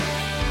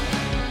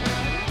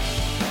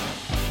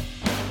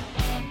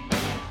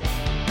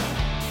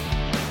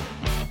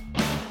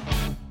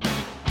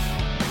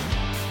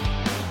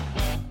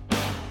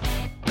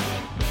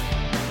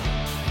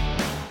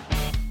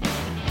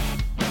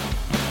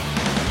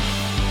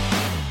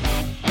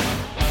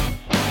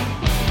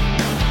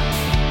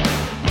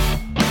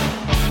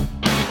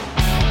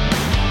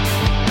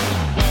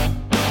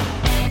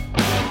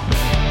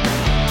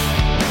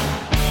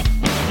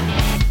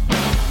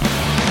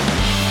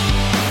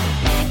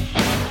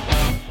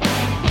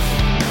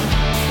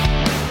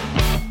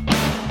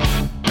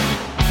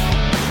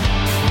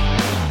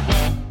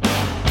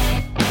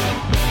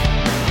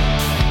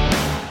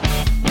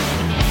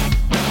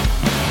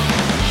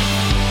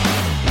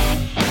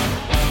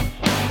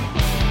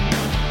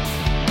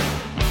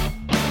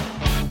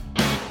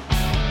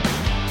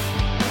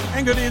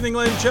And good evening,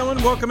 ladies and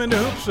gentlemen. Welcome into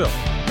Hoopsville.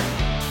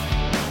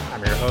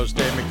 I'm your host,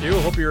 Dave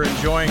McHugh. Hope you're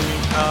enjoying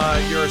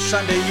your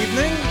Sunday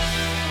evening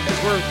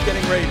as we're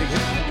getting ready to get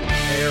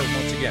there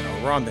once again.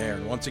 Or we're on the air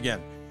once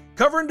again.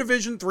 Covering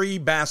Division III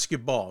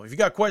basketball. If you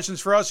got questions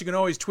for us, you can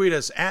always tweet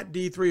us at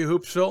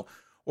D3Hoopsville,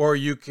 or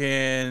you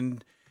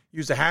can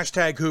use the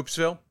hashtag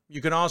Hoopsville. You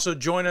can also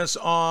join us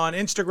on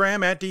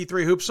Instagram at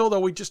D3Hoopsville,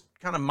 though we just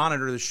kind of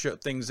monitor the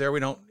things there.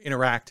 We don't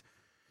interact.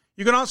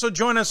 You can also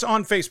join us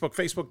on Facebook,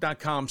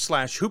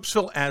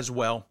 facebook.com/Hoopsville as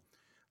well.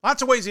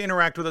 Lots of ways to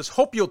interact with us.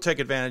 Hope you'll take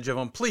advantage of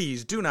them.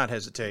 Please do not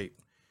hesitate.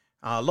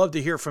 Love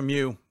to hear from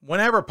you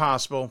whenever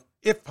possible,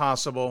 if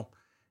possible,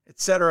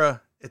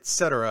 etc.,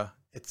 etc.,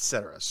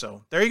 etc.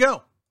 So there you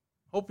go.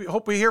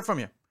 Hope we hear from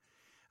you.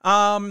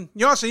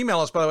 You also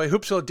email us, by the way,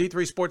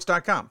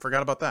 hoopsville@d3sports.com.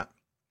 Forgot about that.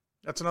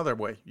 That's another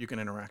way you can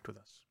interact with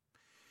us.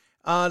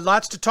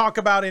 Lots to talk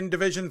about in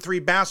Division III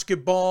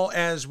basketball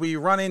as we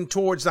run in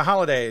towards the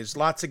holidays.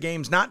 Lots of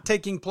games not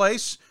taking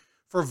place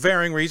for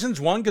varying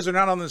reasons. One, because they're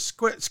not on the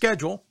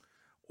schedule,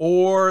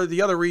 or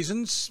the other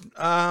reasons,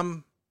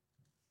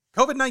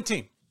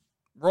 COVID-19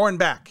 roaring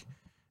back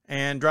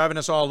and driving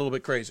us all a little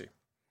bit crazy.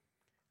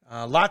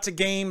 Lots of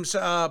games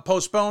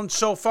postponed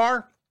so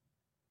far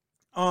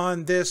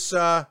on this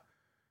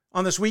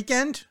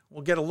weekend.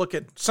 We'll get a look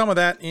at some of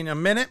that in a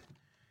minute.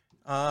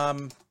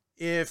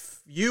 If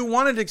you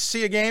wanted to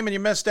see a game and you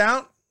missed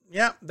out,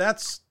 yeah,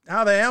 that's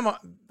how they am.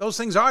 Those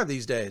things are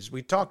these days.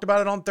 We talked about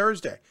it on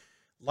Thursday.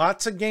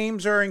 Lots of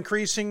games are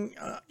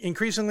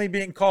increasingly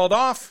being called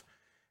off,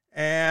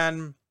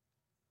 and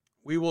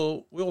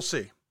we'll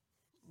see.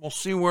 We'll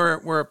see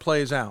where it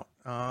plays out.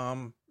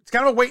 It's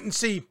kind of a wait and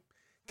see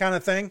kind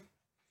of thing,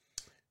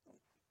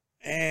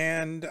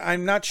 and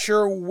I'm not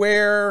sure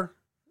where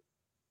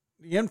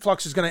the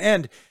influx is going to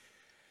end.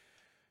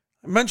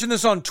 I mentioned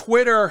this on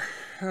Twitter.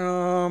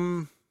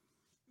 The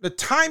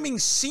timing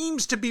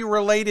seems to be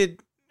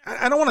related.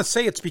 I don't want to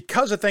say it's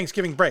because of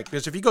Thanksgiving break,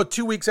 because if you go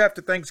 2 weeks after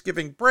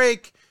Thanksgiving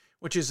break,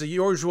 which is the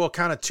usual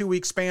kind of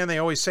 2-week span they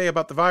always say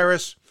about the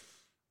virus,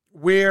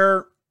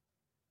 we're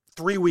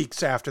 3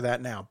 weeks after that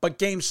now. But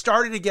games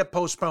started to get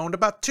postponed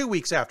about 2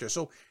 weeks after.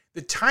 So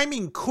the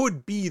timing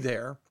could be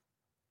there.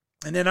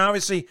 And then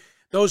obviously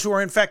those who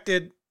are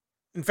infecting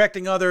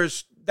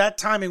others, that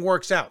timing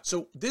works out.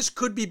 So this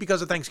could be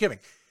because of Thanksgiving.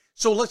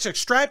 So let's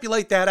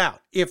extrapolate that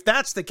out. If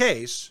that's the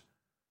case,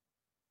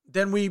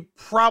 then we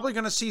probably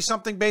going to see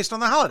something based on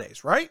the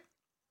holidays, right?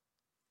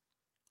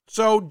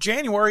 So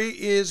January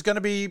is going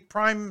to be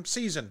prime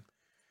season,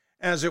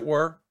 as it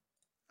were.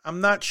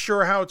 I'm not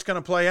sure how it's going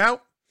to play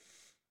out.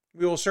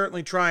 We will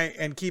certainly try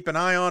and keep an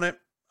eye on it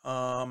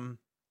and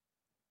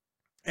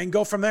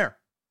go from there.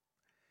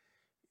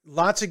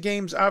 Lots of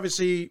games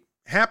obviously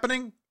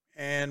happening,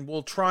 and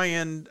we'll try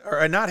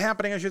or not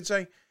happening, I should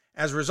say.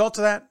 As a result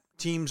of that,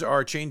 teams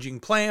are changing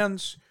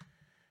plans.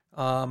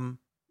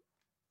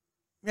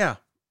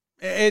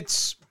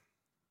 It's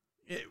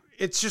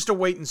just a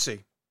wait and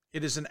see.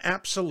 It is an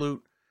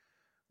absolute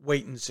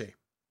wait and see.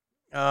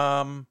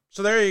 So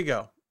there you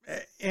go.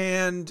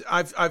 And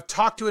I've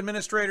talked to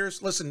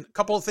administrators. Listen, a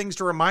couple of things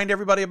to remind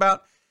everybody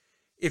about.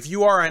 If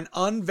you are an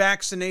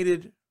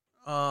unvaccinated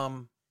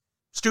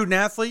student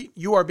athlete,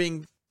 you are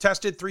being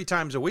tested 3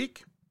 times a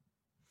week.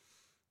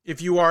 If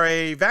you are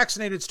a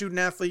vaccinated student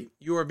athlete,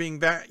 you are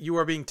being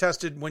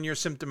tested when you're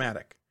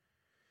symptomatic.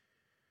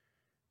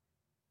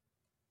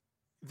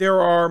 There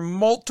are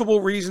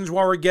multiple reasons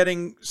why we're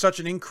getting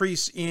such an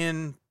increase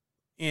in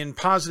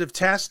positive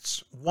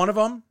tests. One of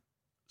them,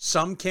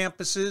 some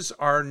campuses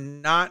are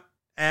not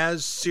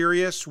as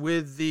serious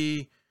with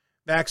the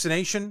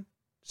vaccination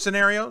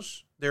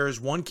scenarios. There is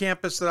one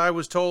campus that I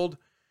was told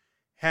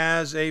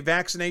has a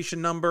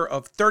vaccination number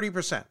of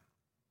 30%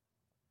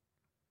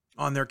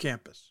 on their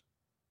campus.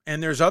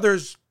 And there's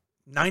others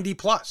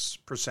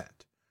 90+%.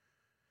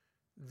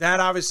 That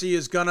obviously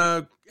is going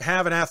to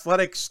have an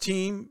athletics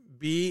team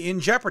be in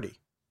jeopardy.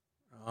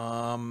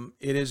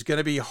 It is going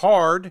to be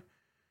hard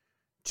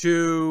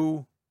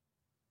to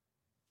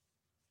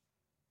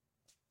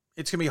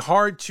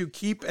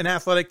keep an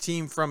athletic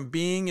team from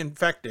being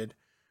infected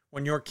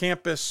when your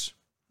campus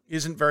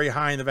isn't very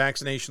high in the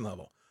vaccination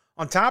level.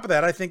 On top of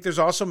that, I think there's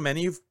also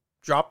many who've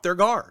dropped their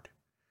guard.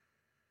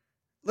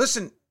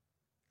 Listen,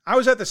 I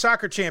was at the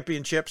soccer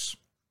championships,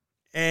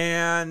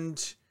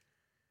 and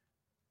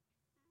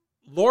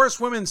Loras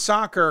women's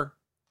soccer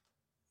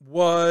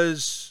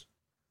was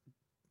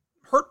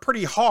hurt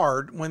pretty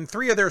hard when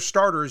 3 of their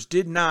starters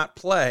did not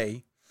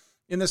play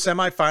in the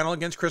semifinal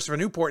against Christopher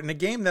Newport in a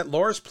game that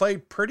Loras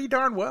played pretty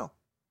darn well.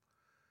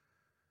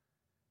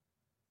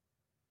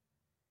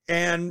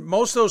 And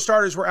most of those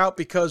starters were out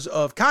because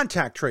of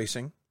contact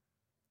tracing,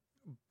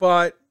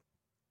 but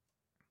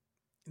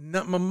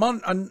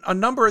a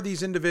number of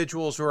these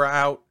individuals who are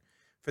out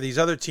for these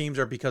other teams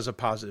are because of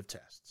positive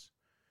tests.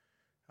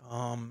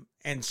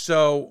 And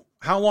so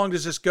how long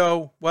does this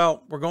go?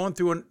 Well, we're going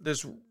through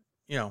this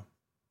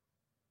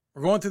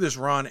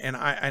run,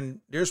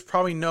 and there's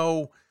probably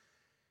we're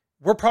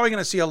probably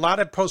going to see a lot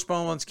of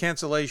postponements,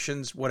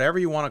 cancellations, whatever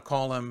you want to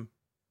call them,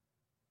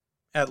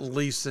 at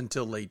least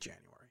until late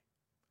January.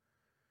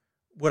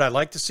 Would I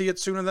like to see it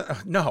sooner than?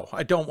 No,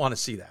 I don't want to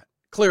see that,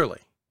 clearly.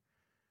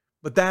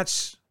 But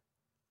that's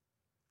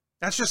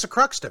just the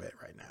crux of it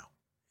right now.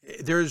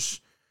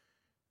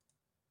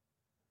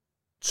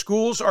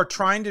 Schools are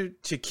trying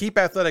to keep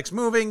athletics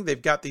moving.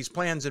 They've got these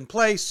plans in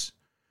place.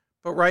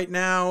 But right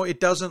now, it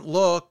doesn't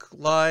look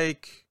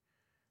like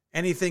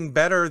anything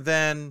better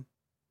than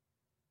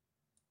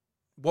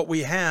what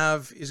we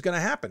have is going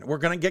to happen. We're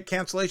going to get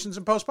cancellations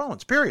and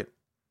postponements, period.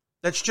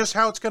 That's just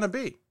how it's going to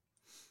be.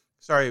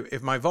 Sorry,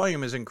 if my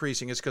volume is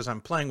increasing, it's because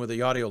I'm playing with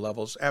the audio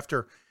levels.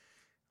 After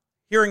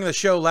hearing the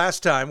show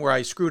last time where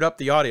I screwed up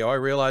the audio, I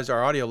realized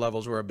our audio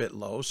levels were a bit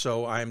low,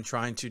 so I'm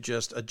trying to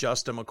just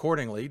adjust them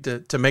accordingly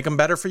to make them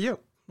better for you.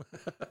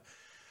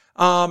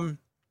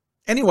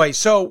 Anyway,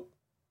 so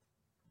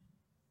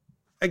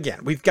again,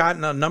 we've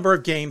gotten a number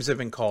of games that have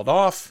been called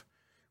off.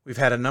 We've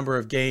had a number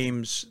of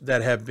games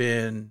that have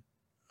been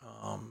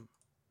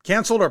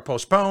canceled or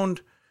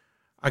postponed.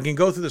 I can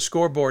go through the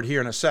scoreboard here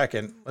in a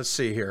second. Let's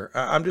see here.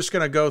 I'm just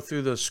going to go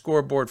through the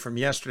scoreboard from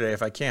yesterday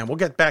if I can. We'll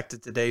get back to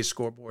today's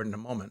scoreboard in a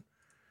moment.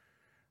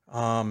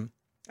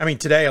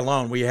 Today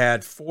alone, we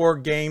had 4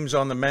 games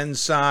on the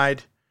men's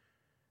side,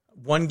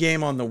 1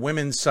 game on the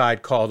women's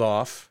side called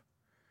off.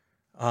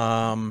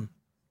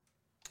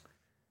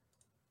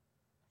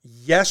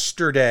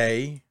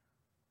 Yesterday,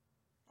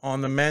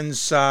 on the men's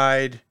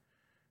side,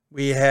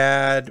 we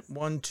had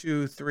 1,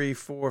 2, 3,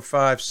 4,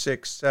 5,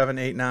 6, 7,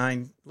 8,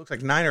 9. Looks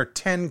like 9 or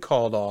 10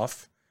 called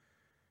off.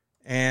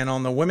 And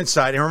on the women's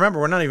side, and remember,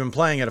 we're not even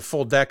playing at a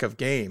full deck of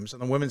games. On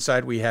the women's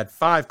side, we had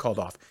 5 called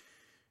off.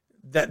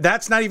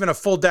 That's not even a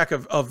full deck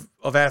of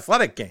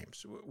athletic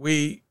games.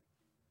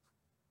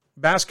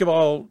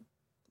 Basketball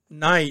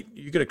night,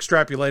 you could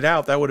extrapolate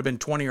out, that would have been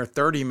 20 or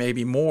 30,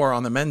 maybe more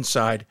on the men's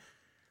side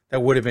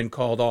that would have been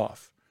called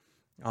off.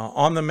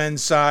 On the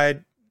men's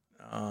side,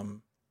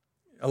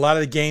 a lot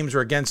of the games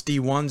were against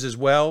D1s as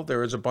well. There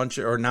was a bunch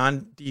of, or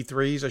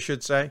non-D3s, I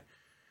should say.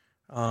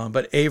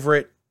 But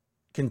Averett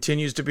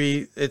continues to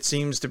be, it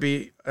seems to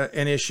be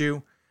an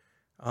issue.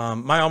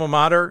 My alma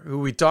mater, who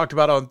we talked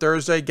about on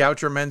Thursday,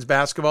 Goucher men's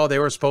basketball, they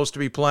were supposed to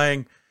be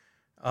playing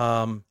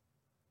Loyola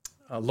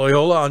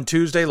on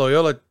Tuesday.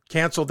 Loyola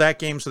canceled that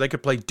game so they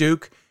could play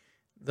Duke.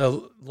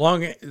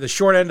 The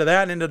short end of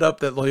that ended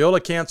up that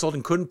Loyola canceled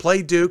and couldn't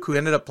play Duke, who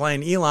ended up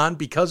playing Elon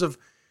because of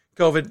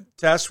COVID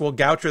tests. Well,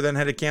 Goucher then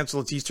had to cancel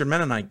its Eastern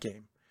Mennonite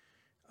game.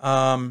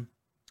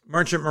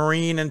 Merchant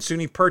Marine and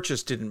SUNY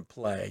Purchase didn't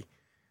play.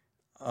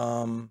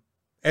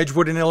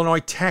 Edgewood and Illinois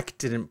Tech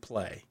didn't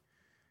play.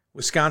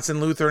 Wisconsin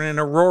Lutheran and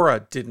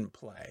Aurora didn't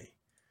play.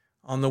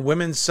 On the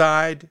women's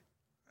side,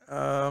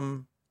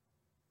 no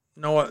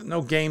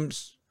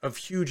games of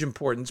huge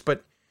importance,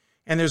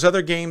 and there's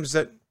other games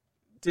that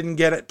didn't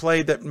get it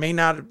played that we may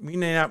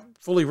not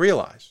fully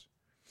realize.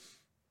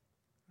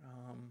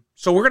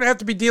 So we're going to have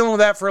to be dealing with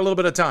that for a little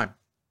bit of time.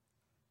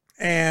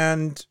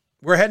 And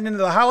we're heading into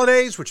the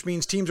holidays, which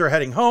means teams are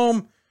heading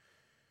home.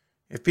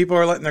 If people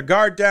are letting their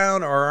guard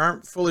down or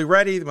aren't fully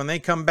ready, when they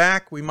come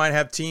back, we might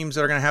have teams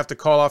that are going to have to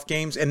call off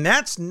games. And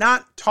that's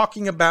not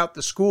talking about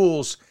the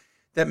schools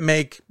that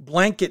make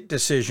blanket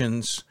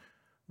decisions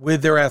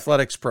with their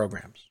athletics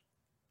programs.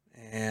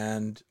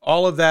 And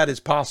all of that is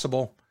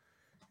possible.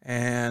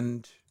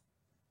 And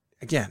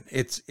again,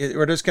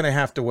 we're just going to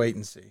have to wait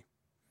and see.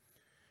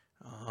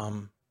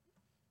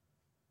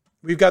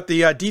 We've got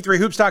the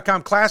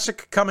D3Hoops.com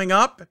Classic coming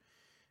up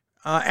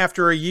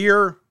after a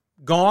year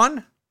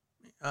gone.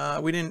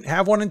 We didn't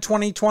have one in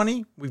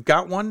 2020. We've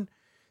got one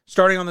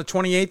starting on the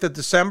 28th of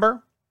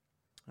December.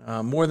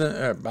 More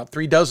than about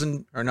 3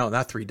 dozen, or no,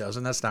 not 3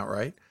 dozen. That's not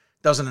right.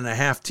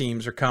 12.5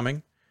 teams are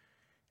coming,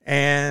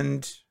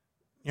 and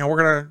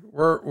we're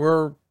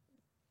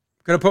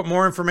gonna put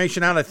more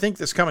information out, I think,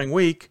 this coming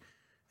week,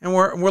 and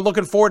we're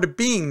looking forward to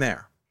being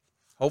there.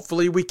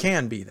 Hopefully, we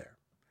can be there.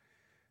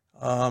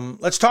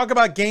 Let's talk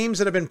about games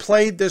that have been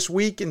played this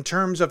week in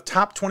terms of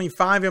top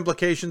 25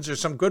 implications. There's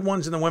some good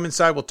ones in the women's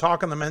side. We'll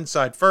talk on the men's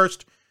side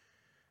first.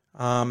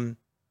 One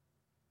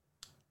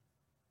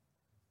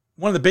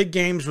of the big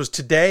games was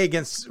today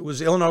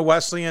was Illinois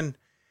Wesleyan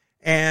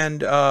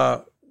and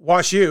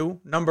Wash U,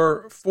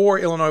 number 4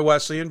 Illinois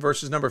Wesleyan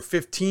versus number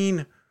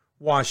 15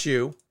 Wash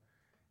U.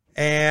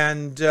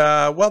 And,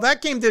 that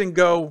game didn't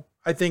go,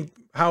 I think,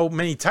 how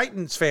many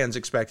Titans fans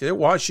expected it.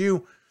 Wash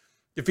U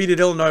defeated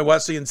Illinois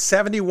Wesleyan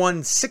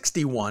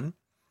 71-61.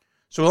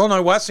 So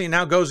Illinois Wesleyan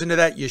now goes into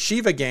that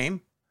Yeshiva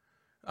game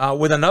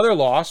with another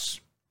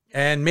loss,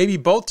 and maybe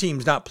both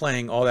teams not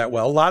playing all that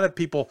well. A lot of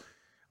people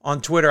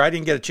on Twitter, I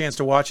didn't get a chance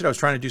to watch it. I was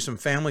trying to do some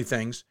family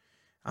things.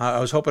 I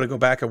was hoping to go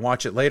back and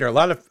watch it later. A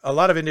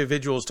lot of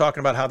individuals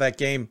talking about how that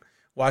game,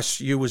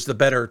 Wash U was the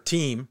better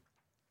team.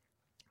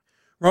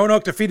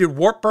 Roanoke defeated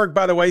Wartburg,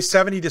 by the way,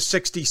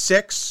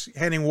 70-66,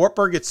 handing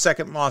Wartburg its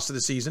second loss of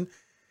the season.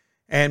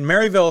 And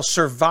Maryville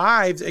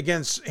survived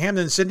against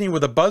Hampden-Sydney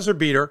with a buzzer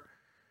beater.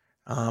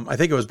 I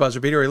think it was buzzer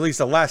beater, or at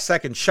least a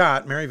last-second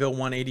shot. Maryville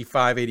won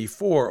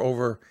 85-84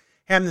 over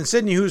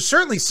Hampden-Sydney, who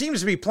certainly seems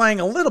to be playing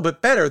a little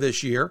bit better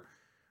this year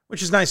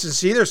which is nice to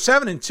see. They're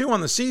 7-2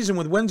 on the season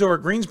with wins over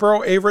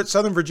Greensboro, Averett,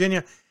 Southern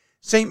Virginia,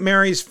 St.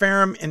 Mary's,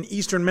 Ferrum, and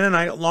Eastern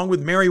Mennonite, along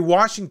with Mary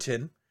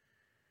Washington,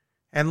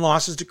 and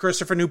losses to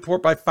Christopher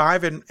Newport by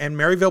 5 and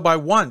Maryville by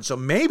 1. So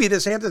maybe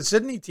this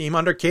Hampton-Sydney team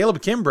under Caleb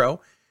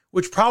Kimbrough,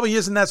 which probably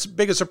isn't that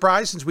big a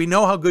surprise since we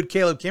know how good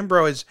Caleb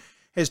Kimbrough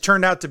has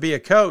turned out to be a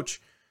coach.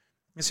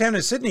 This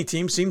Hampton-Sydney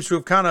team seems to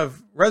have kind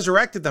of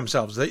resurrected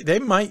themselves. They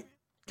might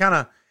kind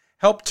of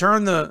help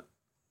turn the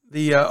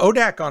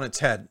ODAC on its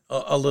head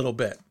a little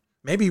bit.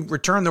 Maybe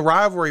return the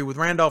rivalry with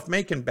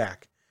Randolph-Macon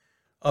back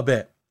a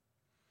bit.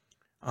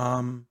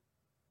 So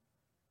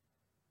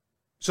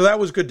that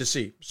was good to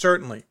see,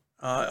 certainly.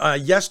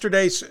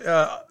 Yesterday's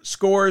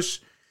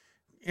scores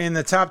in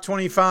the top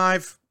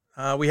 25,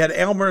 we had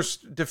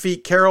Elmhurst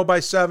defeat Carroll by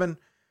 7.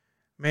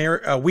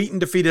 Wheaton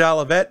defeated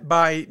Olivet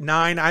by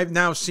 9. I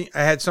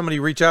had somebody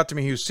reach out to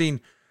me who's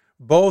seen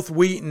both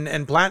Wheaton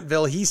and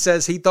Platteville. He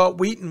says he thought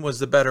Wheaton was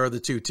the better of the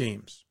two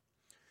teams.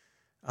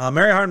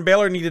 Mary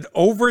Hardin-Baylor needed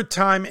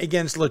overtime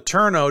against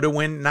LeTourneau to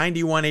win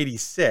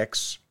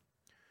 91-86.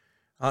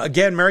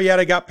 Again,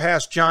 Marietta got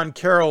past John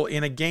Carroll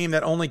in a game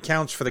that only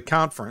counts for the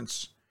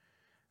conference,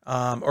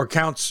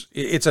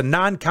 it's a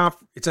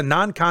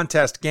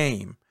non-contest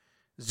game,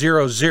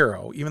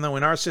 0-0, even though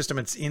in our system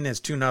it's in as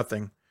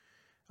 2-0.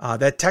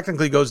 That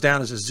technically goes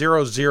down as a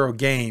 0-0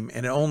 game,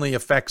 and it only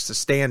affects the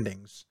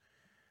standings.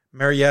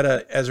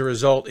 Marietta, as a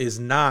result, is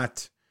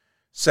not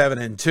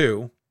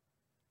 7-2.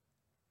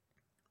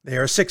 They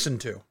are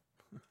 6-2. A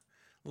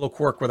little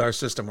quirk with our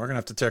system. We're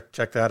going to have to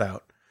check that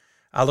out.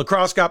 La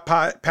Crosse got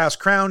past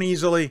Crown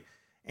easily.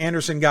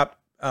 Anderson got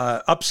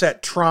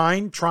upset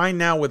Trine. Trine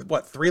now with,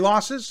 3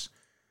 losses?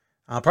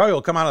 Probably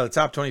will come out of the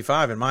top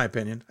 25, in my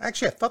opinion.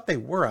 Actually, I thought they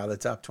were out of the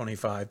top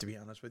 25, to be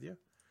honest with you.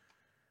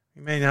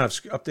 We may not have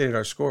updated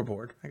our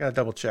scoreboard. I got to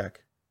double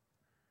check.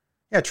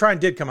 Yeah, Trine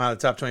did come out of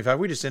the top 25.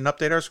 We just didn't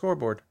update our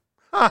scoreboard.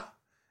 Ha!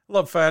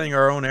 Love finding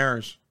our own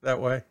errors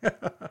that way.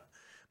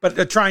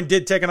 But Trine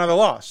did take another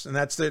loss, and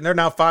they're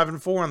now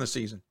 5-4 on the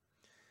season.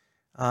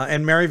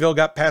 And Maryville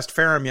got past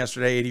Ferrum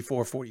yesterday,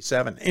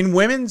 84-47. In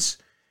women's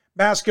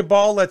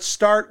basketball, let's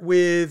start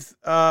with,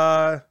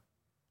 that's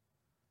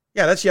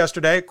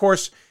yesterday. Of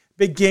course,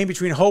 big game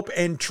between Hope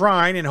and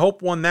Trine, and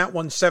Hope won that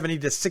one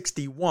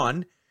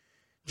 70-61.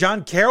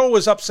 John Carroll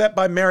was upset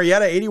by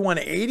Marietta,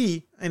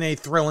 81-80 in a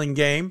thrilling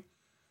game.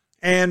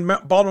 And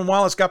Baldwin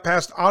Wallace got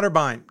past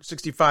Otterbein,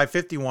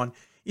 65-51.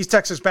 East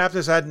Texas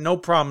Baptist had no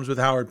problems with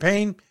Howard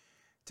Payne.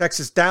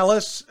 Texas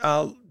Dallas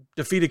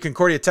defeated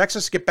Concordia,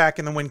 Texas, get back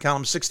in the win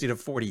column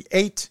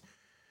 60-48.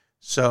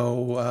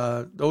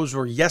 So those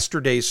were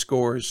yesterday's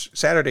scores,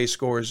 Saturday's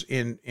scores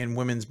in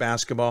women's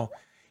basketball.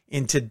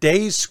 In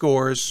today's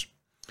scores,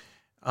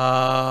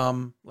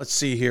 let's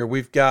see here.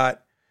 We've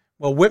got,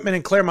 Whitman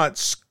and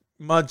Claremont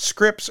Mud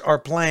Scripps are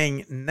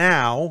playing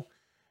now.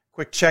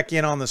 Quick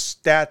check-in on the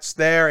stats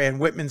there, and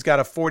Whitman's got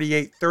a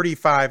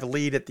 48-35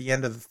 lead at the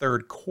end of the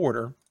third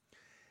quarter.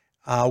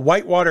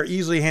 Whitewater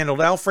easily handled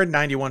Alfred,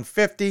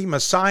 91-50.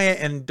 Messiah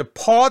and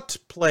DePaul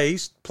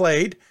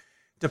played.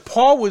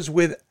 DePaul was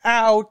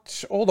without,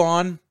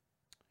 DePaul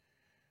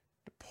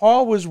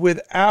was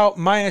without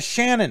Maya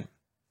Shannon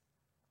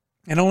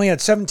and only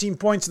had 17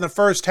 points in the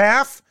first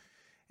half.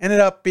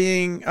 Ended up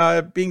being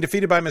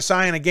defeated by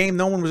Messiah in a game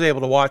no one was able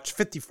to watch,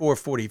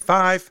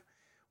 54-45.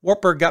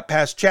 Wartburg got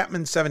past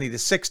Chapman,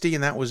 70-60,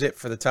 and that was it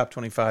for the top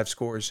 25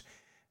 scores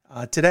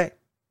today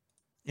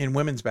in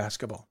women's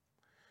basketball.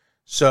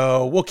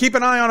 So we'll keep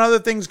an eye on other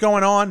things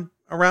going on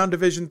around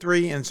Division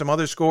III and some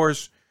other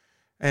scores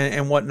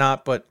and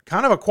whatnot, but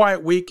kind of a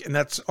quiet week, and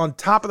that's on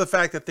top of the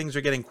fact that things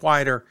are getting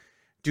quieter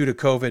due to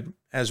COVID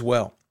as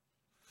well.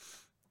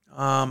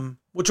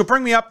 Which will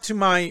bring me up to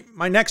my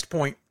next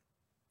point.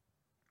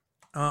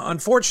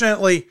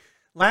 Unfortunately,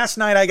 last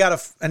night I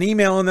got an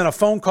email and then a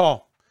phone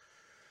call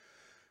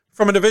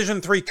from a Division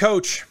III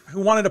coach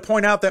who wanted to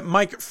point out that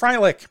Mike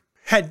Freilich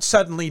had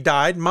suddenly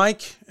died.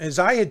 Mike, as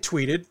I had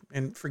tweeted,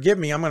 and forgive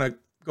me, I'm going to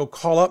go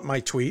call up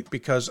my tweet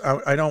because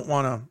I don't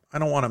want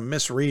to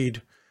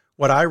misread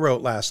what I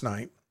wrote last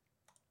night.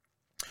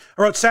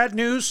 I wrote, sad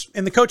news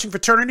in the coaching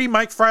fraternity.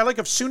 Mike Freilich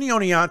of SUNY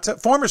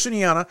Oneonta, former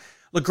SUNY Oneonta,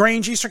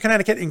 LaGrange, Eastern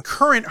Connecticut, and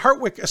current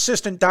Hartwick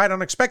assistant died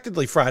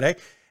unexpectedly Friday.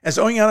 As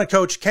Oneonta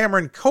coach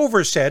Cameron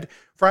Cover said,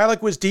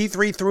 Freilich was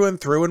D3 through and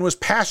through and was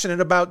passionate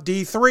about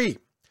D3.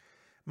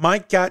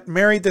 Mike got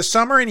married this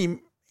summer, and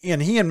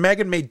he and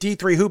Megan made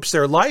D3 hoops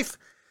their life.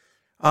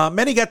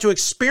 Many got to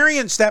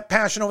experience that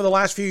passion over the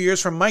last few years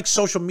from Mike's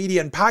social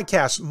media and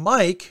podcasts.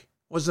 Mike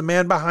was the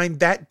man behind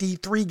That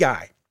D3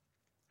 Guy.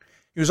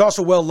 He was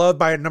also well loved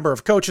by a number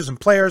of coaches and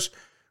players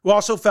who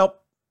also felt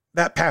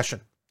that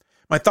passion.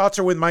 My thoughts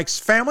are with Mike's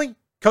family,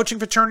 coaching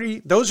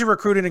fraternity, those he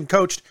recruited and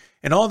coached,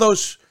 and all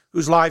those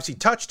whose lives he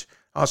touched.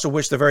 I also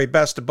wish the very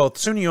best to both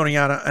SUNY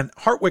Oneonta and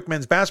Hartwick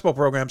men's basketball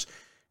programs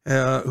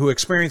who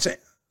experienced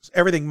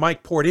everything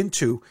Mike poured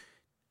into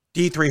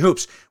D3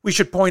 hoops. We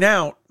should point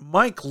out,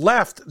 Mike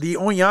left the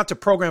Oneonta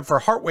program for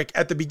Hartwick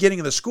at the beginning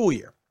of the school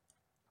year.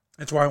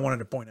 That's why I wanted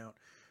to point out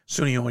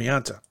SUNY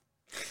Oneonta.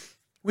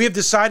 We have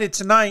decided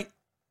tonight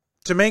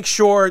to make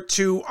sure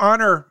to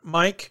honor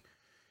Mike,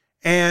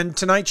 and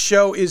tonight's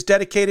show is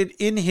dedicated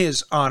in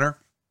his honor.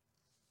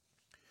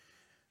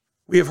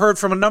 We have heard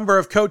from a number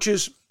of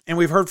coaches, and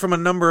we've heard from a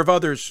number of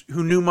others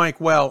who knew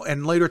Mike well,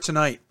 and later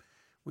tonight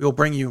we will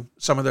bring you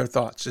some of their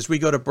thoughts. As we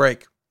go to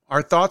break,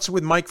 our thoughts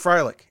with Mike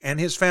Freilich and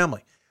his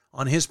family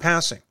on his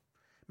passing.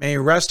 May he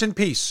rest in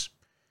peace,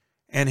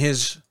 and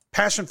his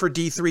passion for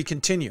D3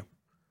 continue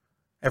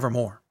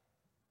evermore.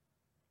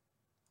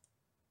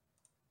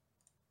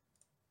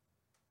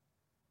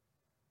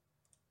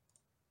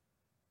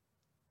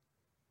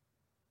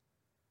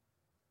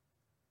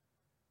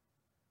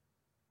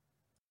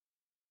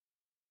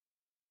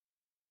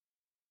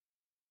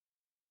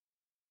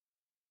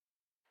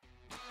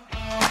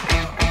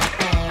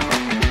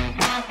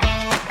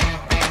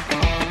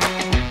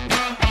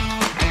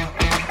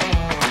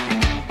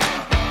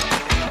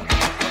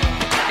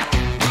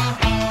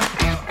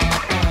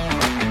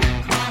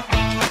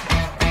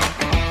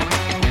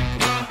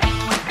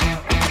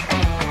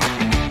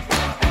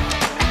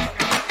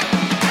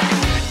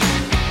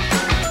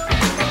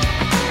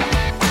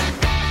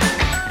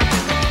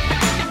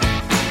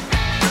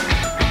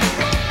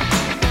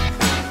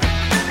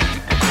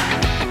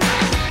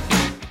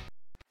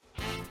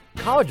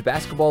 College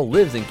basketball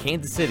lives in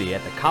Kansas City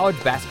at the College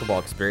Basketball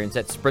Experience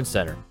at Sprint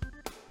Center.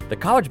 The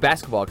College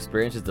Basketball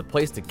Experience is the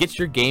place to get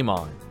your game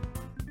on.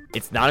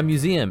 It's not a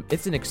museum,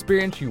 it's an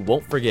experience you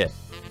won't forget.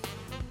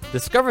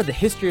 Discover the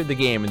history of the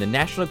game in the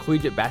National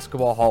Collegiate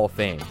Basketball Hall of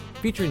Fame,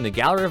 featuring the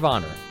Gallery of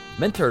Honor,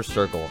 Mentor's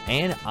Circle,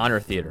 and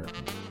Honor Theater.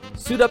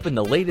 Suit up in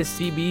the latest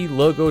CBE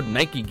logoed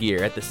Nike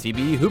gear at the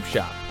CBE Hoop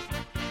Shop.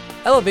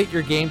 Elevate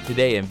your game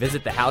today and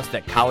visit the house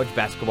that college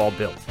basketball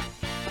built.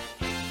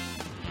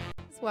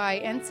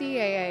 Why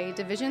NCAA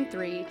Division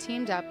III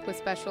teamed up with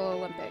Special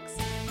Olympics,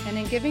 and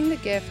in giving the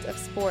gift of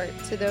sport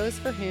to those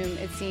for whom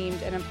it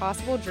seemed an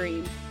impossible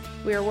dream,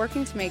 we are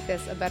working to make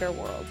this a better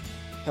world.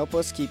 Help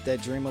us keep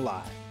that dream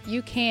alive.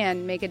 You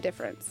can make a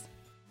difference.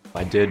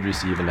 I did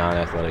receive a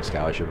non-athletic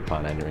scholarship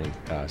upon entering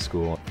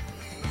school.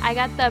 I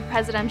got the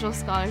presidential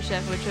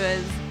scholarship, which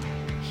was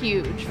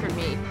huge for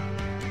me.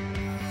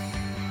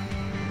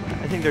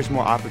 I think there's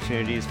more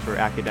opportunities for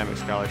academic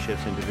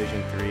scholarships in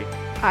Division III.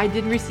 I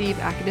did receive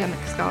academic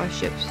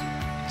scholarships.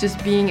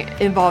 Just being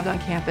involved on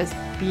campus,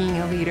 being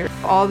a leader,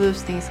 all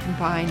those things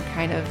combined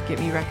kind of get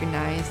me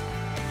recognized.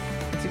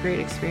 It's a great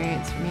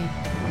experience for me.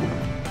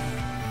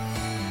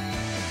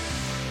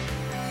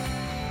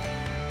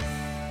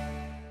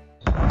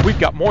 We've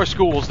got more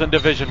schools than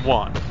Division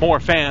I,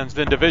 more fans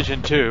than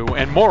Division II,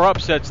 and more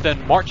upsets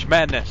than March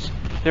Madness.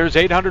 There's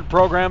 800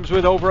 programs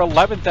with over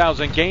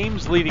 11,000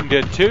 games leading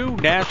to 2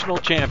 national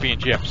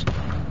championships.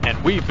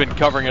 And we've been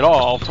covering it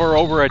all for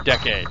over a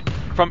decade.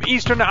 From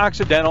Eastern to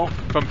Occidental,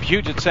 from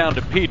Puget Sound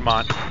to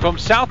Piedmont, from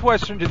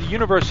Southwestern to the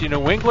University of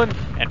New England,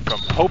 and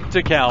from Hope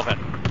to Calvin.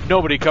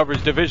 Nobody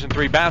covers Division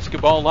III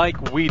basketball like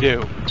we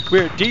do.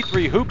 We're at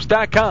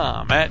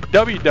d3hoops.com at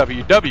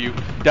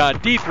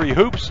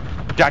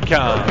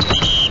www.d3hoops.com.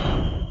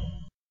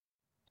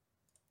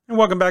 And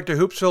welcome back to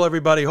Hoopsville,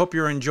 everybody. Hope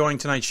you're enjoying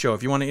tonight's show.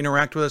 If you want to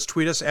interact with us,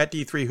 tweet us at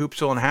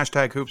D3Hoopsville and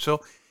hashtag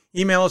Hoopsville.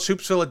 Email us,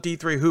 hoopsville at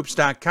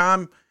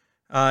d3hoops.com.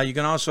 You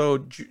can also,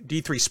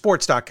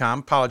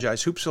 d3sports.com,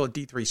 hoopsville at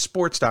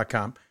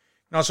d3sports.com. You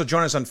can also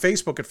join us on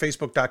Facebook at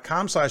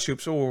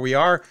facebook.com/hoopsville, where we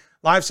are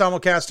live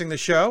simulcasting the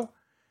show.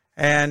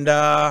 And,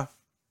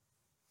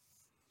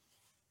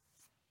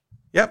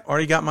 yep,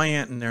 already got my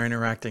aunt in there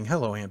interacting.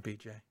 Hello, Aunt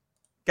BJ.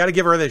 Got to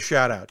give her this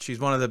shout out. She's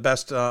one of the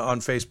best on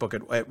Facebook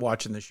at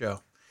watching the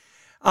show.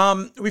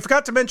 We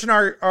forgot to mention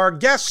our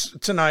guests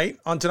tonight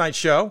on tonight's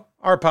show.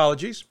 Our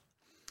apologies.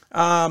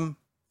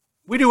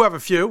 We do have a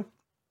few.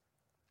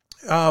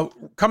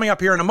 Coming up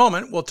here in a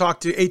moment, we'll talk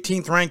to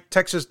 18th ranked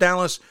Texas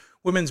Dallas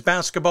women's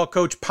basketball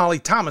coach Polly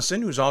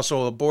Thomason, who's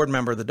also a board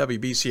member of the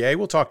WBCA.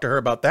 We'll talk to her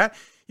about that.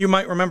 You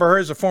might remember her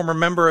as a former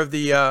member of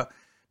the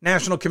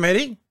National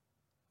Committee.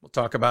 We'll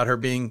talk about her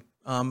being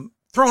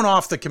thrown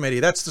off the committee.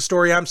 That's the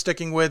story I'm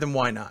sticking with, and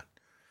why not?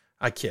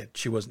 I kid.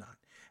 She was not.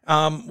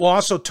 We'll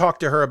also talk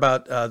to her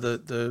about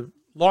the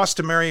loss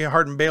to Mary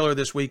Hardin-Baylor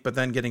this week, but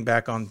then getting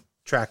back on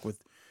track with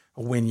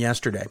a win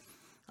yesterday.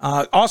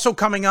 Also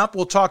coming up,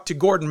 we'll talk to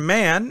Gordon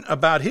Mann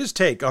about his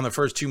take on the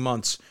first 2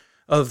 months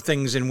of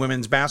things in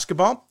women's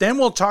basketball. Then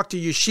we'll talk to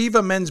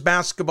Yeshiva men's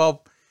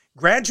basketball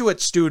graduate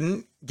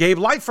student Gabe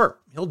Leifer.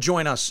 He'll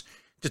join us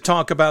to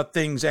talk about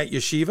things at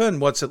Yeshiva and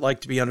what's it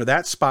like to be under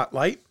that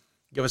spotlight.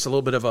 Give us a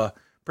little bit of a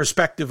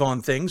perspective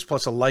on things,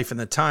 plus a life in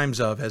the times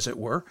of, as it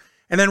were.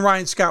 And then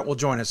Ryan Scott will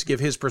join us to give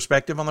his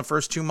perspective on the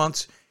first 2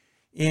 months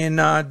in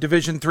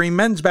Division III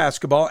men's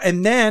basketball.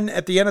 And then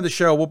at the end of the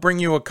show, we'll bring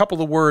you a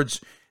couple of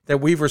words that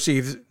we've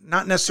received,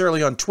 not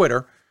necessarily on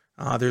Twitter.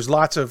 There's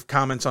lots of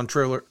comments on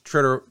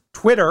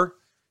Twitter,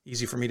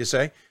 easy for me to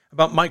say,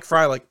 about Mike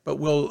Freilich, but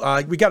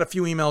we got a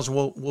few emails,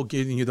 and we'll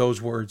give you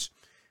those words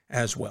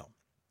as well.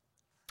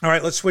 All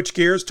right, let's switch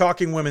gears.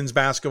 Talking women's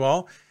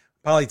basketball.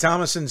 Polly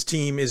Thomason's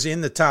team is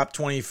in the top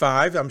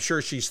 25. I'm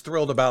sure she's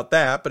thrilled about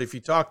that, but if you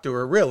talk to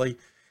her, really,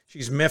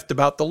 She's miffed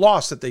about the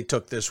loss that they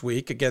took this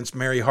week against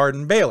Mary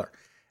Hardin Baylor.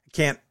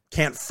 Can't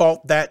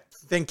fault that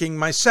thinking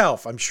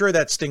myself. I'm sure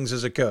that stings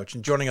as a coach.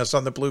 And joining us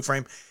on the Blue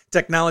Frame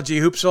Technology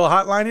Hoopsville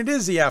Hotline, it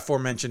is the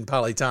aforementioned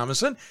Polly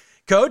Thomason.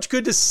 Coach,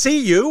 good to see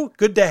you.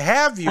 Good to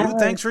have you.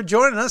 Thanks for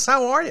joining us.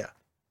 How are you?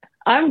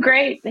 I'm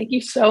great. Thank you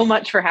so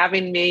much for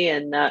having me.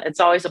 And it's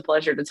always a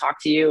pleasure to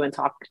talk to you and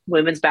talk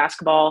women's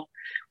basketball,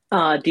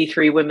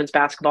 D3 women's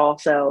basketball.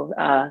 So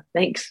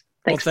thanks.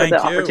 Thanks for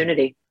the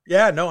opportunity.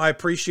 Yeah, no, I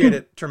appreciate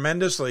it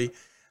tremendously.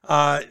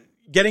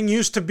 Getting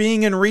used to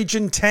being in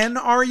Region 10,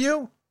 are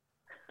you?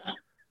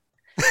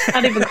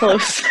 Not even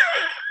close.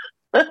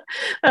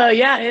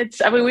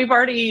 We've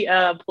already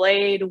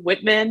played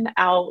Whitman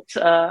out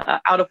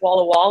of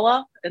Walla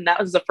Walla, and that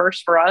was the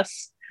first for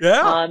us.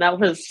 Yeah, that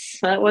was.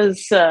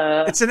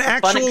 It's an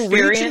actual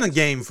region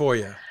game for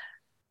you.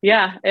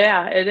 Yeah,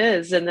 it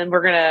is. And then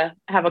we're gonna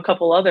have a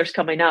couple others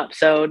coming up.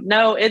 So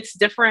no, it's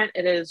different.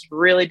 It is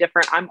really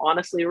different. I'm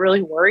honestly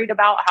really worried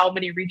about how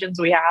many regions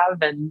we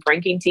have and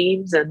ranking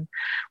teams and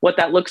what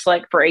that looks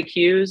like for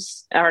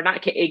AQs, or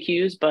not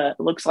AQs, but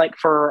looks like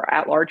for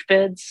at-large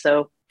bids.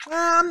 So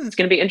it's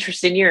going to be an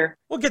interesting year.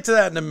 We'll get to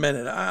that in a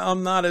minute.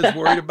 I'm not as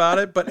worried about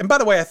it. And by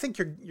the way, I think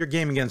your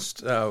game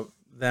against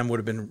them would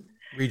have been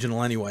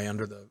regional anyway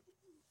under the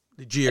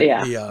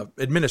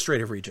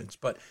administrative regions.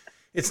 But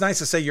it's nice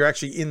to say you're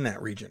actually in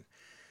that region.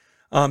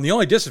 The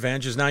only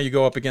disadvantage is now you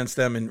go up against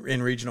them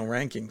in regional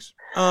rankings.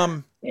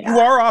 You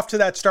are off to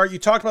that start. You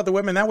talked about the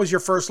women. That was your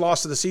first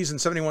loss of the season,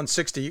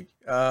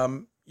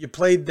 71-60. You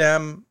played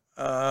them,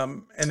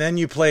 and then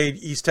you played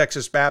East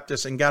Texas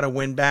Baptist and got a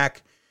win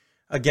back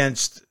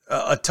against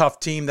a tough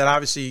team that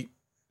obviously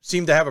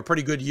seemed to have a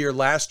pretty good year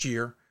last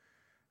year.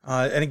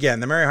 And again,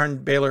 the Mary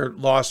Hardin Baylor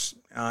loss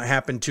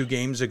happened 2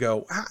 games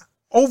ago.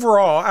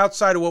 Overall,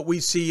 outside of what we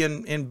see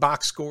in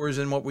box scores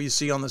and what we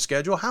see on the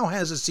schedule, how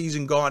has the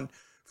season gone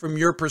from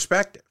your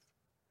perspective?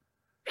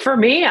 For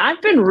me,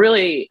 I've been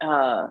really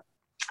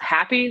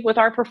happy with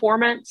our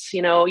performance.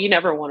 You know, you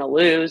never want to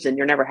lose and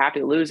you're never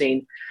happy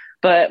losing.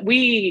 But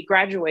we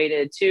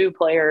graduated 2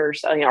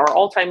 players, our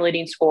all-time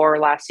leading scorer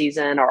last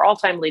season, our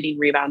all-time leading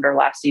rebounder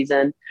last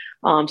season.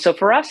 So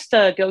for us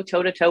to go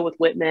toe-to-toe with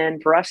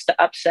Whitman, for us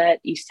to upset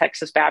East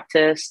Texas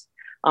Baptist,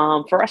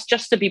 for us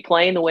just to be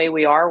playing the way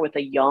we are with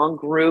a young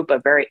group, a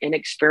very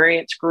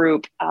inexperienced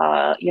group,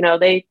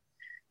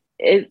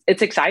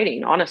 it's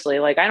exciting, honestly.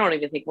 Like, I don't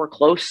even think we're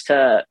close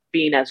to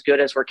being as good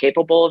as we're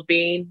capable of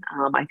being.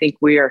 I think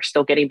we are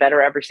still getting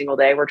better every single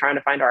day. We're trying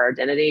to find our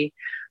identity.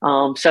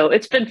 So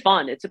it's been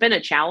fun. It's been a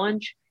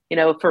challenge.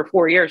 For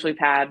 4 years, we've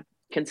had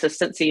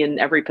consistency in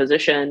every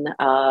position.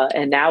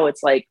 And now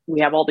it's like we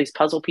have all these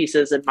puzzle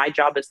pieces and my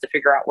job is to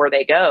figure out where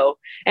they go.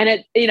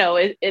 And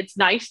it's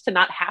nice to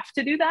not have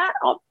to do that.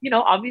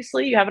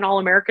 Obviously you have an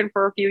All-American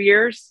for a few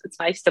years. It's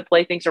nice to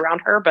play things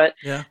around her, but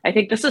yeah. I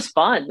think this is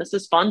fun. This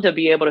is fun to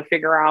be able to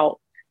figure out,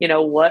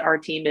 what our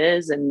team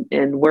is and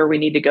where we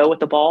need to go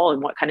with the ball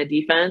and what kind of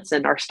defense,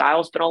 and our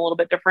style's been a little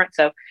bit different.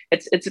 So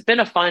it's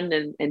been a fun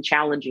and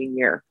challenging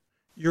year.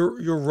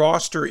 Your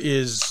roster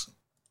is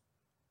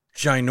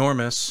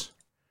ginormous.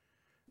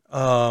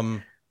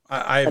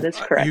 That is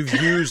correct.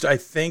 You've used, I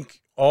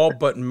think, all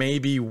but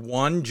maybe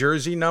 1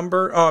 jersey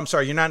number. Oh, I'm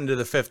sorry, you're not into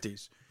the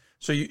 50s.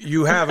 So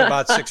you have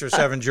about 6 or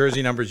 7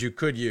 jersey numbers you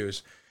could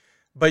use.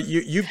 But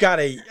you've got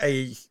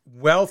a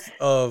wealth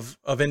of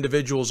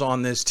individuals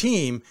on this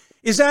team.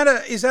 Is that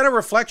a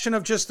reflection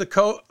of just of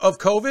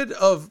COVID,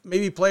 of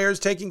maybe players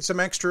taking an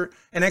extra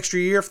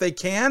year if they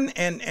can,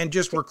 and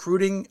just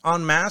recruiting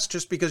en masse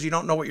just because you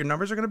don't know what your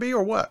numbers are going to be,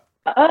 or what?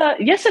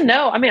 Yes and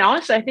no. I mean,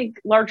 honestly, I think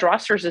large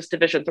rosters is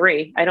Division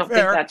III. I don't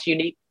think that's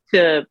unique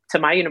to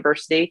my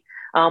university.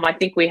 I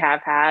think we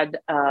have had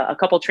a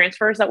couple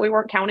transfers that we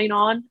weren't counting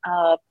on,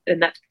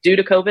 and that's due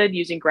to COVID,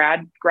 using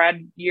grad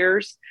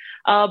years.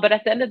 But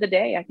at the end of the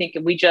day, I think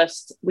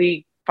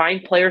we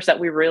find players that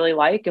we really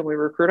like and we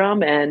recruit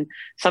them. And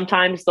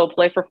sometimes they'll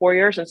play for 4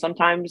 years, and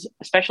sometimes,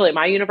 especially at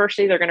my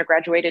university, they're going to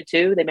graduate in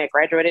 2. They may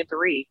graduate in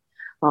 3.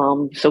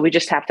 So we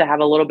just have to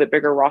have a little bit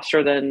bigger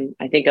roster than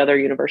I think other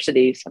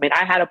universities. I mean,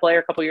 I had a player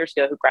a couple years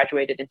ago who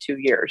graduated in 2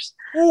 years.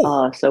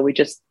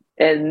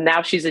 And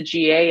now she's a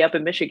GA up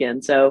in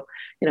Michigan. So,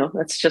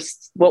 that's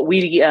just what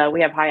we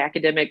have high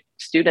academic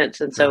students.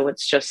 And so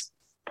it's just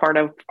part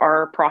of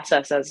our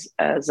process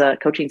as a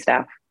coaching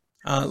staff.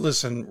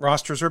 Listen,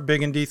 rosters are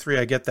big in D3.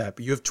 I get that,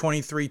 but you have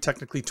 23,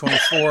 technically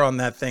 24 on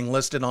that thing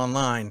listed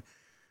online.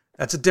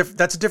 That's a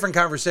different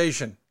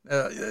conversation.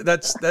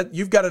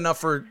 You've got enough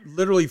for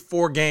literally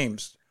 4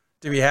 games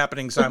to be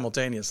happening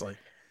simultaneously.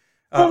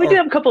 Well, we do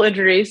have a couple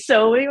injuries,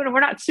 so we're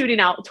not suiting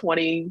out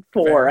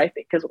 24. Fair. I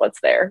think is what's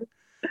there.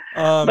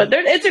 But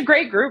it's a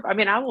great group. I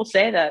mean, I will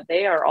say that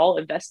they are all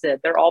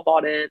invested. They're all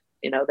bought in.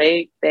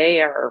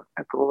 They are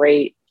a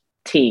great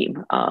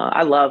team.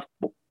 I love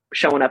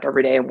showing up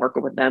every day and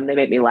working with them. They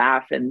make me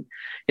laugh, and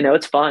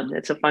it's fun.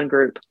 It's a fun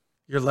group.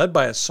 You're led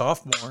by a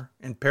sophomore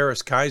in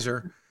Paris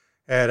Kaiser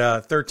at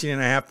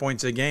 13.5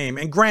 points a game.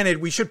 And granted,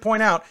 we should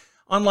point out,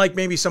 unlike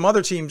maybe some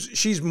other teams,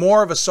 she's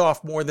more of a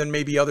sophomore than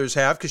maybe others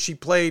have, because she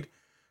played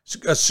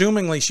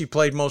Assumingly, she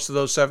played most of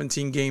those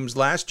 17 games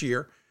last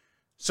year.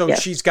 So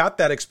yes. She's got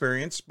that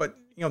experience. But,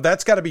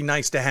 that's got to be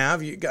nice to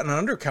have. You got an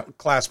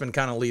underclassman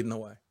kind of leading the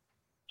way.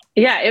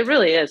 Yeah, it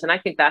really is. And I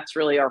think that's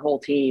really our whole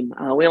team.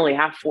 We only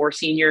have 4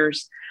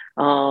 seniors.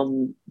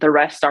 The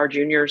rest are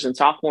juniors and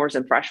sophomores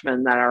and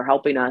freshmen that are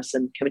helping us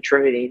and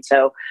contributing.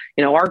 So,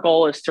 our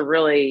goal is to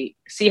really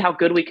see how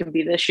good we can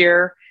be this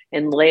year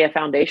and lay a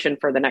foundation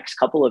for the next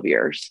couple of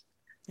years.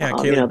 Yeah,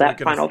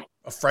 that final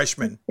a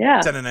freshman,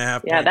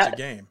 10.5 points a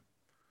game.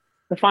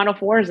 The Final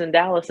Four is in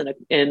Dallas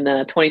in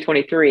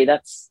 2023.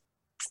 That's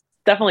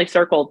definitely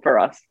circled for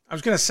us. I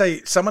was going to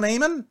say, someone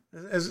aiming?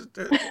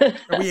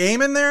 Are we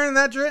aiming there in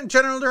that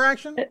general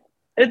direction?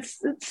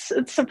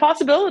 It's a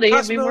possibility.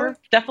 I mean, we're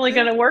definitely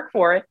going to work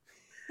for it.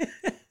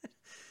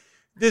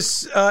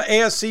 This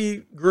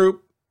ASC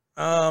group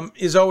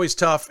is always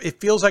tough.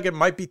 It feels like it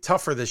might be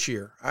tougher this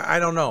year. I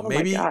don't know.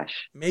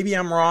 Maybe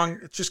I'm wrong.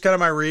 It's just kind of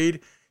my read.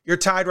 You're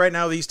tied right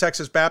now with East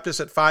Texas Baptist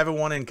at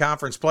 5-1 in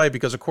conference play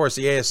because, of course,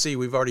 the ASC,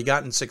 we've already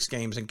gotten 6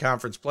 games in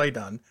conference play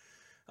done.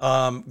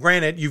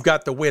 Granted, you've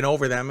got the win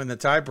over them in the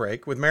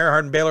tiebreak with Mary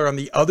Hardin Baylor on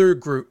the other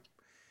group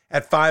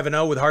at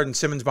 5-0 with Hardin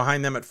Simmons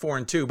behind them at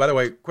 4-2. By the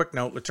way, quick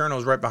note,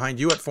 LeTourneau's right behind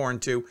you at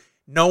 4-2.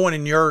 No one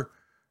in your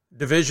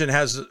division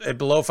has a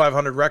below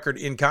 500 record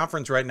in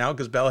conference right now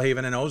because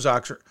Belhaven and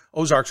Ozarks are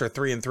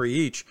 3-3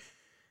 each.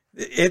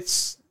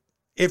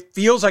 It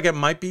feels like it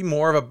might be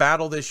more of a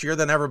battle this year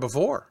than ever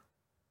before.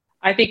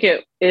 I think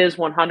it is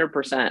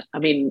 100%. I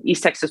mean,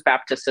 East Texas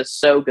Baptist is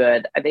so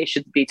good. They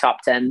should be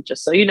top 10,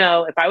 just so you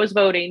know. If I was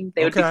voting,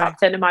 they would be top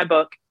 10 in my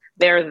book.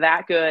 They're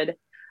that good.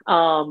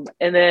 And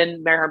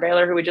then Mary Hardin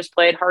Baylor, who we just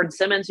played, Hardin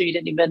Simmons, who you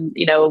didn't even,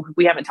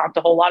 we haven't talked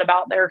a whole lot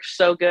about. They're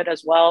so good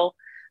as well.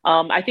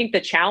 I think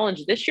the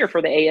challenge this year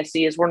for the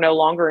ASC is we're no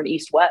longer in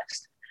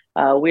East-West.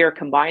 We are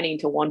combining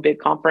to one big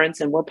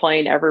conference and we're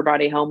playing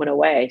everybody home and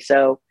away.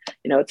 So,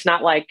 it's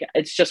not like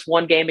it's just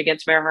one game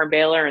against Mary Hardin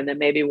Baylor and then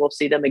maybe we'll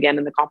see them again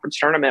in the conference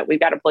tournament. We've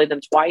got to play them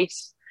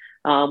twice,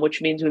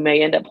 which means we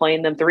may end up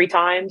playing them 3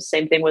 times.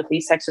 Same thing with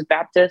East Texas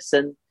Baptist.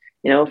 And,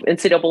 if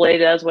NCAA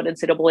does what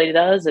NCAA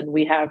does and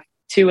we have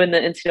 2 in the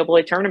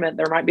NCAA tournament,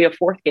 there might be a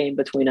 4th game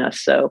between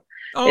us. So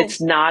it's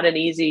not an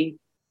easy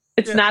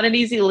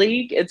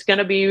league. It's going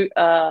to be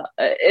a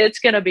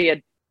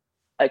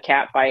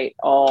cat fight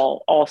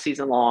all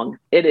season long.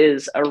 It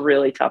is a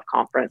really tough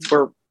conference.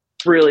 We're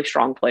really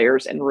strong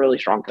players and really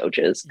strong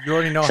coaches. You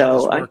already know how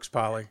this works,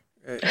 Polly.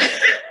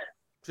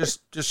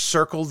 Just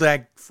circle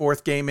that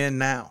 4th game in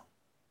now.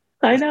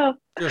 I know.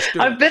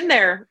 I've been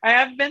there. I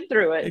have been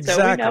through it.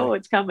 Exactly. So we know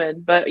it's coming.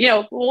 But,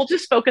 we'll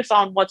just focus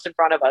on what's in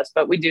front of us.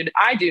 But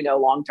I do know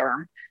long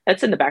term.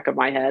 That's in the back of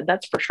my head.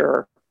 That's for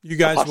sure. You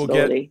guys will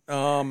get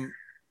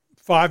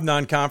 5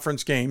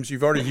 non-conference games.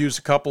 You've already used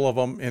a couple of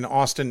them in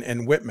Austin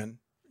and Whitman.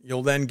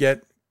 You'll then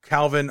get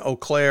Calvin, Eau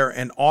Claire,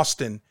 and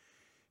Austin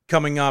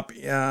coming up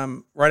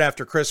right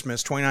after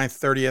Christmas, 29th,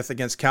 30th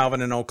against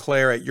Calvin and Eau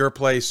Claire at your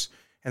place,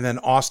 and then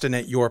Austin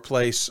at your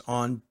place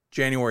on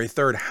January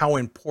 3rd. How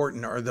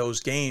important are those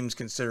games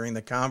considering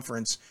the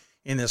conference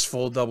in this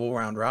full double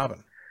round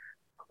robin?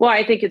 Well,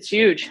 I think it's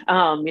huge.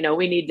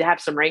 We need to have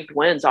some ranked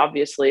wins,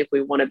 obviously, if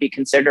we want to be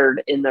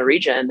considered in the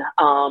region.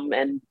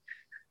 And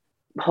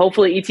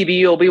hopefully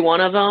ETBU will be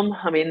one of them.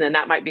 Then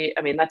that might be,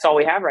 that's all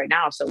we have right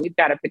now. So we've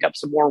got to pick up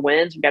some more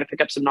wins. We've got to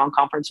pick up some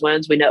non-conference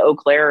wins. We know Eau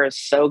Claire is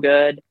so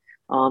good.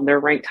 They're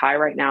ranked high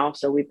right now.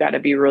 So we've got to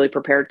be really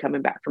prepared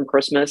coming back from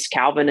Christmas.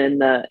 Calvin in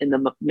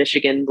the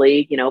Michigan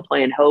League,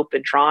 playing Hope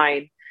and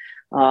Trine.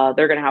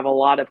 They're going to have a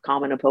lot of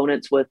common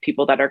opponents with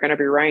people that are going to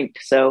be ranked.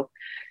 So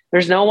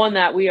there's no one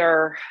that we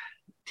are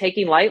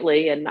taking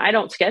lightly, and I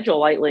don't schedule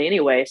lightly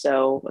anyway.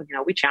 So,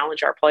 we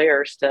challenge our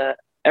players to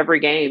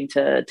every game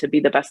to be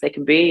the best they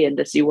can be and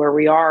to see where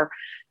we are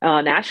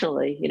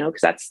nationally,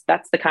 because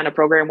that's the kind of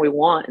program we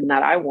want and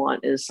that I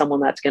want is someone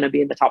that's going to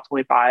be in the top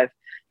 25,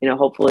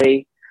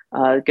 hopefully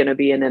going to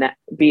be in the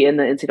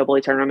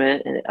NCAA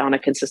tournament on a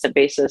consistent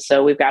basis.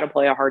 So we've got to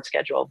play a hard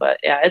schedule, but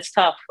yeah, it's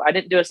tough. I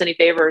didn't do us any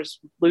favors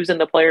losing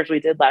the players we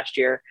did last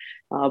year.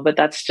 But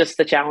that's just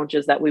the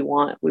challenges that we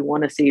want. We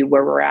want to see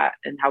where we're at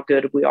and how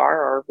good we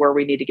are or where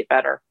we need to get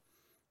better.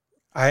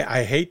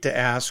 I hate to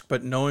ask,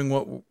 but knowing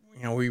what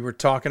we were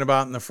talking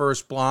about in the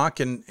first block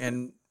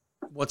and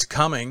what's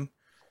coming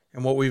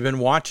and what we've been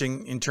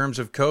watching in terms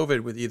of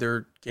COVID with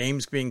either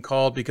games being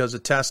called because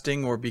of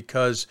testing or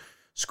because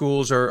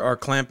schools are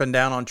clamping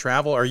down on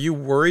travel. Are you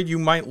worried you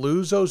might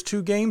lose those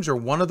 2 games or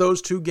one of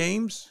those 2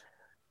 games?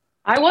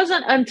 I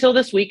wasn't until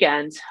this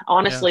weekend,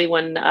 honestly,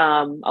 when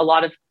a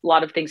lot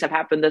of things have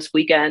happened this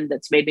weekend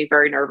that's made me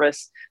very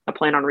nervous. I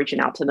plan on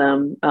reaching out to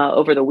them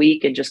over the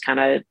week and just kind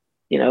of,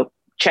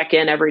 check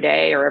in every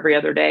day or every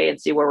other day and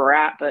see where we're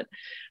at. But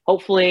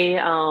hopefully,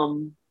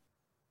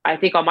 I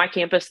think on my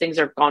campus, things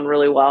have gone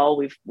really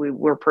well.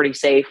 We're pretty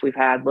safe. We've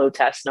had low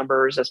test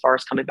numbers as far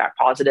as coming back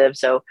positive.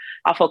 So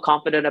I feel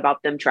confident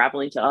about them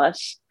traveling to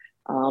us.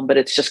 But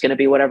it's just going to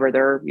be whatever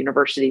their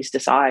universities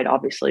decide,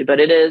 obviously. But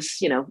it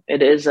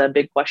is a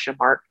big question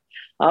mark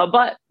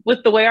But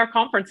with the way our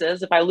conference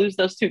is, if I lose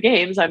those 2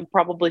 games, I'm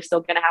probably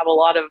still going to have a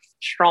lot of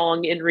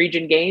strong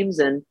in-region games,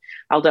 and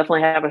I'll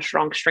definitely have a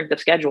strong strength of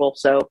schedule.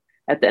 So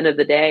at the end of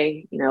the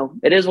day,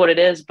 it is what it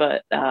is,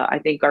 but I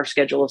think our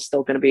schedule is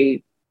still going to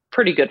be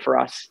pretty good for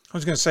us. I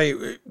was going to say,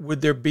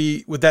 would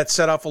that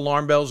set off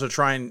alarm bells to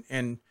try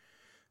and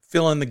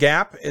fill in the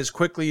gap as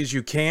quickly as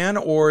you can,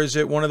 or is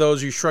it one of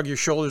those you shrug your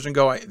shoulders and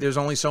go, there's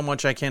only so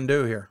much I can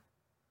do here?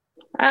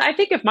 I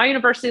think if my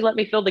university let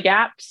me fill the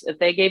gaps, if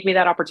they gave me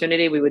that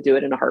opportunity, we would do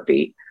it in a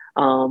heartbeat.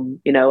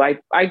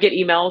 I get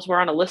emails. We're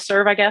on a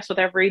listserv, I guess, with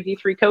every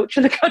D3 coach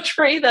in the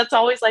country. That's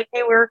always like,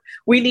 hey,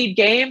 we need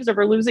games, or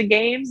we're losing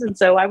games. And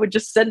so I would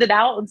just send it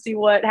out and see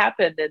what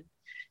happened. And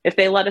if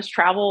they let us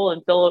travel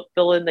and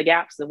fill in the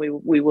gaps, then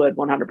we would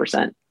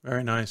 100%.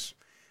 Very nice.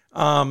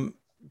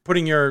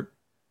 Putting your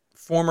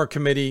former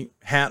committee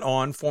hat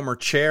on, former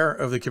chair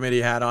of the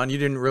committee hat on, you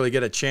didn't really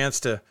get a chance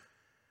to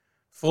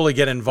fully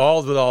get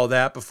involved with all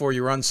that before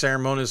you were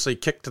unceremoniously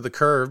kicked to the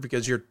curb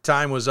because your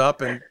time was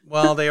up and,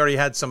 well, they already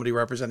had somebody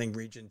representing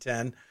Region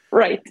 10.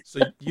 Right.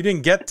 So you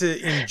didn't get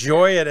to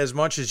enjoy it as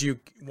much as you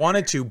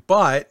wanted to,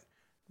 but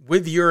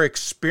with your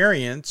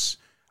experience,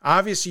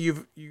 obviously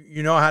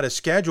you know how to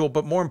schedule,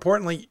 but more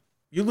importantly,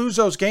 you lose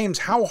those games.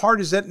 How hard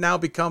does that now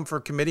become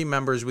for committee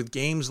members with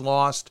games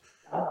lost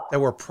that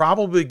were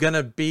probably going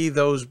to be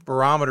those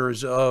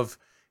barometers of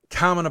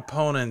common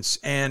opponents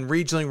and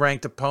regionally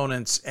ranked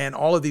opponents and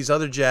all of these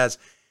other jazz?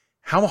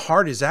 How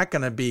hard is that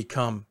going to be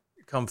come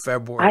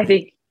February? I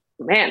think,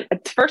 man,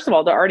 first of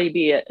all, to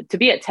be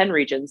at 10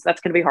 regions,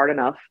 that's going to be hard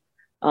enough.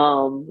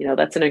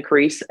 That's an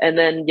increase. And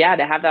then,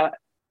 to have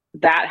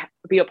that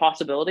be a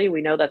possibility.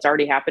 We know that's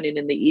already happening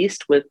in the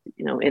East with,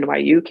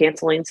 NYU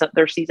canceling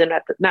their season,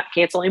 not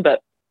canceling,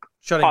 but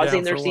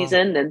pausing their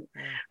season. And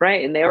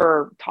right. And they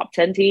were top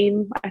 10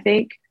 team, I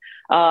think.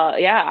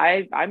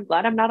 I'm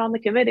glad I'm not on the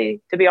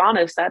committee, to be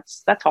honest.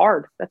 That's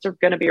hard. That's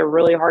going to be a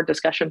really hard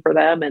discussion for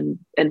them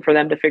and for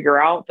them to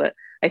figure out. But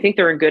I think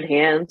they're in good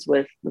hands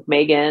with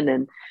Megan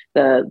and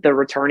the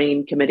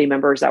returning committee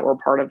members that were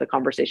part of the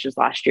conversations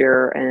last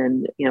year.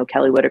 And,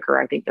 Kelly Whitaker,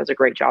 I think, does a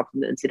great job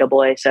from the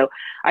NCAA. So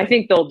I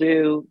think they'll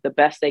do the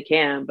best they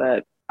can,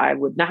 but I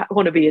would not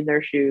want to be in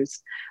their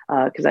shoes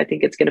because I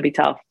think it's going to be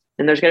tough.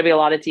 And there's going to be a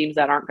lot of teams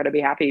that aren't going to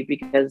be happy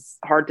because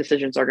hard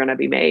decisions are going to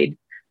be made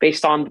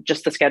based on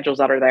just the schedules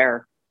that are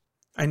there.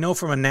 I know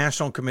from a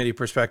national committee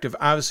perspective,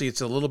 obviously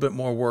it's a little bit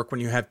more work when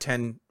you have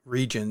 10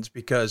 regions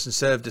because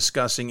instead of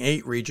discussing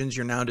 8 regions,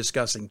 you're now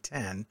discussing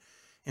 10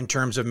 in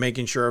terms of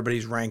making sure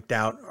everybody's ranked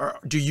out.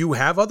 Do you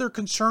have other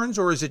concerns,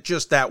 or is it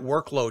just that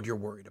workload you're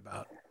worried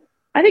about?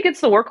 I think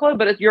it's the workload,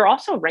 but you're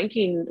also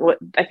ranking,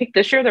 I think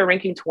this year they're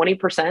ranking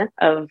 20%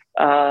 of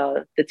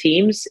the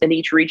teams in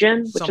each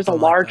region, which is a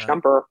large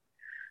number.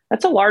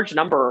 That's a large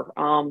number.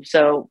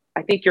 So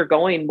I think you're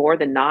going more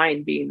than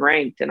 9 being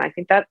ranked. And I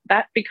think that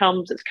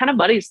becomes, it's kind of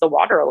muddies the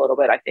water a little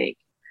bit, I think.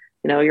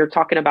 You're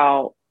talking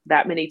about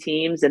that many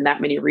teams and that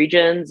many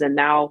regions. And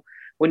now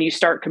when you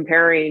start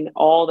comparing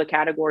all the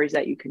categories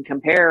that you can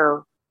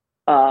compare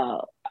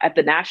at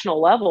the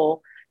national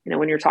level,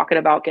 when you're talking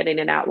about getting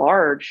an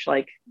at-large,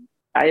 like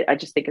I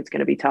just think it's going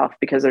to be tough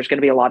because there's going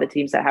to be a lot of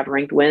teams that have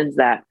ranked wins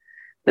that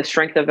the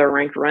strength of their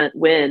ranked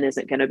win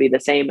isn't going to be the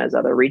same as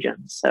other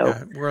regions. So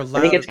I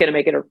think it's going to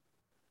make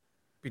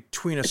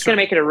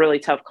it a really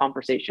tough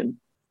conversation.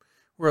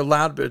 We're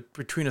allowed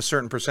between a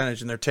certain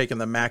percentage, and they're taking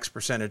the max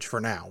percentage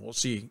for now. We'll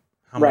see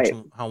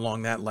how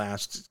long that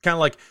lasts. It's kind of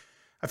like,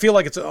 I feel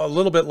like it's a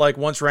little bit like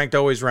once ranked,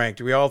 always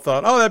ranked. We all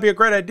thought, oh, that'd be a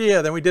great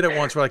idea. Then we did it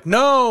once. We're like,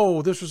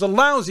 no, this was a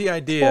lousy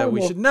idea.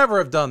 We should never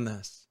have done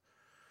this.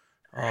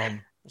 We'll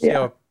see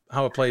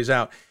how it plays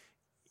out.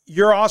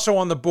 You're also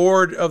on the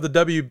board of the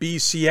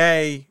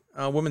WBCA,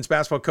 Women's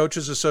Basketball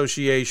Coaches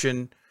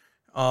Association.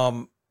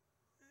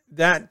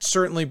 That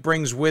certainly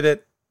brings with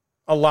it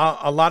a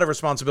lot of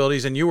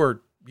responsibilities, and you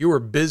were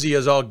busy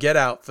as all get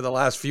out for the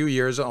last few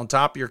years on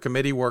top of your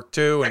committee work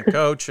too, and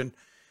coach and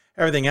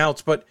everything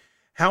else. But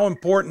how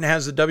important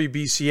has the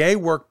WBCA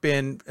work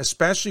been,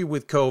 especially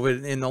with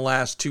COVID in the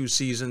last 2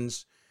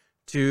 seasons,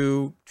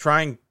 to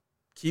try and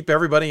keep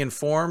everybody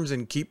informed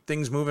and keep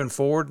things moving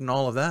forward and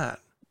all of that?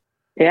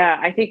 Yeah,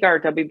 I think our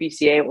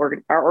WBCA,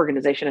 our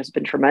organization has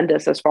been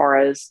tremendous as far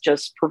as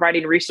just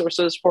providing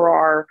resources for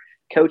our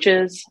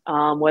coaches,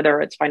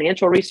 whether it's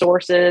financial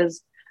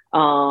resources,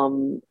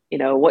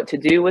 what to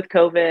do with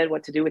COVID,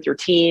 what to do with your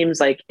teams,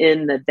 like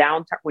in the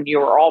downtime when you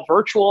were all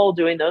virtual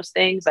doing those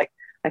things. Like,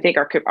 I think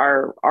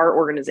our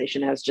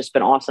organization has just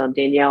been awesome.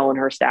 Danielle and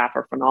her staff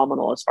are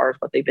phenomenal as far as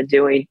what they've been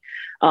doing.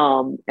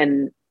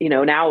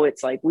 Now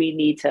it's like we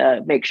need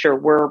to make sure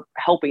we're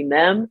helping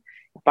them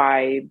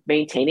by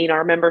maintaining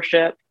our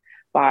membership,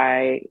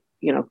 by,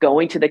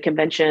 going to the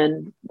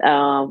convention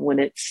when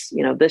it's,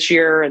 this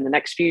year and the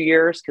next few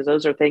years, because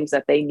those are things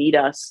that they need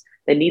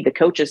the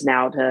coaches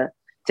now to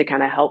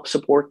kind of help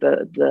support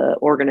the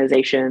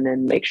organization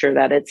and make sure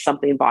that it's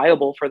something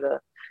viable for the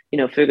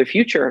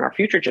future and our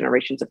future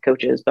generations of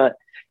coaches. But,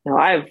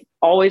 I've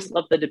always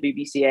loved the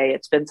WBCA.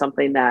 It's been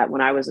something that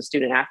when I was a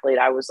student athlete,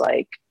 I was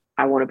like,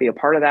 I want to be a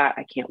part of that.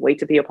 I can't wait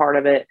to be a part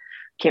of it.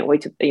 Can't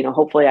wait to,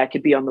 hopefully I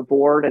could be on the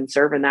board and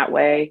serve in that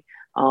way.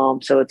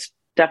 So it's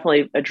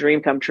definitely a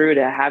dream come true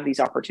to have these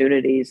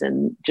opportunities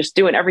and just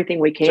doing everything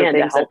we can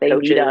to help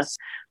coaches us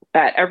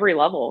at every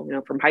level,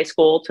 from high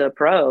school to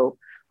pro,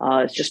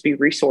 just be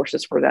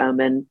resources for them.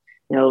 And,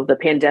 the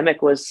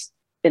pandemic was,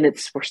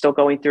 we're still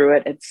going through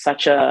it. It's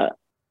such a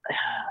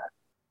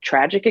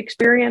tragic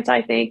experience,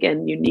 I think,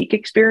 and unique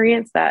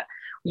experience that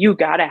you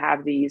got to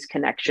have these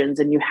connections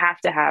and you have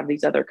to have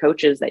these other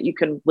coaches that you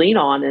can lean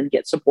on and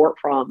get support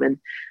from. And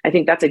I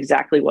think that's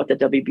exactly what the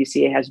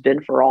WBCA has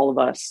been for all of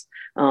us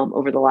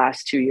over the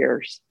last 2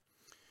 years.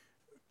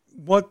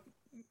 What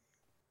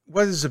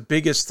is the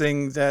biggest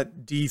thing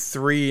that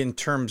D3 in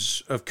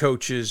terms of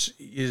coaches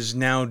is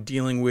now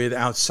dealing with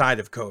outside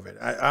of COVID?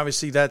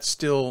 Obviously that's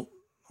still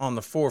on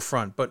the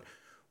forefront, but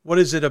what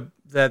is it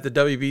that the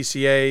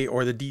WBCA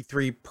or the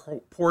D3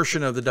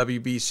 portion of the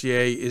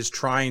WBCA is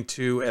trying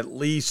to at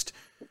least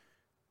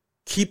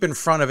keep in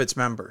front of its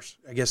members,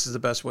 I guess is the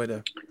best way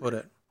to put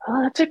it?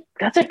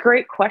 That's a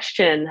great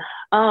question.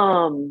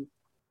 And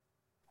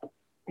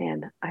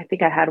I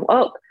think I had,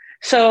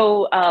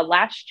 so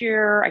last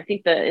year, I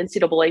think the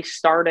NCAA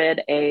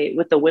started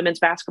with the women's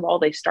basketball,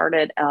 they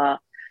started a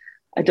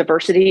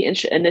diversity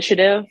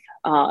initiative,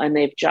 and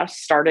they've just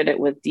started it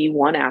with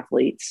D1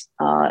 athletes.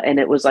 And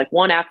it was like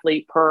one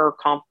athlete per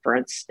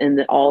conference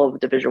in all of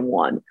Division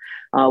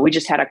I. We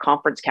just had a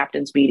conference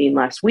captains meeting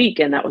last week,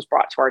 and that was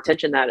brought to our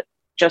attention that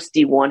just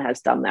D1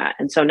 has done that.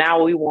 And so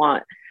now we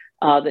want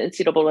the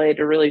NCAA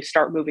to really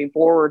start moving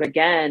forward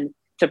again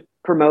to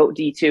promote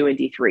D2 and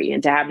D3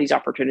 and to have these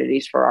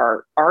opportunities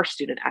for our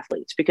student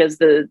athletes, because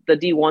the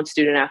D1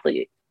 student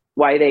athlete,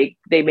 why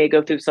they may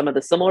go through some of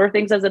the similar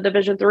things as a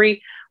Division III,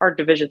 our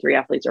Division III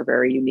athletes are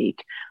very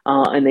unique,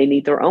 and they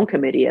need their own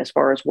committee as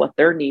far as what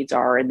their needs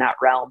are in that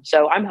realm.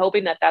 So I'm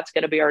hoping that that's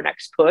going to be our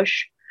next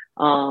push.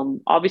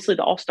 Obviously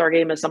the All-Star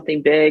Game is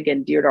something big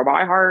and dear to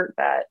my heart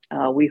that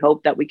we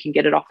hope that we can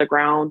get it off the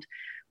ground.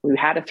 We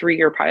had a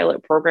 3-year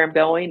pilot program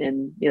going,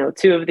 and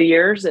 2 of the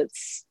years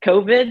it's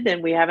COVID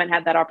and we haven't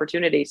had that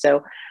opportunity.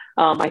 So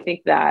I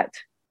think that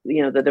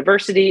the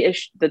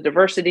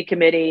diversity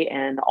committee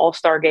and the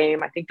All-Star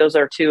Game, I think those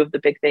are 2 of the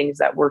big things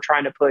that we're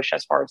trying to push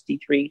as far as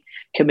D3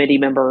 committee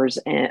members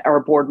and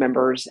our board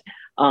members,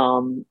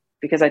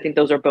 because I think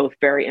those are both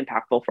very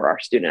impactful for our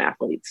student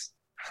athletes.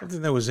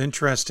 Something that was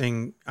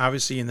interesting,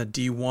 obviously, in the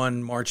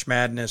D1 March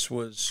Madness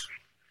was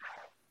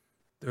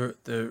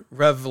the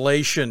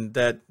revelation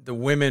that the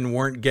women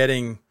weren't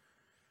getting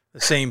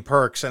the same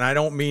perks. And I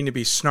don't mean to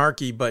be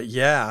snarky, but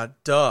yeah,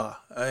 duh.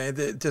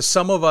 To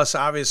some of us,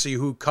 obviously,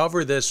 who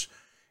cover this,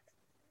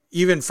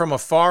 even from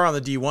afar on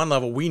the D1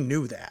 level, we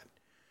knew that.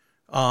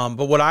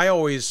 But what I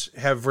always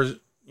have,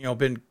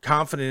 been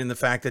confident in the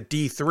fact that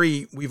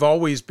D3, we've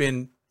always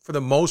been, for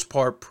the most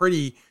part,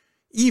 pretty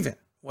even.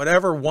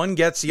 Whatever one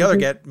gets, the other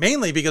get,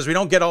 mainly because we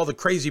don't get all the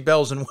crazy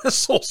bells and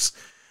whistles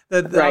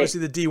that obviously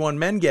the D1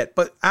 men get.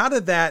 But out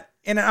of that,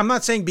 and I'm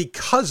not saying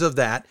because of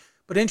that,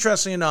 but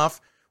interestingly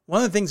enough,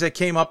 one of the things that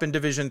came up in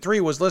Division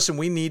III was, listen,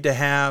 we need to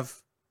have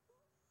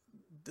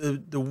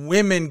the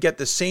women get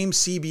the same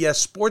CBS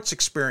sports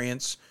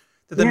experience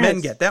that the men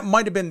get. That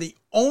might have been the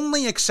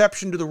only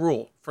exception to the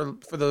rule, for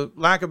the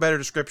lack of better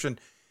description,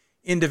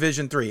 in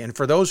Division III. And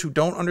for those who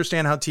don't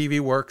understand how TV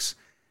works,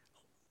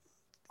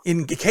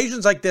 in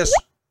occasions like this,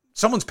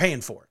 someone's paying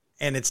for it,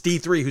 and it's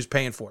D3 who's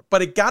paying for it.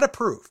 But it got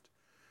approved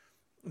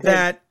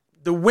that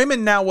the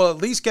women now will at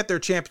least get their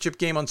championship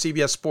game on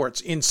CBS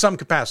Sports in some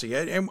capacity.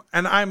 And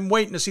I'm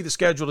waiting to see the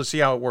schedule to see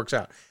how it works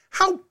out.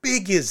 How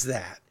big is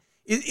that?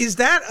 Is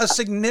that a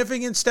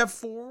significant step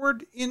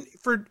forward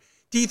for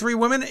D3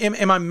 women?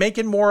 Am I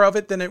making more of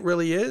it than it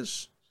really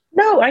is?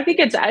 No, I think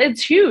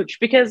it's huge,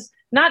 because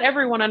not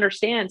everyone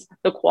understands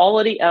the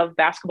quality of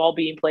basketball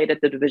being played at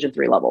the Division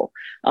III level.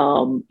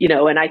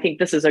 And I think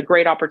this is a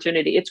great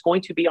opportunity. It's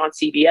going to be on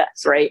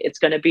CBS, right? It's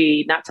going to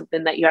be not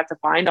something that you have to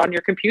find on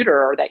your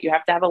computer or that you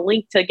have to have a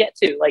link to get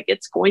to. Like,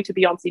 it's going to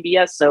be on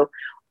CBS. So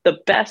the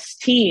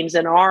best teams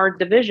in our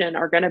division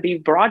are going to be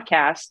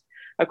broadcast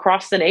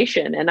across the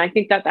nation. And I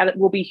think that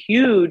will be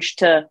huge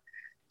to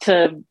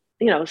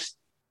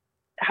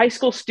high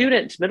school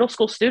students, middle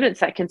school students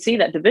that can see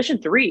that Division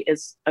III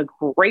is a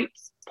great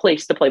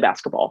place to play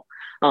basketball.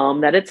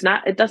 That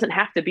it doesn't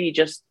have to be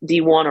just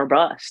D1 or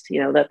bust,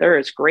 that there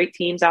is great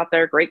teams out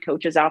there, great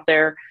coaches out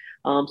there.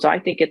 So I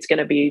think it's going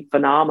to be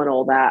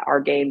phenomenal that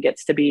our game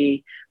gets to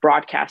be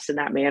broadcast in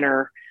that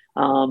manner.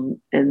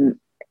 And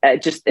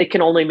it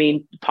can only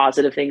mean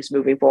positive things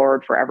moving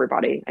forward for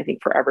everybody. I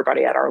think for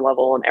everybody at our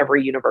level and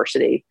every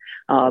university,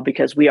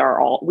 because we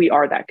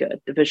are that good.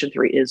 Division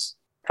III is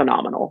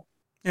phenomenal.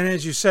 And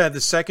as you said,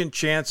 the second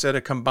chance at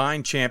a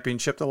combined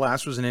championship, the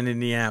last was in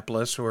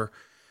Indianapolis, where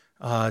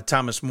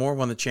Thomas More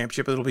won the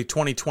championship. It'll be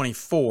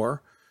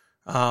 2024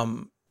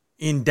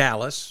 in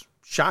Dallas,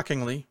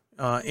 shockingly,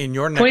 in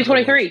your neck.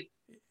 2023.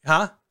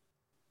 Huh?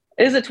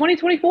 Is it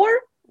 2024?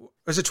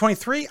 Is it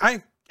 23?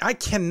 I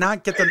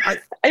cannot get the... I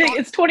think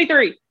it's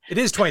 23. It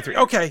is 23.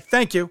 Okay,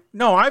 thank you.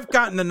 No, I've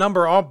gotten the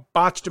number all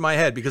botched in my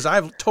head because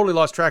I've totally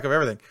lost track of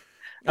everything.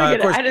 I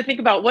had to think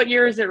about what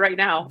year is it right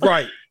now.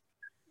 Right.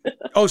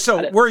 Oh,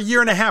 so we're a year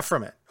and a half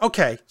from it.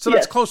 Okay, so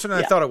that's closer than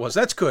I thought it was.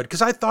 That's good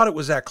because I thought it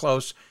was that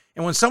close.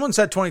 And when someone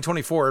said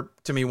 2024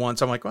 to me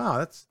once, I'm like, wow,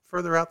 that's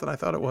further out than I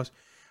thought it was.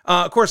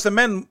 Of course, the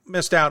men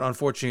missed out,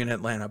 unfortunately, in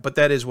Atlanta, but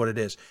that is what it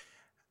is.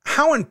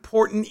 How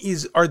important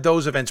are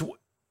those events?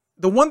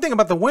 The one thing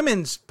about the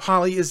women's,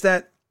 Polly, is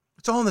that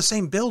it's all in the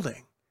same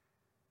building.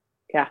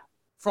 Yeah.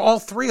 For all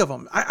three of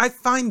them. I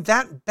find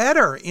that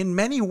better in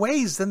many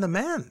ways than the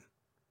men.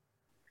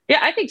 Yeah,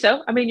 I think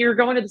so. I mean, you're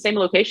going to the same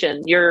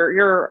location.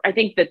 I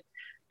think that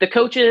the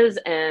coaches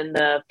and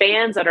the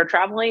fans that are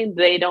traveling,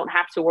 they don't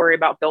have to worry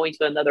about going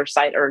to another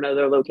site or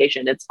another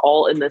location. It's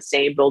all in the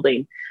same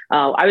building.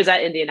 I was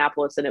at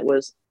Indianapolis and it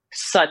was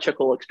such a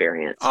cool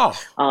experience.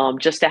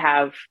 Just to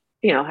have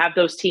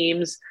those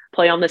teams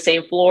play on the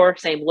same floor,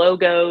 same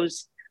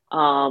logos,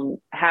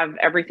 have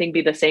everything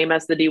be the same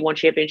as the D1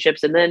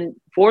 championships. And then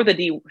for the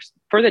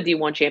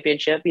D1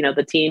 championship,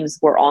 the teams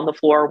were on the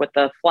floor with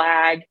the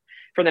flag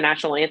for the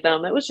national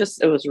anthem. It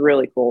was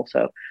really cool.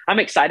 So I'm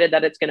excited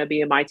that it's going to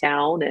be in my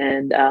town,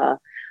 and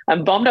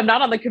I'm bummed I'm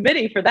not on the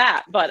committee for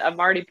that, but I'm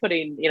already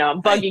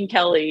I'm bugging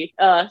Kelly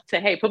to,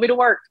 hey, put me to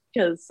work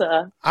because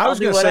I was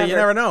going to say, you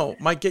never know,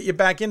 might get you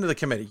back into the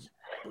committee.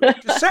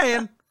 Just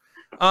saying.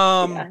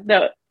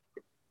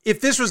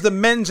 If this was the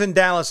men's in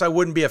Dallas, I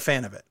wouldn't be a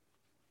fan of it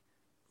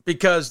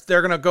because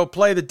they're going to go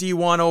play the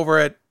D1 over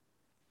at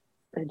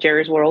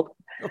Jerry's World.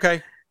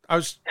 Okay. I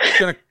was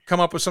going to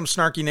come up with some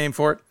snarky name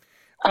for it.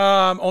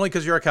 Only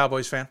because you're a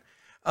Cowboys fan.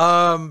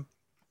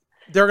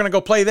 They're going to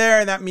go play there,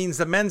 and that means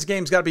the men's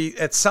game's got to be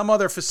at some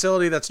other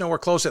facility that's nowhere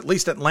close. At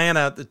least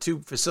Atlanta, the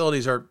two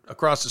facilities are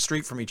across the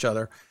street from each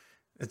other.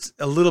 It's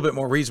a little bit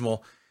more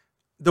reasonable.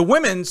 The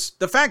women's,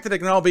 the fact that it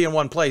can all be in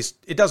one place,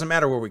 it doesn't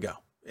matter where we go.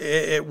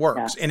 It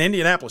works. Yeah. In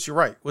Indianapolis, you're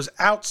right, was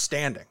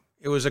outstanding.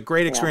 It was a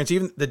great experience. Yeah.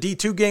 Even the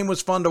D2 game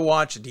was fun to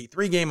watch. The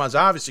D3 game was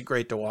obviously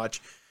great to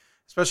watch,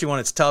 especially when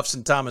it's Tufts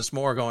and Thomas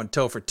More going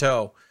toe for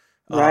toe.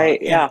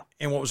 Right.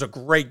 And what was a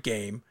great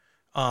game.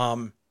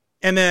 And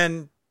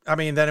then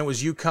it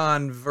was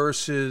UConn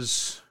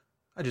versus,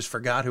 I just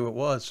forgot who it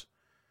was.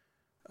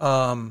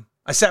 I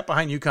sat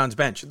behind UConn's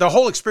bench. The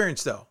whole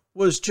experience though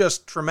was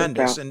just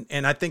tremendous. Okay.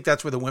 And I think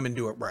that's where the women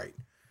do it right.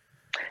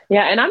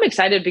 Yeah. And I'm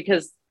excited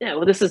because,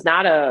 this is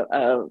not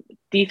a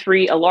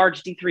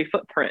large D3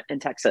 footprint in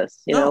Texas.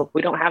 We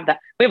don't have that.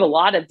 We have a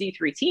lot of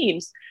D3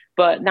 teams,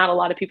 but not a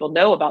lot of people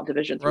know about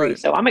Division III. Right.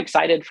 So I'm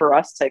excited for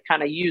us to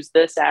kind of use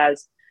this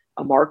as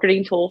a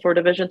marketing tool for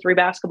Division III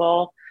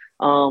basketball.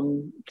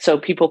 So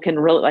people can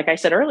really, like I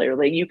said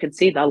earlier, you can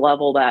see the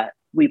level that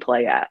we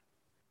play at.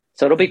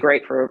 So it'll be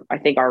great for, I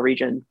think, our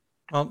region.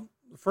 Well,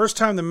 the first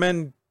time the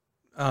men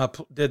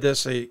did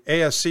this, a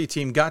ASC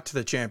team got to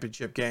the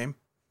championship game.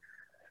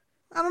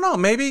 I don't know.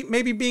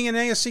 Maybe being an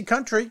ASC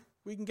country,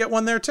 we can get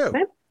one there too.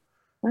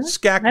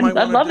 SCAC might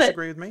want to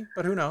disagree with me,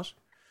 but who knows?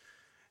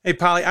 Hey,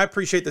 Polly, I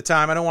appreciate the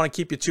time. I don't want to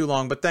keep you too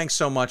long, but thanks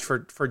so much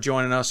for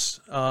joining us.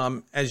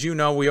 As you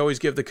know, we always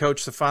give the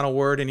coach the final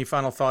word. Any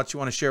final thoughts you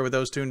want to share with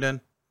those tuned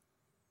in?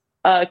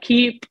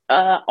 Keep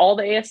all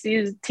the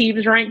ASC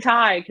teams ranked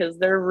high because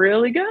they're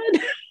really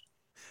good.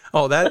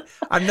 Oh, that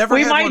I've never.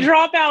 We might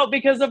drop out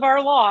because of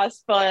our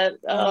loss, but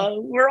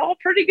we're all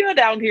pretty good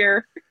out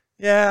here.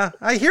 Yeah,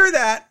 I hear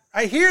that.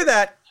 I hear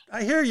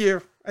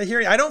you.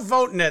 I don't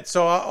vote in it,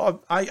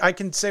 so I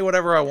can say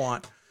whatever I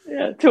want.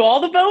 Yeah, to all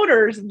the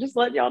voters, and just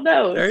let y'all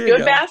know, it's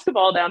good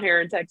basketball down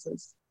here in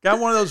Texas. Got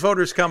one of those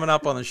voters coming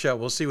up on the show.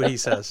 We'll see what he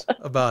says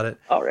about it.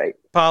 All right.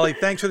 Polly,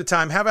 thanks for the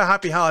time. Have a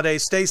happy holiday.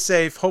 Stay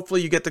safe.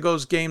 Hopefully you get to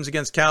those games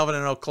against Calvin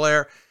and Eau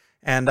Claire.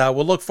 And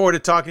we'll look forward to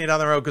talking to you down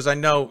the road because I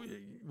know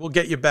we'll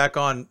get you back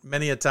on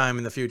many a time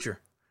in the future.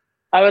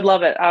 I would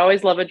love it. I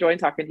always love enjoying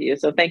talking to you.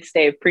 So thanks,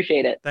 Dave.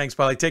 Appreciate it. Thanks,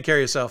 Polly. Take care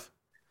of yourself.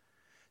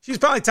 She's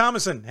Polly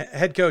Thomason,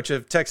 head coach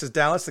of Texas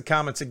Dallas. The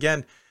comments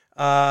again.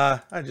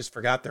 I just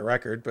forgot their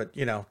record, but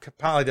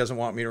Polly doesn't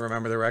want me to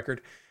remember the record.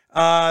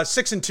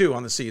 6-2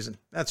 on the season.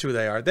 That's who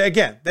they are.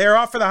 They're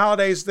off for the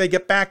holidays. They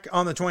get back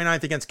on the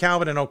 29th against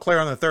Calvin and Eau Claire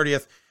on the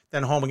 30th,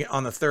 then home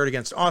on the 3rd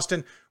against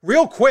Austin.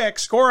 Real quick,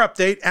 score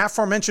update.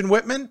 Aforementioned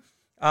Whitman,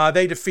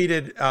 they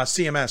defeated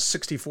CMS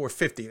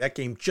 64-50. That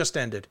game just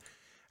ended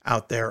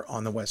out there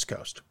on the West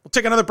Coast. We'll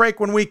take another break.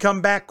 When we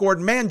come back,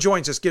 Gordon Mann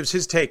joins us, gives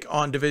his take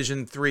on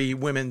Division III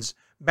women's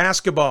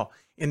basketball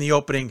in the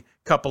opening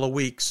couple of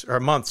weeks or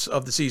months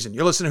of the season.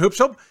 You're listening to Hoops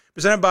Hope,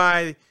 presented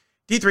by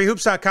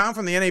D3Hoops.com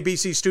from the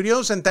NABC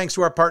studios, and thanks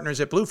to our partners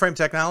at Blue Frame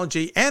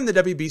Technology and the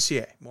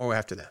WBCA. More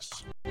after this.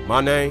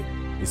 My name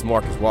is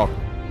Marcus Walker.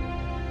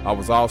 I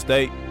was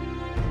All-State,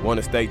 won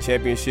a state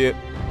championship,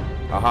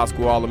 a high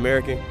school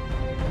All-American,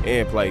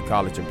 and played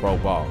college and pro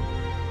ball.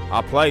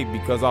 I played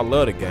because I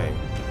love the game.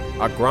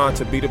 I grind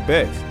to be the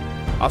best.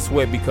 I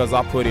sweat because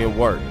I put in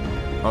work.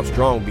 I'm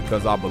strong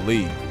because I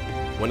believe.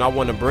 When I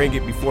want to bring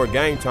it before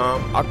game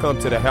time, I come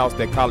to the house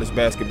that college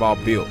basketball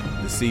built,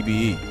 the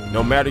CBE.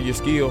 No matter your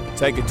skill,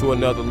 take it to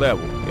another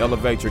level.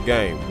 Elevate your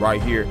game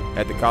right here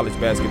at the College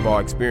Basketball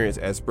Experience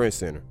at Sprint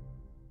Center.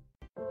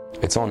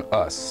 It's on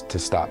us to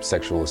stop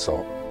sexual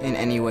assault in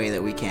any way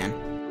that we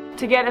can.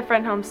 To get a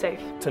friend home safe.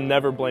 To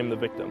never blame the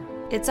victim.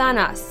 It's on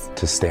us.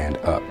 To stand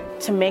up.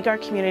 To make our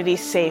community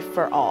safe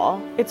for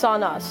all. It's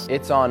on us.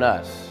 It's on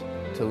us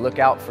to look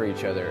out for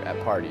each other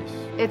at parties.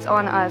 It's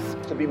on us.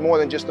 To be more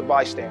than just a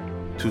bystander.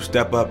 To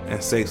step up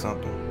and say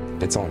something.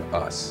 It's on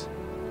us.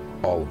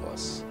 All of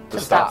us. To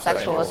stop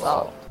sexual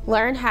assault.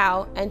 Learn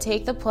how and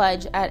take the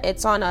pledge at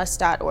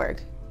itsonus.org.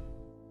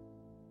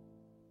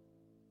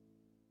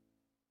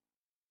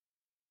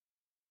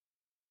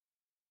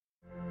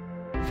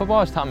 Football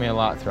has taught me a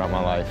lot throughout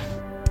my life.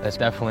 It's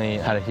definitely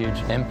had a huge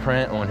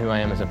imprint on who I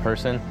am as a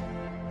person.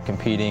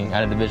 Competing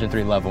at a Division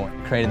III level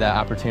created that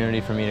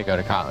opportunity for me to go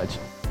to college.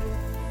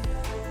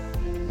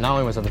 Not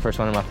only was I the first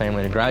one in my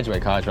family to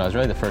graduate college, but I was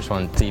really the first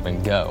one to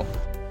even go.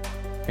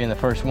 Being the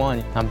first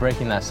one, I'm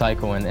breaking that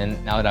cycle,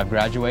 and now that I've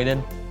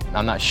graduated,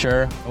 I'm not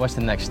sure what's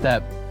the next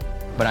step,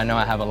 but I know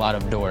I have a lot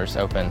of doors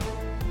open.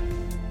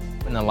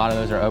 And a lot of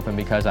those are open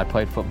because I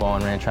played football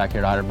and ran track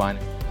here at Otterbein.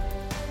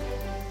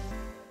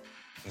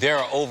 There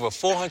are over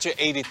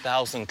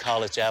 480,000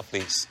 college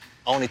athletes.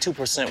 Only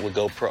 2% would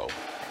go pro.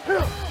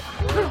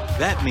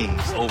 That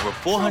means over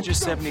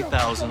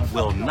 470,000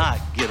 will not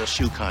get a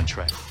shoe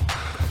contract.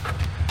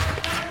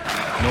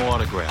 No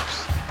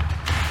autographs.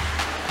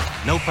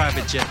 No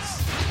private jets.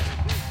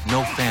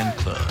 No fan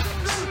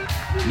clubs.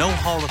 No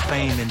Hall of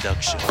Fame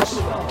inductions.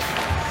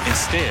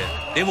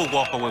 Instead, they will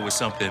walk away with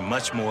something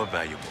much more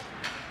valuable.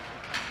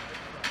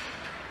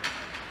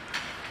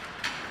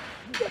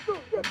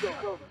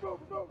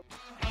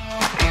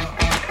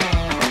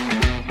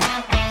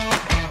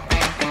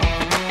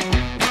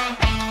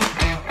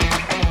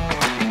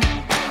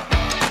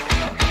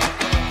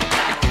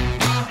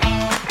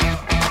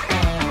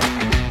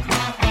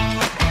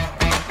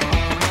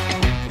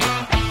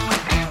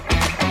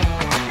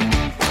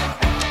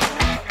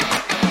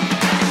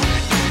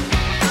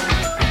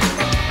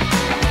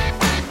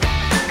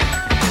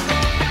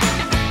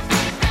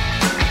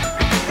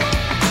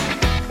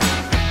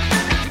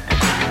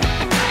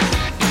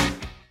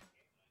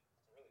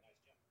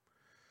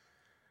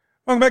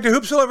 Welcome back to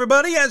Hoopsville,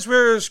 everybody. As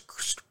we're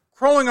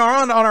scrolling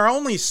around on our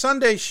only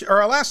Sunday,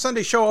 or our last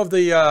Sunday show of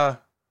the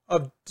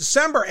of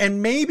December,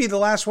 and maybe the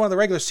last one of the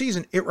regular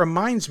season, it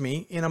reminds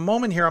me. In a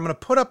moment here, I'm going to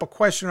put up a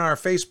question on our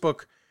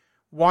Facebook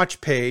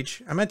watch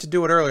page. I meant to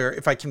do it earlier.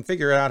 If I can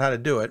figure out how to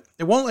do it,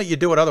 it won't let you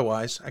do it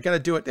otherwise. I got to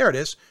do it. There it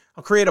is.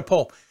 I'll create a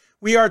poll.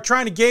 We are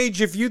trying to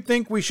gauge if you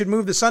think we should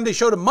move the Sunday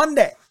show to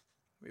Monday.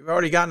 We've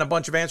already gotten a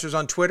bunch of answers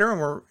on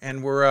Twitter,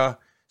 and we're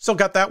still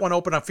got that one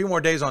open a few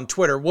more days on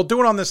Twitter. We'll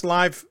do it on this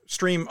live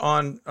stream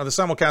on the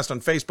simulcast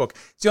on Facebook.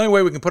 It's the only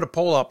way we can put a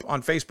poll up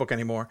on Facebook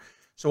anymore.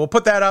 So we'll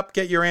put that up,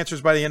 get your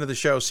answers by the end of the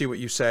show, see what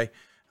you say.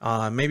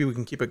 Maybe we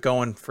can keep it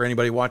going for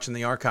anybody watching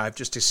the archive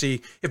just to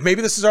see if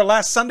maybe this is our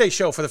last Sunday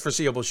show for the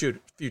foreseeable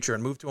future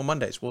and move to a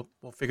Mondays. We'll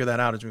figure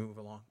that out as we move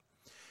along.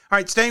 All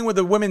right, staying with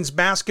the women's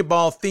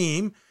basketball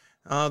theme,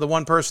 the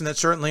one person that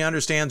certainly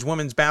understands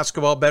women's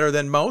basketball better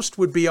than most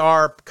would be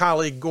our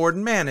colleague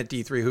Gordon Mann at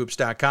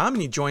D3Hoops.com,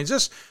 and he joins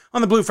us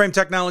on the Blue Frame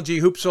Technology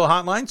Hoopsville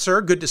hotline.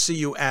 Sir, good to see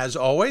you as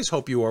always.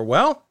 Hope you are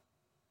well.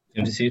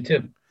 Good to see you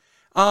too.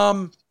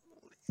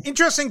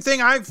 Interesting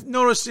thing I've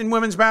noticed in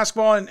women's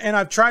basketball, and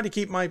I've tried to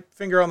keep my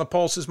finger on the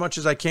pulse as much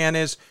as I can,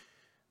 is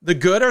the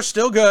good are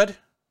still good,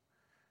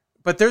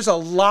 but there's a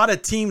lot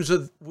of teams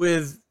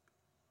with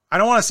I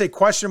don't want to say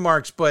question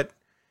marks, but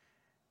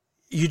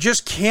you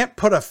just can't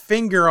put a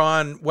finger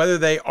on whether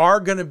they are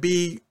going to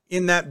be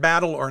in that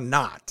battle or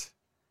not.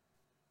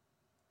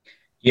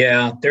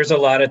 Yeah, there's a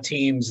lot of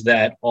teams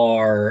that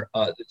are,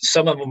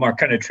 some of them are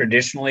kind of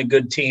traditionally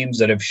good teams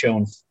that have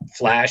shown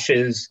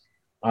flashes.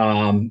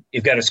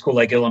 You've got a school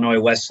like Illinois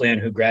Wesleyan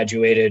who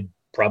graduated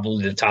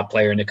probably the top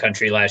player in the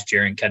country last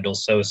year in Kendall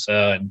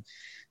Sosa and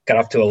got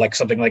off to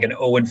something like an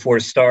 0-4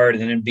 start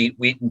and then beat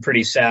Wheaton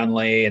pretty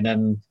soundly and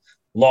then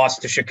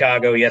lost to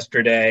Chicago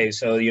yesterday.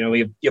 So,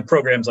 you have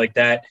programs like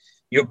that.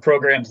 You have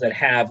programs that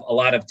have a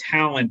lot of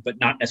talent, but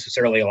not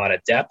necessarily a lot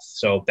of depth.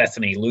 So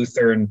Bethany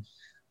Lutheran,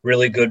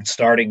 really good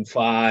starting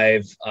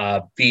five,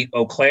 beat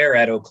Eau Claire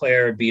at Eau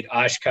Claire, beat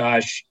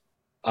Oshkosh,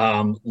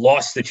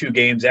 lost the two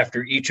games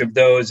after each of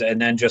those,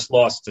 and then just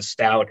lost to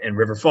Stout and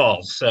River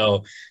Falls.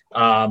 So,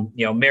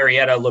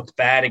 Marietta looked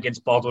bad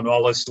against Baldwin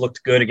Wallace,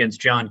 looked good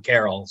against John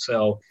Carroll.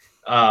 So,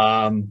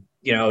 there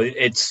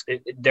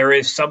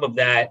is some of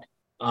that.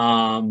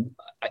 I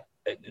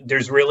think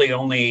there's really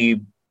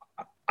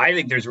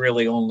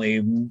only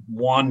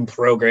one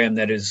program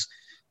that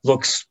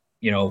looks,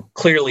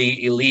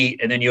 clearly elite.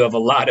 And then you have a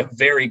lot of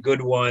very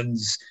good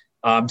ones.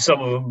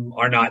 Some of them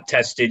are not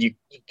tested. You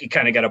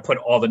kind of got to put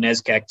all the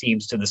NESCAC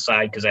teams to the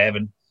side because I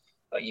haven't,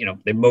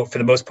 they for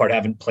the most part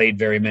haven't played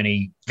very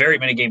many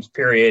games,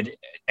 period,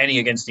 any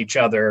against each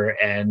other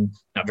and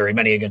not very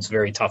many against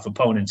very tough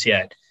opponents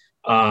yet.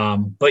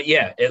 But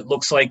yeah, it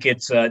looks like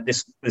it's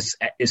this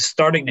is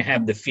starting to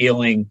have the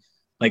feeling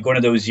like one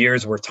of those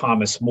years where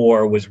Thomas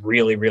More was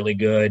really, really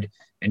good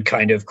and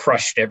kind of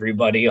crushed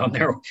everybody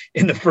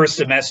in the first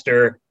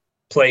semester,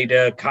 played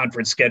a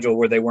conference schedule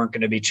where they weren't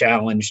going to be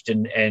challenged.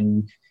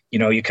 And,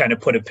 you kind of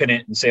put a pin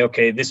in it and say,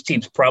 okay, this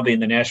team's probably in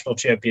the national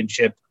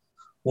championship.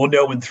 We'll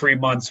know in 3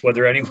 months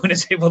whether anyone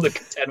is able to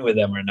contend with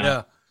them or not.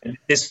 Yeah. And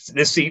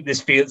this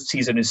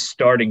season is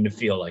starting to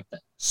feel like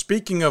that.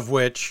 Speaking of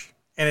which,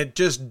 and it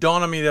just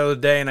dawned on me the other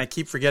day, and I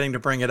keep forgetting to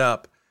bring it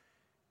up,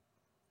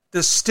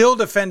 the still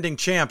defending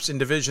champs in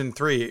Division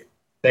III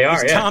They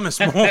are, yeah. Thomas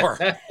More.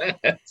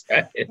 That's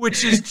right.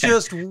 Which is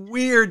just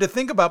weird to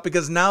think about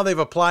because now they've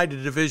applied to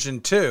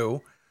Division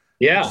II.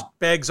 Yeah. Which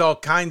begs all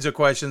kinds of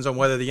questions on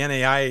whether the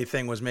NAIA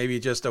thing was maybe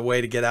just a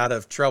way to get out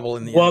of trouble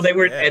in the Well,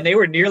 NCAA. they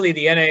were nearly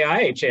the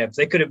NAIA champs.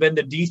 They could have been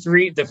the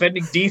D3,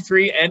 defending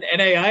D3 and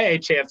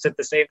NAIA champs at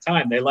the same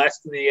time. They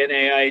lost in the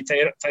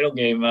NAIA title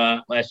game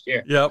last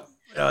year. Yep.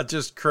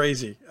 Just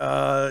crazy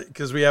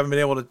because we haven't been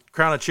able to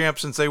crown a champ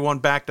since they won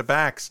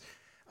back-to-backs.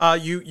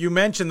 You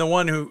mentioned the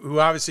one who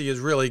obviously is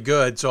really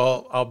good,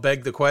 so I'll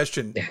beg the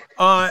question.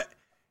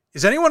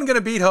 Is anyone going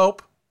to beat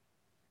Hope?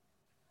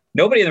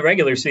 Nobody in the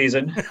regular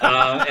season,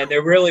 and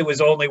there really was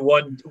only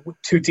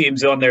two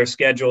teams on their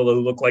schedule that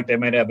looked like they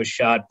might have a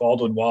shot.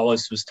 Baldwin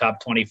Wallace was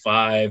top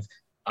 25.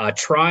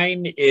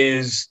 Trine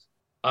is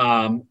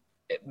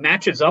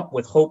matches up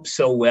with Hope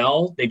so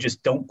well, they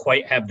just don't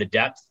quite have the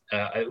depth.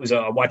 I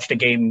watched a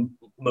game,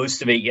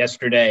 most of it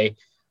yesterday.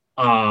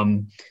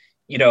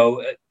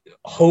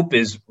 Hope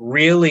is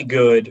really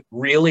good,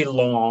 really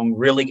long,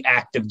 really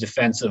active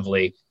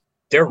defensively.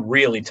 They're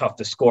really tough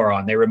to score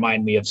on. They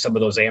remind me of some of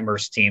those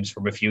Amherst teams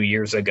from a few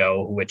years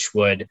ago, which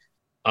would,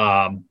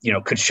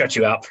 could shut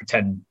you out for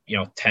 10,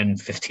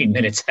 15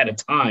 minutes at a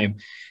time.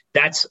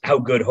 That's how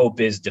good Hope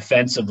is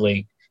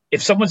defensively.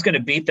 If someone's going to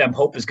beat them,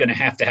 Hope is going to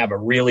have a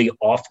really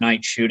off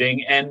night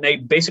shooting. And they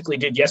basically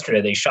did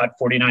yesterday. They shot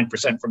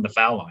 49% from the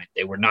foul line.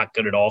 They were not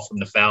good at all from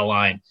the foul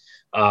line.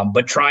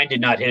 But Trine did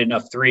not hit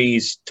enough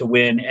threes to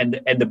win.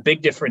 And the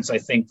big difference, I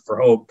think,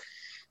 for Hope,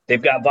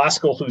 they've got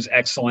Voskuhl, who's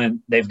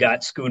excellent. They've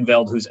got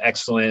Schoonveld, who's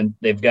excellent.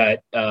 They've got,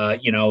 a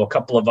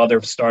couple of other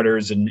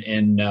starters in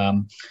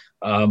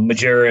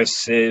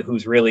Majerus,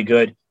 who's really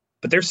good.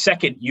 But their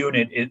second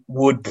unit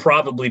would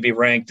probably be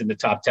ranked in the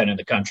top 10 in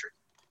the country.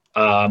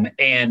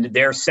 And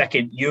their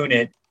second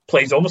unit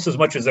plays almost as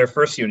much as their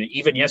first unit,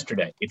 even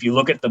yesterday. If you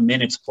look at the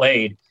minutes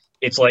played,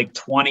 it's like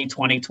 20,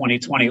 20, 20,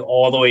 20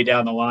 all the way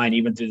down the line,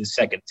 even through the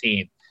second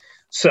team.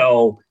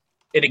 So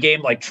in a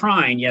game like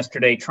Trine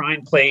yesterday,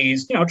 Trine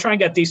plays, Trine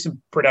got decent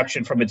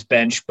production from its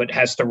bench, but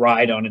has to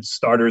ride on its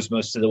starters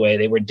most of the way.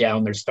 They were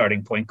down their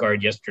starting point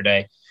guard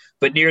yesterday.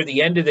 But near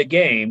the end of the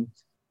game,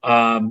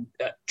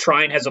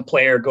 Trine has a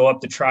player go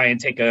up to try and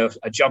take a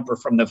jumper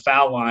from the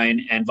foul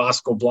line, and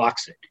Voskuhl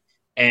blocks it.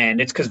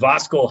 And it's because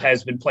Voskuhl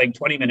has been playing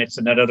 20 minutes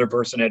and that other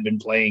person had been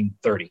playing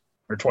 30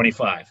 or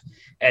 25.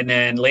 And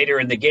then later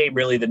in the game,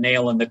 really the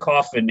nail in the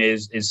coffin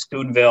is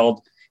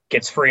Schoonveld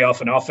gets free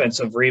off an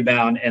offensive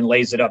rebound and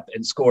lays it up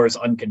and scores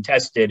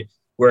uncontested.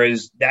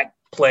 Whereas that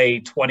play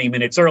 20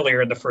 minutes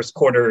earlier in the first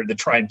quarter, the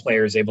Trine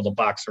player is able to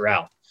box her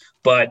out.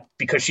 But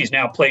because she's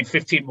now played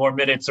 15 more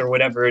minutes or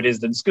whatever it is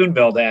than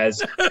Schoonveld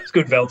has,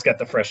 Schoonveld's got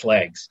the fresh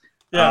legs.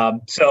 Yeah.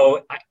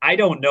 So I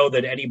don't know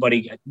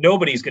that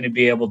nobody's going to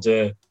be able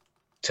to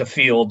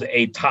field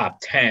a top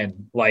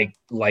 10 like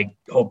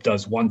Hope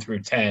does 1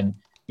 through 10.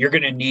 You're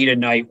going to need a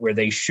night where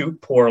they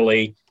shoot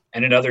poorly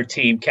and another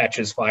team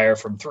catches fire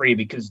from 3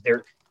 because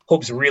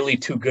Hope's really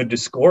too good to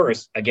score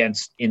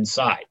against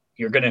inside.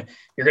 You're going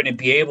to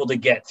be able to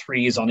get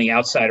threes on the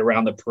outside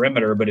around the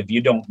perimeter, but if you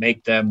don't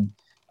make them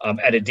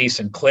at a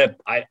decent clip,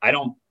 I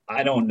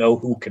don't know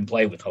who can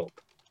play with Hope.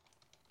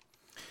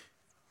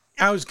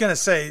 I was going to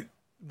say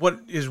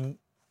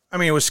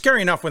it was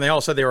scary enough when they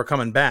all said they were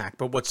coming back,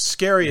 but what's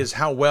scary is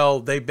how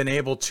well they've been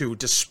able to,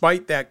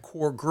 despite that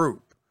core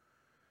group,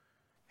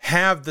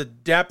 have the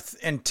depth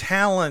and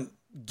talent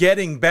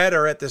getting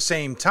better at the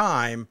same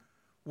time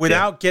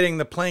without getting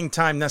the playing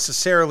time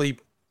necessarily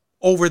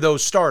over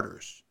those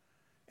starters.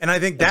 And I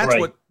think that's right.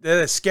 What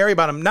is scary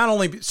about them. Not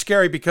only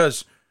scary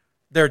because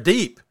they're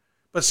deep,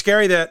 but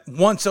scary that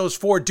once those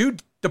 4 do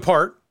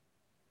depart,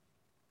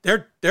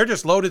 they're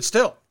just loaded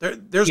still.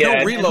 There's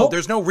no reload.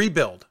 There's no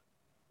rebuild.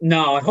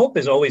 No, and Hope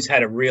has always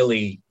had a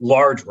really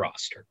large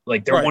roster.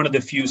 Like they're one of the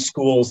few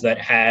schools that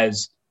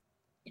has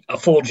a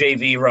full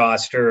JV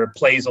roster,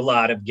 plays a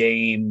lot of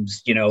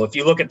games. If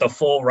you look at the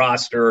full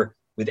roster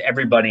with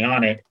everybody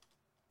on it,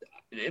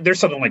 there's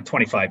something like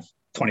 25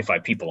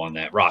 people on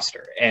that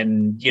roster.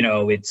 And,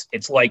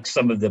 it's like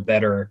some of the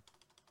better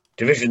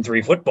Division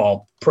III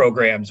football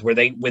programs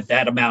where with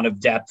that amount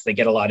of depth, they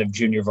get a lot of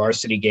junior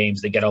varsity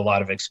games. They get a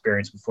lot of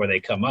experience before they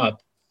come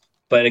up.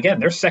 But again,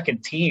 their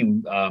second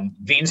team,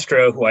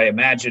 Veenstra, who I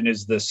imagine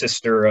is the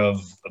sister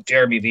of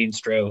Jeremy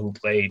Veenstra, who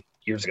played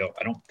years ago.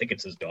 I don't think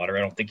it's his daughter.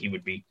 I don't think he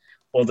would be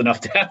old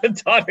enough to have a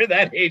daughter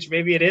that age.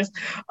 Maybe it is.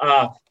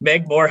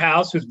 Meg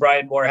Morehouse, who's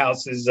Brian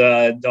Morehouse's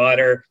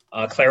daughter,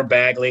 Claire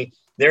Bagley.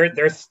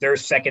 Their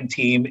second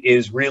team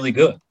is really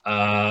good.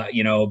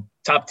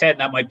 top 10,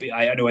 that might be,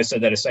 I know I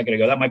said that a second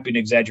ago, that might be an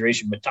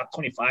exaggeration, but top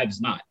 25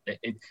 is not.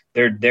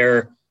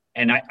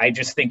 And I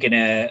just think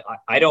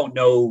I don't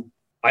know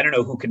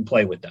who can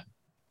play with them.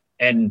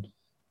 And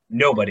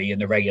nobody in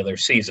the regular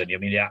season. I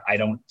mean, I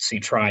don't see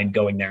Trine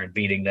going there and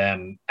beating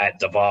them at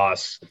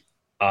Davos,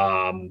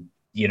 and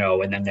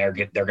then they're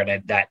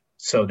going to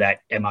so that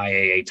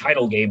MIAA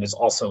title game is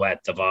also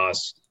at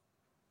Davos.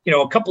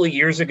 A couple of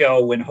years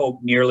ago when Hope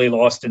nearly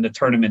lost in the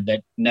tournament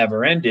that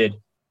never ended,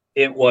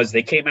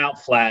 they came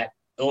out flat.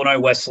 Illinois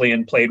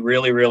Wesleyan played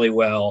really, really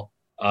well,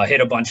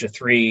 hit a bunch of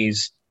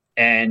threes,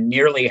 and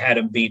nearly had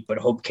them beat, but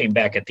Hope came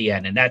back at the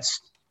end. And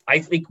I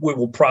think we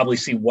will probably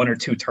see one or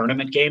two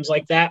tournament games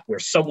like that where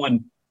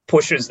someone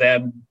pushes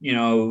them,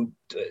 to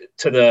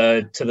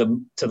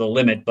the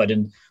limit. But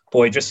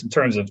just in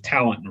terms of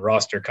talent and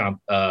roster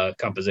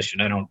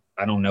composition, I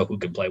don't know who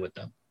can play with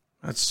them.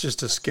 That's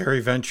just a scary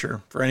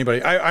venture for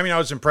anybody. I mean, I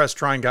was impressed.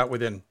 Trine got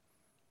within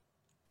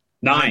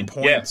 9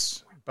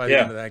 points by the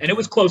end of that game. And it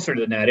was closer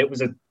than that. It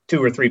was a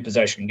 2 or 3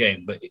 possession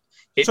game, but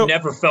it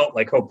never felt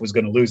like Hope was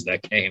going to lose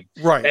that game.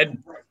 Right.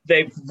 And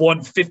they've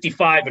won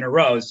 55 in a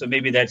row. So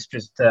maybe that's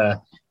just,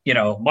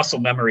 muscle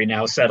memory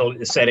now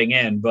setting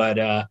in,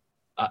 but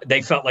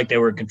they felt like they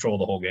were in control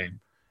the whole game.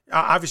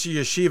 Obviously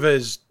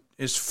Yeshiva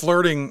is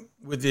flirting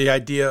with the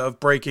idea of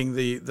breaking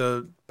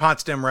the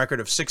Potsdam record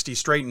of 60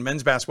 straight in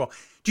men's basketball.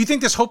 Do you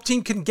think this Hope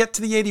team can get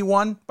to the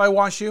 81 by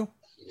WashU?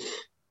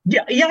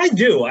 Yeah, I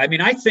do. I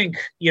mean, I think,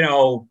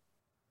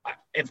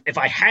 if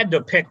I had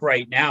to pick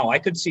right now, I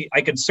could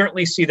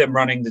certainly see them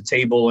running the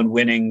table and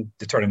winning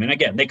the tournament.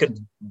 Again, they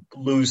could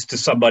lose to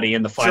somebody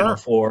in the Final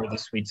Four or the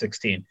Sweet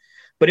 16.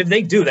 But if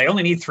they do, they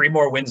only need 3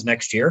 more wins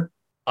next year.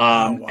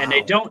 And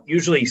they don't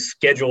usually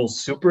schedule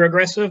super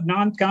aggressive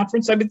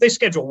non-conference. I mean, they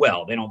schedule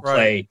well. They don't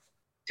play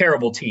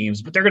terrible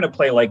teams, but they're going to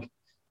play like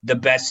the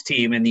best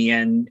team in the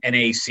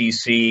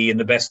NACC and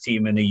the best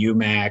team in the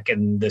UMAC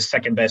and the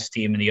second best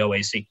team in the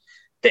OAC.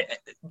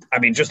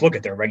 Just look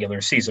at their regular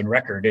season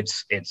record.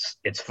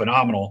 It's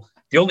phenomenal.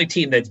 The only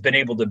team that's been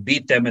able to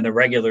beat them in the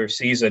regular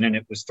season, and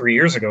it was 3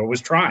 years ago,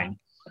 was Trine.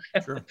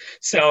 Sure.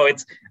 So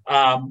it's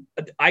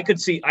I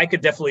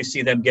could definitely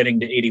see them getting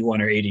to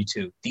 81 or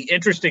 82. The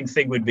interesting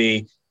thing would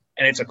be,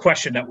 and it's a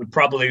question that would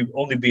probably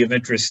only be of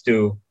interest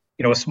to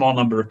a small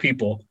number of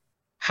people,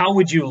 how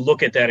would you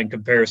look at that in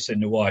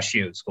comparison to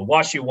WashU? So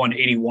WashU won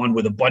 81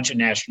 with a bunch of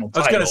national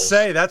titles. I was going to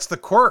say, that's the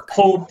quirk.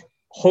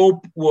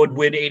 Hope would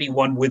win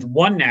 81 with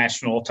 1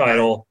 national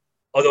title,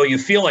 although you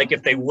feel like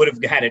if they would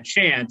have had a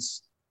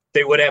chance,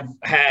 they would have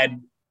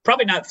had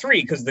probably not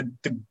 3, because the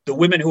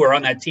women who are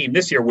on that team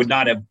this year would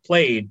not have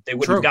played. They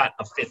wouldn't have got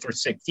a 5th or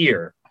 6th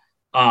year.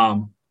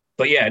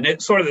 But yeah, and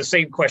it's sort of the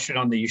same question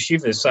on the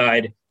Yeshiva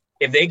side.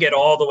 If they get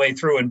all the way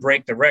through and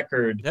break the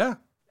record, do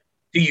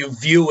you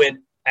view it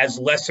as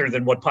lesser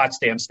than what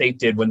Potsdam State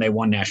did when they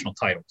won national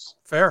titles?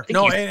 Fair.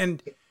 No,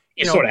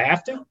 you sort of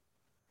have to.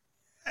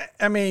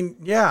 I mean,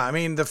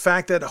 the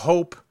fact that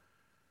Hope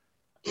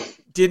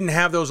didn't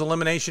have those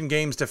elimination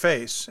games to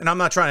face, and I'm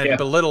not trying to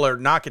belittle or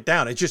knock it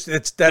down.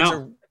 That's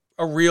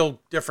a real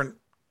different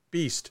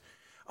beast.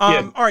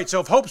 All right,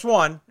 so if Hope's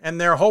won and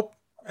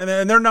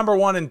they're number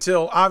 1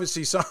 until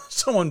obviously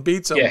someone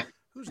beats them,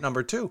 who's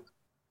number 2?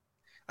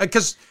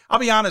 Because I'll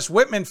be honest,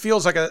 Whitman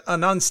feels like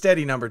an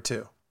unsteady number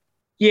 2.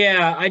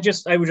 Yeah, I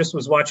just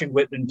was watching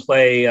Whitman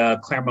play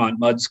Claremont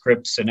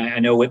Mudscripts, and I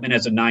know Whitman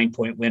has a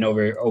 9-point win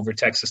over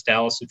Texas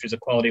Dallas, which is a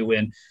quality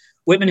win.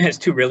 Whitman has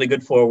 2 really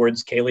good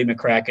forwards, Kaylee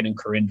McCracken and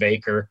Corinne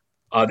Baker.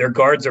 Their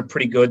guards are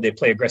pretty good. They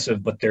play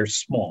aggressive, but they're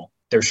small.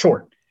 They're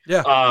short.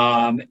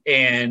 Yeah.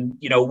 And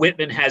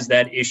Whitman has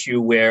that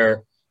issue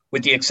where,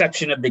 with the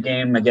exception of the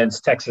game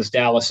against Texas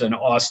Dallas and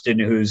Austin,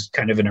 who's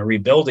kind of in a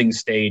rebuilding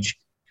stage,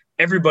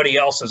 everybody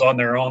else is on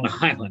their own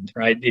island,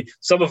 right?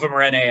 Some of them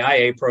are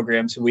NAIA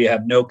programs who we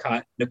have no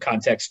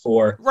context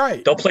for.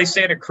 Right. They'll play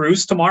Santa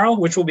Cruz tomorrow,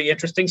 which will be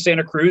interesting.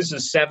 Santa Cruz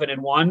is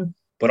 7-1,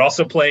 but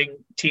also playing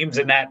teams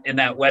in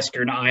that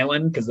Western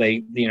island because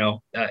they,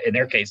 in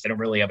their case, they don't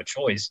really have a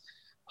choice.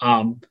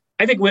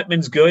 I think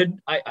Whitman's good.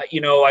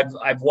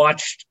 I've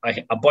watched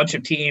a bunch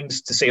of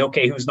teams to say,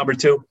 okay, who's number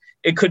 2?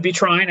 It could be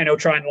Trine. I know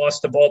Trine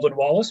lost to Baldwin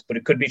Wallace, but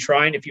it could be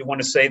Trine if you want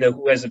to say that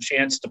who has a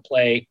chance to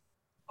play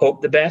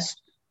Hope the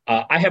best.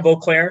 I have Eau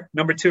Claire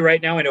number 2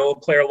 right now. I know Eau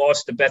Claire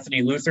lost to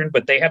Bethany Lutheran,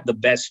 but they have the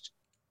best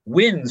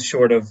wins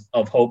short of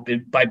Hope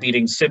by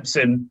beating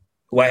Simpson,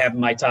 who I have in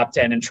my top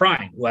 10, and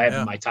Trine, who I have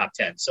in my top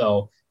 10.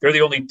 So they're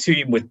the only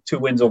team with 2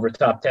 wins over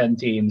top 10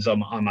 teams on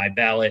my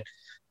ballot.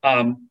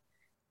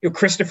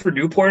 Christopher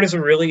Newport is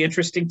a really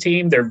interesting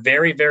team. They're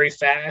very, very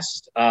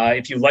fast.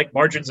 If you like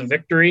margins of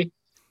victory,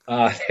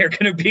 they're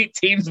going to beat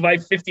teams by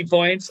 50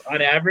 points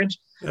on average.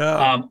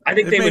 Yeah. I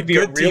think they would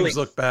be teams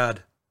look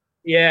bad.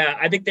 Yeah,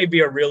 I think they'd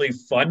be a really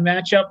fun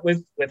matchup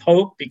with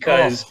Hope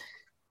because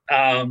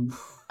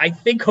I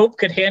think Hope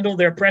could handle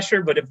their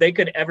pressure, but if they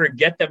could ever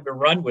get them to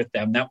run with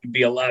them, that would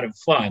be a lot of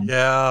fun.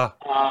 Yeah.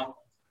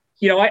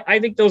 I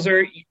think those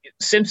are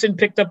 – Simpson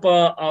picked up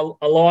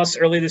a loss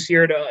early this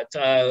year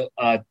to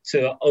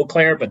Eau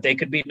Claire, but they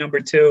could be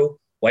number 2.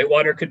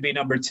 Whitewater could be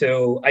number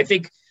 2. I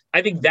think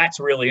I think that's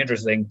really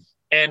interesting.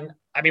 And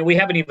I mean, we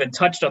haven't even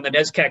touched on the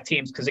NESCAC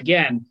teams because,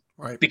 again,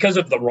 because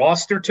of the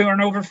roster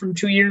turnover from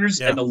 2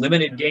 years and the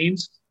limited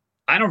games,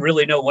 I don't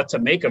really know what to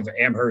make of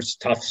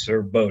Amherst, Tufts,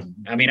 or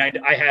Bowdoin. I mean,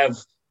 I have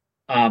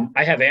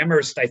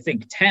Amherst, I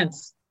think,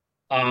 10th,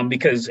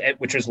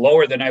 which is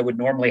lower than I would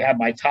normally have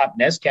my top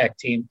NESCAC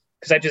team,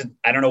 because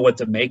I don't know what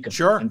to make of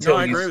them until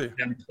I you agree see with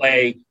you. them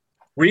play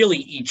really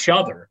each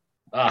other.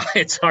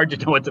 It's hard to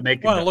know what to make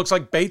of them. Well, it looks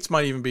like Bates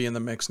might even be in the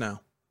mix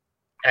now.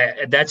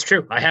 That's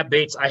true. I have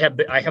Bates. I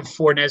have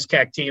 4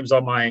 NESCAC teams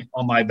on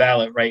my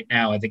ballot right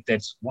now. I think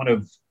that's one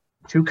of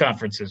 2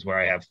 conferences where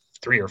I have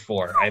 3 or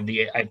 4. I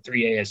have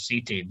 3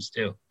 ASC teams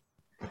too.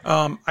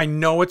 I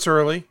know it's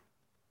early,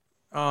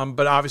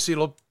 but obviously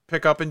it'll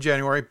pick up in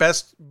January.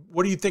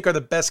 What do you think are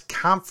the best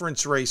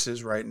conference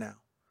races right now?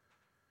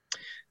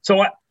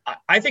 So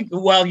I think,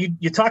 well,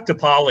 you talked to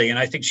Polly, and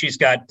I think she's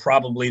got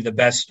probably the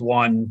best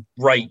one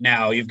right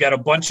now. You've got a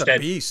bunch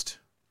beast.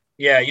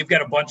 Yeah, you've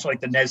got a bunch like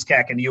the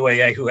NESCAC and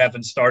UAA who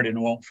haven't started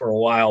and won't for a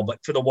while. But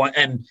for the one,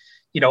 and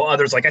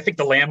others, like I think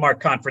the Landmark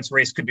Conference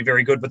race could be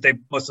very good, but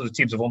most of the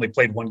teams have only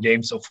played 1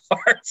 game so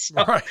far.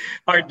 So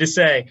hard to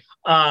say.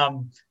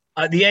 The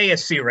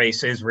ASC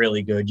race is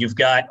really good. You've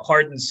got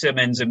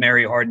Hardin-Simmons and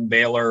Mary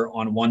Hardin-Baylor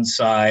on one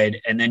side,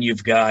 and then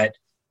you've got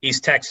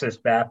East Texas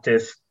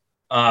Baptist.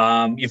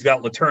 You've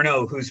got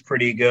Laterno, who's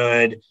pretty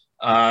good.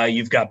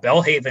 You've got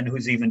Belhaven,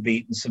 who's even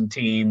beaten some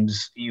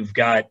teams.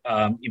 That's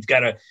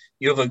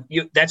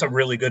a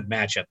really good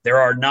matchup. There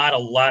are not a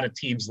lot of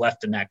teams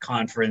left in that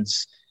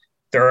conference.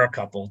 There are a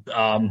couple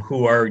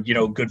who are,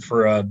 good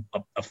for a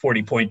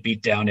 40-point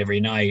beatdown every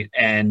night.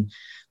 And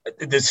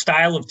the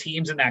style of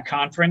teams in that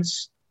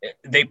conference,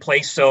 they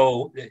play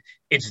so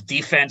it's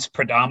defense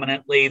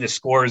predominantly. The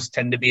scores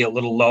tend to be a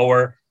little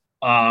lower.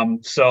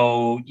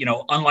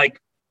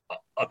 Unlike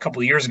a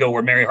couple of years ago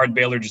where Mary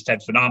Hardin-Baylor just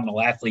had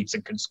phenomenal athletes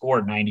and could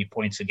score 90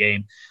 points a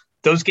game,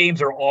 those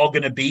games are all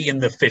going to be in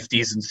the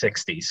 50s and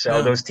 60s.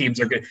 So those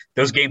teams are good.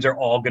 Those games are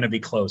all going to be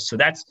close. So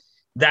that's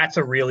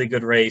a really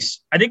good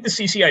race. I think the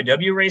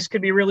CCIW race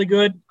could be really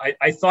good.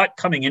 I thought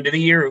coming into the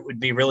year it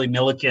would be really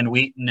Milliken,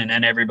 Wheaton, and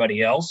then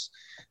everybody else.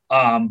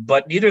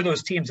 But neither of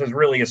those teams has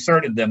really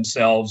asserted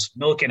themselves.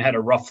 Milliken had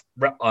a rough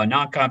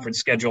non-conference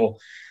schedule.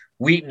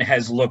 Wheaton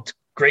has looked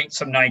great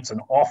some nights and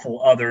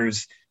awful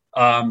others.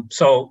 I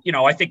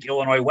think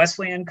Illinois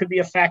Wesleyan could be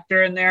a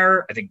factor in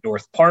there. I think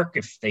North Park,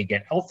 if they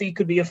get healthy,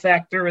 could be a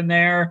factor in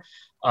there.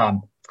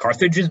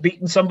 Carthage has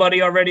beaten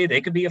somebody already.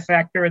 They could be a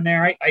factor in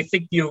there. I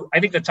think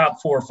the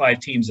top 4 or 5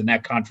 teams in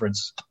that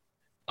conference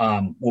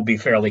will be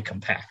fairly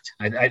compact.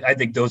 I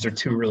think those are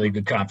 2 really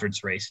good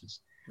conference races.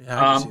 Yeah,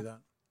 I can see that.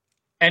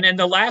 And then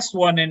the last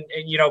one,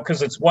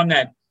 because it's one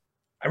that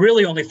I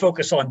really only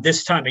focus on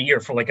this time of year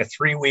for like a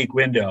 3-week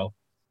window,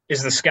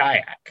 is the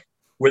SCIAC,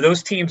 where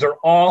those teams are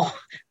all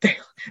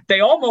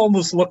they all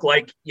almost look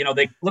like,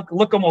 they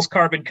look almost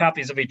carbon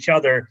copies of each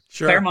other.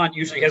 Sure. Claremont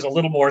usually has a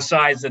little more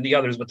size than the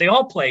others, but they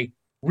all play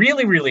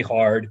really, really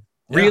hard,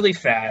 really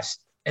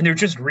fast, and they're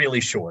just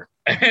really short.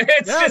 They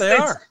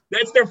are.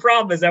 That's their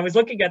problem. Is I was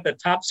looking at the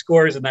top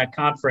scores in that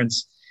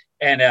conference,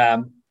 and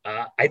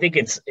I think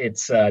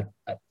it's a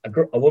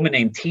woman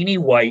named Teenie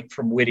White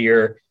from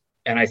Whittier,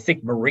 and I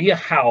think Maria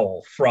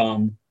Howell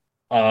from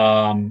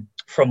Laverne,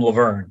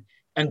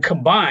 and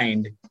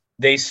combined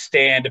they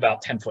stand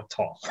about 10 foot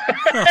tall.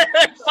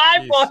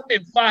 5'1"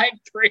 and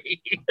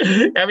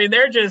 5'3". I mean,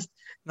 they're just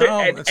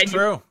that's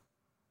true.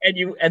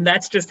 And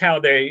that's just how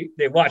they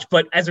watch.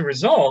 But as a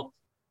result,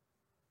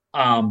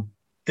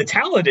 the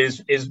talent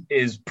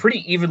is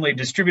pretty evenly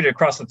distributed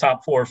across the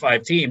top 4 or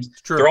 5 teams.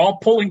 They're all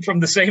pulling from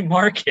the same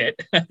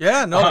market.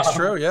 Yeah, no, it's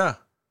true. Yeah.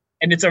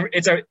 And it's a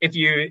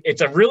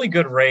really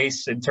good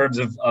race in terms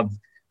of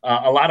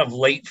a lot of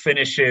late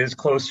finishes,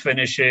 close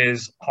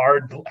finishes,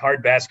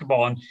 hard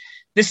basketball. And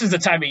this is the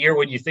time of year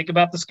when you think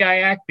about the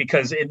SCIAC,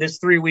 because in this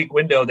 3-week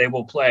window, they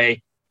will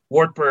play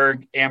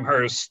Wartburg,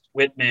 Amherst,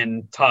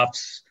 Whitman,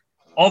 Tufts,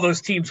 all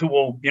those teams who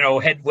will,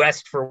 head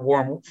west for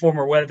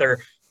warmer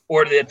weather,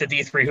 or at the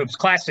D3 Hoops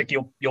Classic,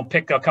 you'll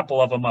pick a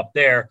couple of them up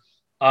there.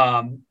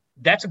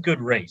 That's a good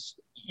race.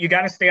 You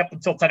got to stay up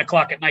until 10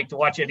 o'clock at night to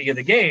watch any of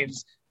the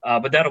games,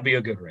 but that'll be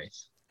a good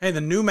race. Hey, the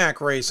NUMAC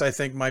race, I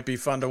think, might be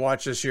fun to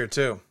watch this year,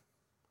 too.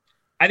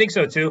 I think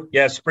so, too.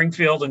 Yeah,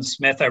 Springfield and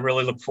Smith, I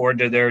really look forward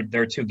to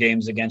their 2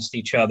 games against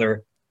each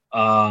other.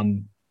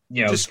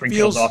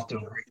 Springfield's off to –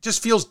 it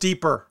just feels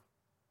deeper.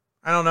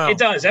 I don't know. It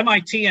does.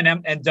 MIT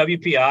and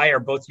WPI are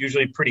both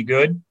usually pretty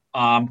good.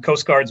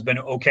 Coast Guard's been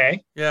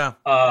okay. Yeah.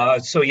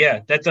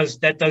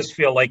 That does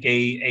feel like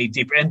a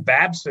deeper – and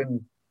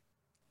Babson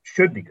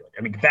should be good.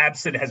 I mean,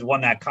 Babson has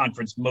won that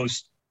conference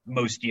most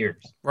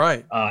years.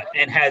 Right.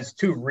 And has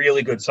 2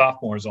 really good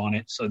sophomores on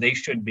it, so they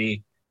should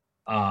be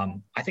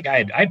I think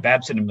I had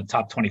Babson in the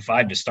top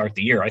 25 to start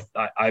the year.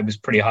 I was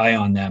pretty high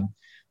on them.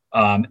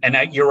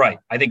 You're right.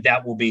 I think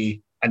that will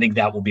be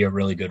a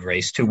really good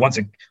race too. Once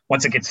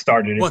it gets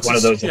started, it's one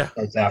of those that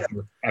starts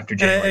after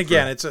January. And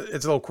again, it's a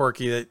little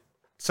quirky that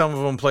some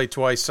of them play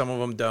twice, some of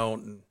them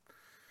don't. And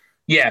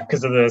Yeah,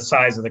 because of the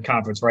size of the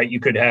conference, right? You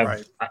could have,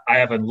 right. I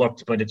haven't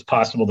looked, but it's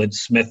possible that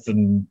Smith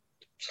and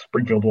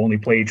Springfield will only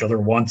play each other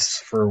once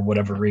for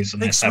whatever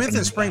reason. I think Smith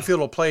and Springfield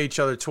will play each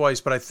other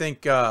twice, but I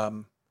think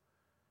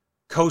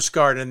Coast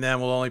Guard and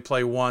them will only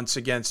play once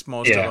against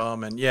most of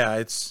them. And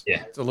it's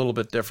a little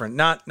bit different.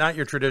 Not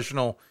your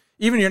traditional,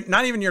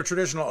 not even your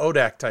traditional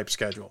ODAC type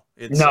schedule.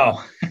 It's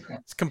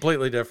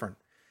completely different.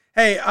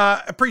 Hey,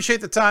 appreciate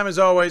the time as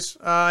always.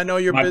 I know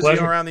you're busy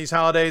around these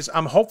holidays.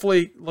 I'm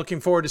hopefully looking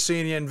forward to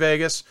seeing you in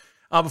Vegas.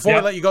 Before I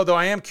let you go, though,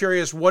 I am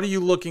curious, what are you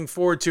looking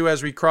forward to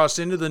as we cross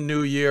into the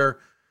new year?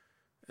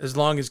 As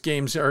long as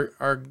games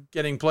are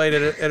getting played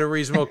at a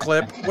reasonable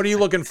clip, what are you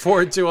looking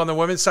forward to on the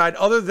women's side,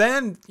 other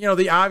than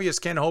the obvious?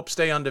 Can Hope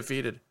stay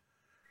undefeated?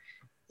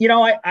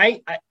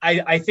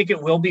 I think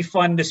it will be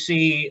fun to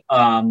see.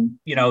 The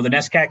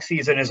NESCAC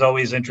season is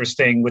always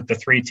interesting with the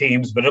 3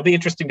 teams, but it'll be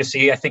interesting to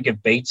see. I think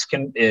if Bates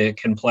can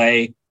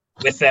play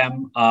with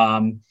them.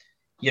 I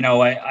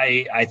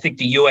think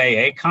the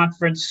UAA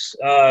conference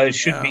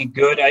should be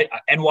good.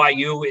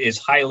 NYU is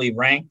highly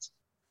ranked.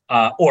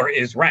 Or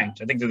is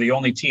ranked. I think they're the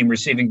only team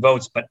receiving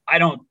votes, but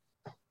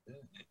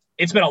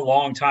it's been a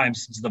long time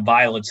since the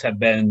Violets have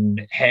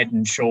been head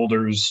and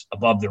shoulders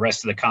above the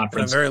rest of the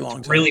conference. A very long time.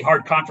 It's a really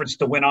hard conference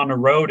to win on the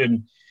road.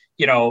 And,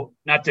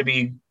 not to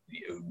be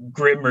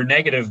grim or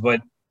negative,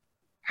 but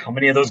how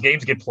many of those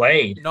games get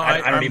played? No,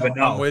 I don't even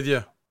know. I'm with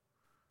you.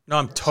 No,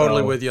 I'm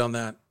totally with you on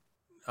that.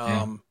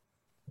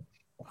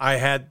 I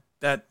had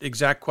that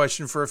exact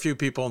question for a few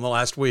people in the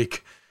last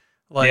week.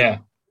 Well,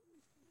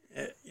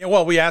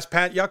 we asked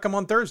Pat Yuckham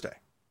on Thursday.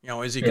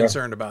 Is he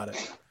concerned about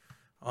it?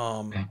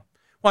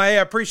 Well, hey,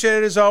 I appreciate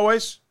it as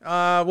always.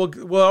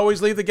 We'll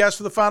always leave the guests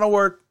with the final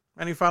word.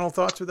 Any final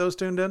thoughts for those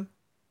tuned in?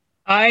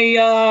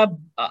 I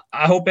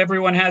hope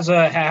everyone has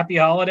a happy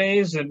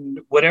holidays, and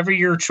whatever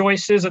your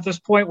choice is at this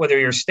point, whether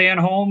you're staying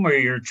home or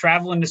you're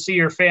traveling to see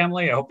your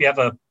family, I hope you have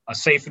a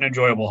safe and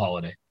enjoyable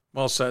holiday.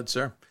 Well said,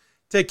 sir.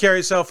 Take care of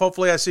yourself.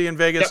 Hopefully I see you in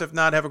Vegas. Yep. If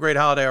not, have a great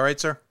holiday. All right,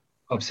 sir?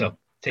 Hope so.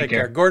 Take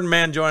care. Gordon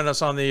Mann joining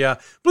us on the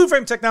Blue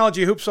Frame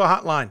Technology Hoopsville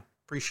Hotline.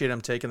 Appreciate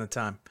him taking the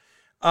time.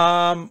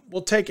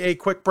 We'll take a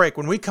quick break.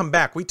 When we come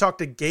back, we talk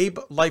to Gabe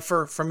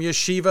Leifer from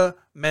Yeshiva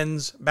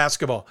Men's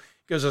Basketball.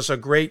 Gives us a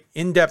great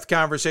in-depth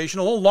conversation,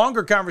 a little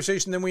longer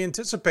conversation than we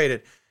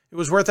anticipated. It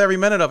was worth every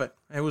minute of it.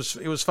 It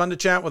was fun to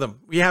chat with him.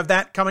 We have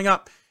that coming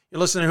up. You're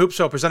listening to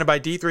Hoopsville, presented by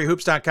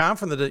D3Hoops.com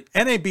from the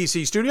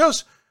NABC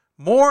studios.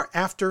 More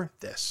after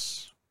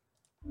this.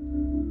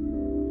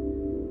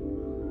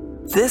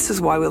 This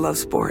is why we love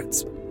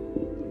sports.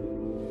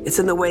 It's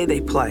in the way they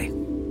play,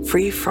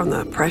 free from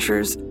the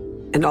pressures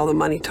and all the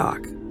money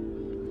talk.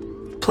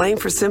 Playing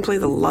for simply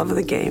the love of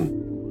the game,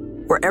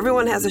 where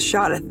everyone has a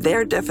shot at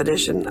their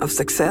definition of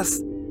success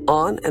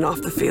on and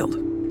off the field.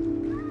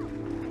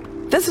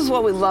 This is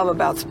what we love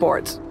about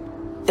sports,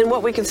 and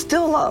what we can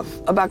still love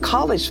about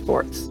college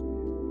sports.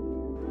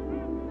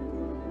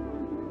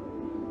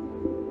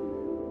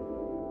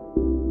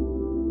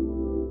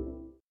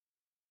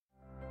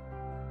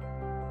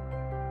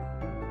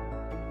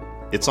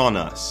 It's on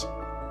us.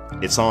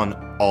 It's on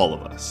all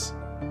of us.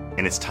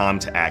 And it's time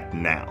to act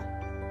now.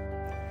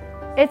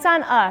 It's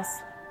on us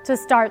to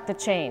start the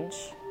change.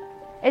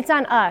 It's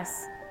on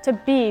us to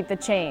be the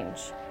change.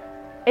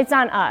 It's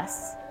on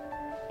us.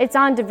 It's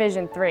on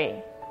Division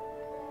III.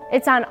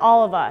 It's on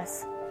all of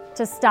us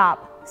to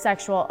stop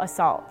sexual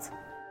assault.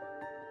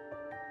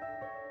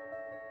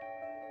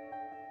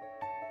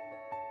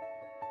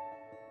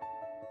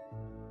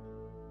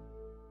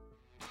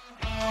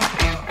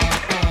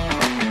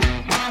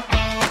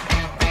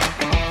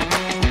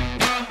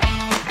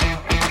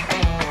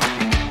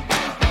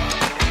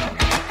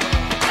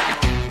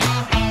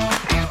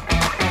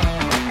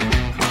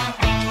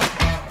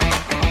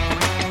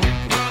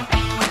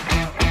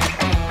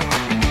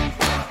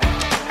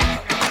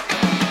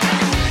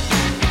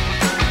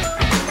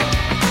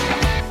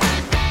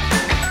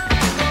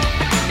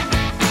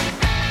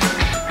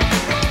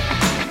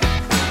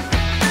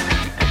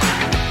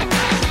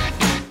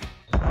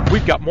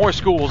 We've got more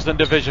schools than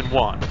Division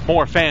I,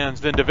 more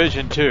fans than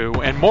Division II,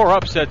 and more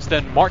upsets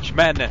than March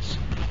Madness.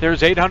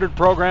 There's 800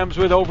 programs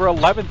with over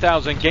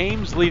 11,000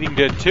 games leading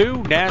to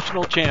 2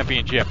 national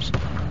championships.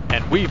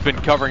 And we've been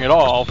covering it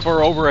all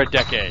for over a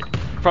decade.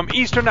 From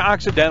Eastern to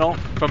Occidental,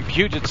 from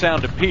Puget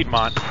Sound to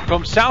Piedmont,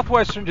 from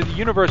Southwestern to the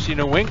University of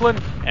New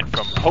England, and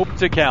from Hope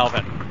to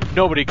Calvin.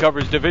 Nobody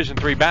covers Division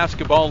III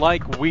basketball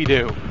like we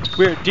do.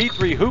 We're at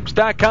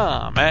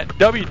D3Hoops.com at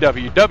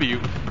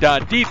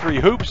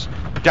www.d3hoops.com.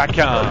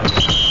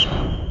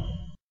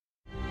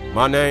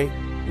 My name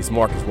is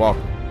Marcus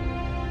Walker.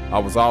 I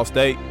was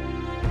All-State,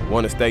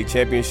 won a state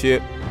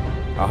championship,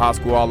 a high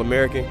school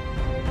All-American,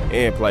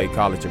 and played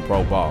college and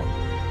pro ball.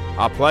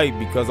 I played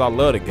because I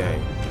love the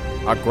game.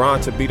 I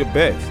grind to be the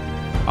best.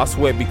 I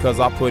sweat because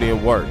I put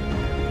in work.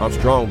 I'm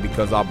strong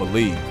because I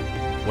believe.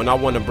 When I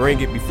want to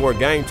bring it before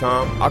game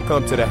time, I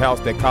come to the house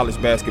that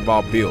college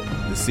basketball built,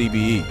 the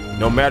CBE.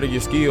 No matter your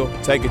skill,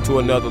 take it to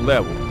another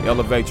level.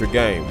 Elevate your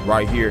game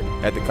right here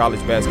at the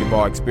College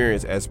Basketball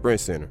Experience at Sprint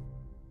Center.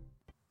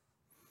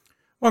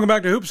 Welcome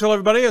back to Hoopsville,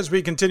 everybody, as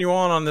we continue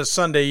on this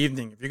Sunday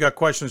evening. If you got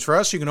questions for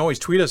us, you can always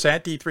tweet us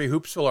at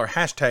D3Hoopsville or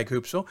hashtag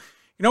Hoopsville.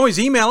 You can always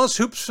email us,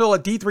 hoopsville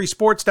at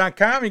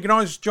d3sports.com. You can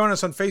always join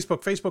us on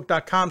Facebook,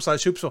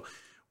 facebook.com/Hoopsville.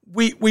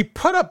 We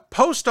put a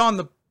post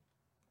online.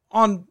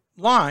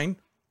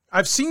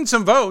 I've seen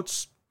some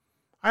votes.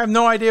 I have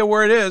no idea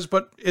where it is,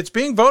 but it's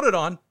being voted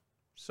on,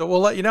 so we'll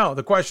let you know.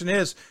 The question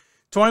is,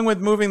 toying with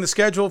moving the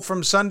schedule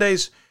from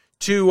Sundays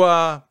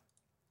to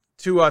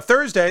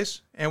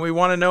Thursdays, and we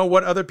want to know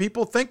what other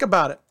people think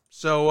about it.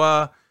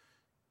 So,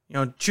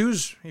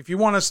 choose if you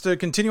want us to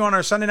continue on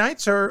our Sunday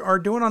nights or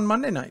do it on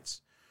Monday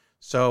nights.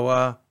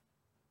 So,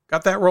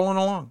 got that rolling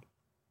along.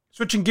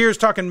 Switching gears,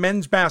 talking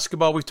men's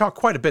basketball. We've talked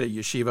quite a bit at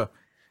Yeshiva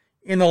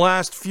in the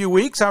last few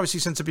weeks,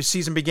 obviously since the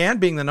season began,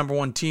 being the number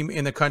one team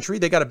in the country.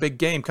 They got a big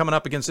game coming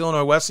up against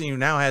Illinois Wesleyan, who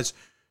now has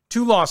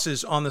 2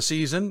 losses on the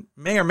season,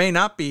 may or may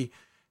not be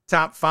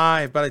top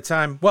 5 by the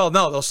time, well,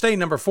 no, they'll stay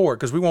number 4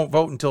 because we won't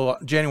vote until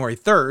January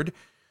 3rd.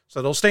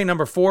 So they'll stay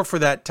number 4 for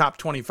that top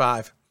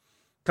 25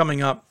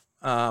 coming up,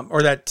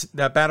 or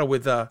that battle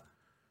with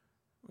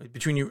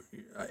between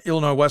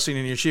Illinois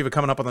Wesleyan and Yeshiva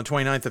coming up on the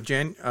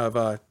 29th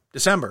of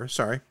December.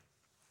 Sorry.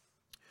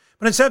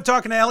 But instead of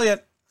talking to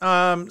Elliot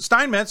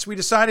Steinmetz, we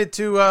decided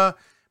to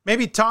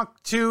maybe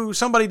talk to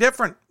somebody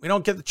different. We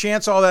don't get the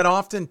chance all that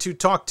often to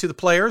talk to the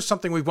players,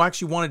 something we've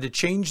actually wanted to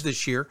change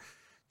this year.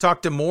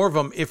 Talk to more of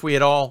them if we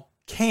at all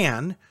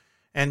can.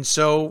 And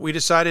so we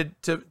decided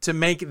to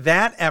make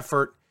that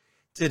effort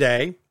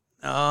today,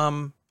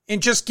 and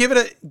just give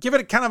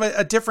it kind of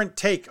a different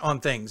take on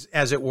things,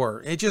 as it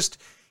were. And just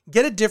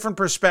get a different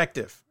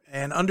perspective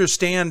and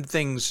understand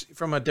things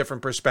from a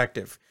different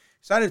perspective.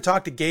 Decided to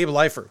talk to Gabe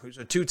Leifer, who's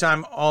a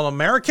 2-time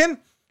All-American,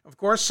 of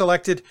course,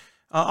 selected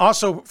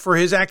also for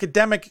his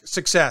academic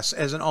success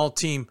as an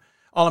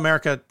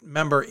All-America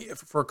member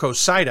for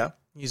COSIDA.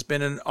 He's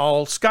been an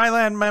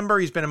All-Skyline member.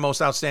 He's been a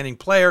Most Outstanding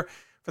Player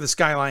for the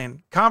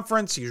Skyline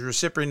Conference. He's a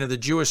recipient of the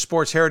Jewish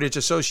Sports Heritage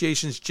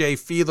Association's Jay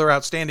Fiedler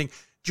Outstanding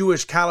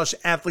Jewish College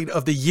Athlete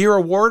of the Year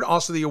Award,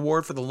 also the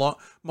award for the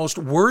most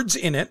words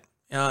in it.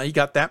 He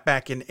got that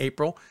back in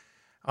April.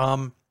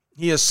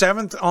 He is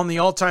 7th on the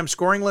all-time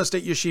scoring list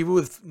at Yeshiva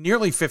with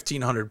nearly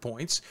 1,500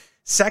 points.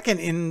 2nd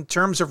in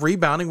terms of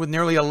rebounding with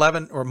nearly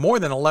 11 or more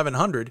than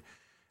 1,100.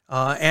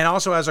 And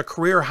also has a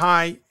career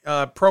high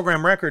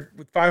program record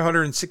with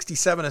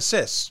 567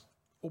 assists.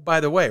 Oh, by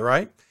the way,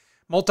 right?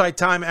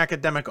 Multi-time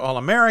academic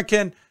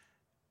All-American.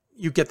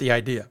 You get the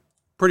idea.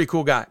 Pretty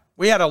cool guy.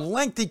 We had a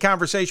lengthy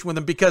conversation with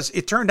him because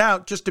it turned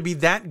out just to be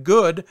that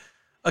good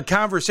a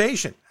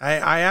conversation.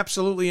 I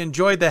absolutely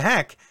enjoyed the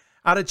heck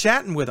out of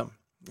chatting with him.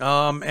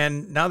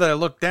 And now that I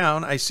look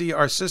down, I see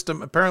our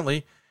system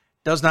apparently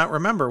does not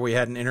remember we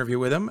had an interview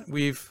with him.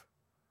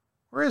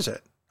 Where is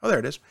it? Oh, there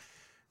it is.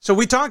 So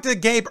we talked to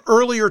Gabe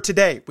earlier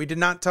today. We were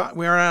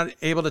not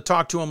able to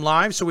talk to him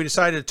live, so we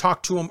decided to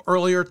talk to him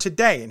earlier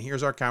today, and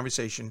here's our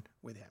conversation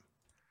with him.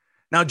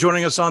 Now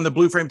joining us on the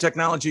Blue Frame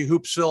Technology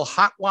Hoopsville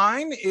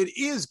hotline, it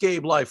is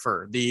Gabe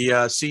Leifer,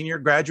 the senior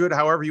graduate,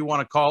 however you want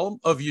to call him,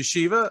 of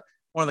Yeshiva,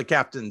 one of the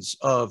captains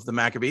of the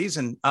Maccabees.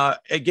 And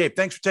hey, Gabe,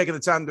 thanks for taking the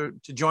time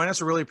to join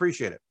us. I really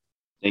appreciate it.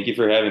 Thank you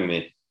for having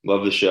me.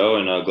 Love the show,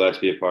 and glad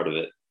to be a part of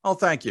it. Oh,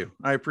 thank you.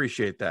 I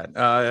appreciate that.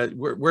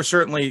 We're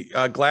certainly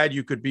glad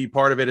you could be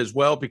part of it as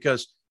well,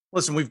 because,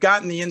 listen, we've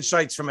gotten the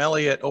insights from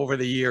Elliot over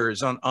the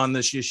years on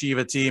this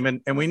Yeshiva team,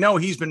 and we know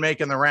he's been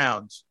making the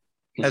rounds,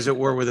 as it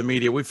were, with the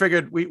media. We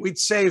figured we'd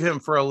save him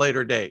for a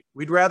later date.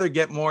 We'd rather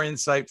get more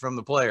insight from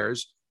the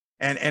players,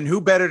 and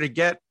who better to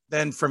get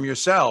than from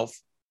yourself?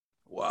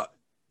 Well,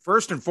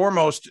 first and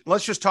foremost,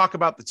 let's just talk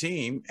about the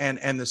team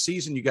and the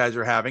season you guys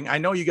are having. I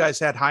know you guys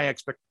had high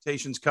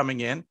expectations coming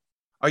in.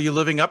 Are you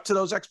living up to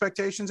those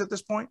expectations at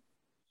this point?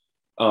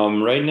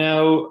 Right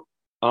now,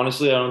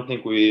 honestly, I don't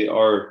think we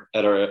are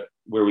at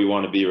where we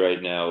want to be right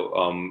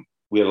now.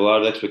 We have a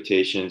lot of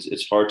expectations.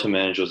 It's hard to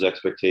manage those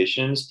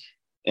expectations.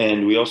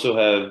 And we also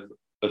have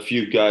a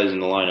few guys in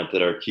the lineup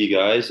that are key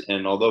guys.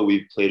 And although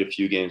we played a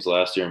few games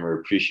last year and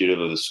we're appreciative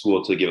of the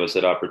school to give us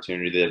that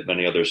opportunity that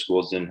many other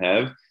schools didn't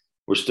have,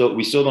 we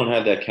still don't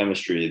have that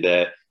chemistry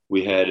that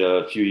we had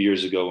a few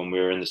years ago when we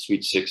were in the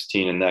Sweet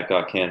 16 and that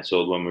got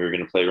canceled when we were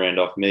going to play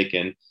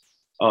Randolph-Macon.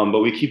 But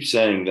we keep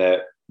saying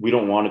that we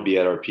don't want to be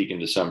at our peak in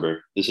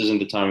December. This isn't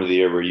the time of the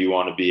year where you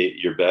want to be at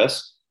your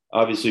best.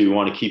 Obviously, we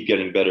want to keep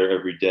getting better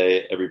every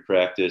day, every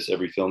practice,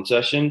 every film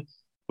session.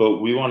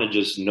 But we want to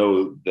just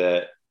know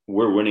that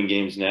we're winning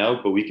games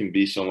now, but we can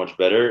be so much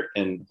better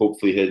and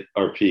hopefully hit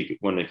our peak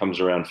when it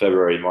comes around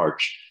February,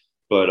 March.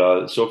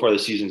 But so far, the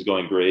season's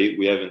going great.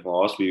 We haven't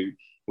lost. We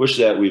wish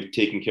that we've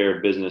taken care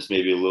of business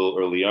maybe a little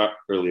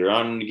earlier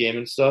on in the game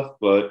and stuff,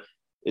 but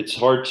it's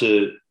hard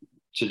to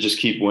just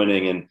keep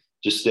winning and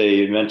just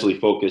stay mentally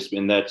focused.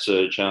 And that's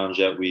a challenge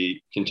that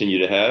we continue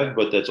to have,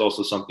 but that's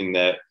also something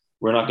that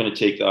we're not going to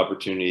take the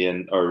opportunity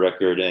and our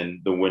record and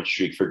the win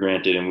streak for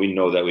granted. And we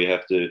know that we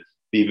have to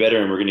be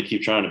better, and we're going to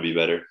keep trying to be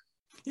better.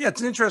 Yeah,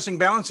 it's an interesting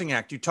balancing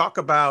act. You talk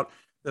about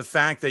the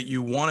fact that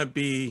you want to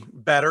be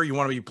better, you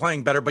want to be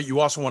playing better, but you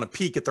also want to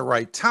peak at the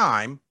right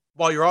time.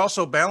 while you're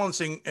also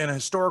balancing an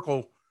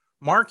historical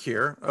mark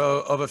here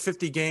of a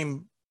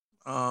 50-game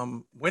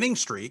winning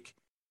streak.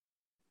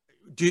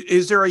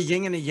 Is there a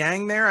yin and a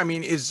yang there? I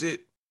mean, is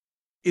it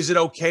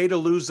okay to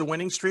lose the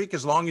winning streak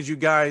as long as you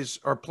guys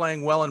are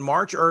playing well in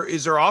March, or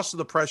is there also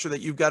the pressure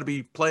that you've got to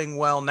be playing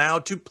well now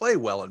to play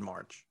well in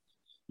March?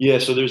 Yeah,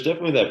 so there's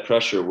definitely that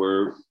pressure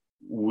where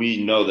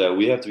we know that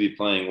we have to be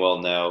playing well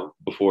now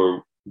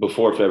before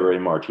February,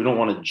 March. We don't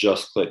want to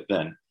just click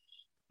then,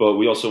 but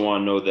we also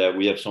want to know that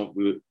we have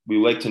we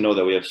like to know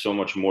that we have so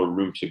much more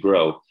room to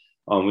grow.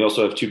 We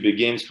also have 2 big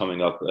games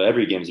coming up.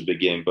 Every game's a big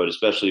game, but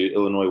especially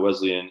Illinois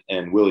Wesleyan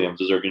and Williams.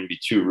 Those are going to be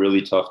 2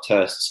 really tough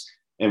tests.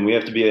 And we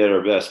have to be at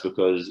our best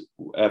because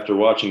after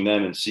watching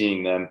them and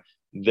seeing them,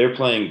 they're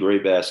playing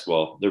great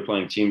basketball. They're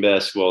playing team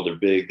basketball. They're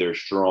big. They're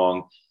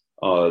strong.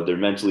 They're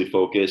mentally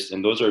focused.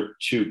 And those are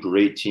 2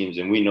 great teams.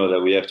 And we know that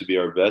we have to be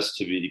our best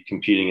to be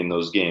competing in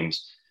those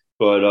games.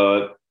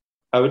 But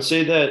I would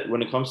say that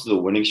when it comes to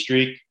the winning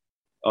streak,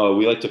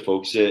 we like to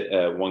focus it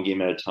at 1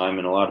 game at a time.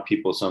 And a lot of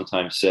people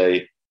sometimes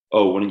say,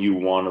 oh, wouldn't you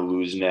want to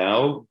lose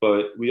now?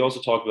 But we also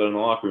talk about it in the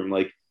locker room,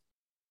 like,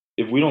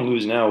 if we don't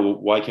lose now,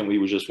 why can't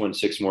we just win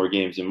 6 more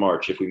games in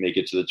March if we make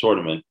it to the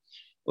tournament?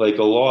 Like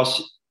a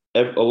loss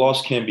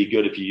can be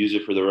good if you use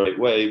it for the right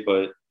way,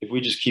 but if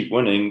we just keep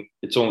winning,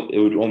 it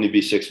would only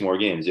be 6 more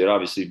games. It'd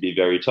obviously be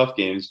very tough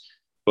games,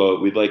 but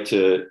we'd like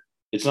to.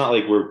 It's not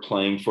like we're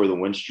playing for the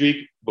win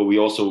streak, but we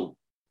also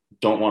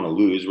don't want to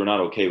lose. We're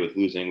not okay with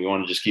losing. We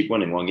want to just keep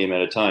winning 1 game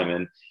at a time,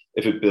 and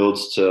if it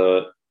builds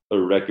to a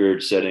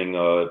record-setting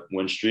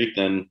win streak,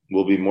 then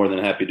we'll be more than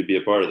happy to be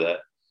a part of that.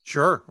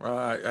 Sure.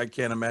 I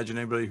can't imagine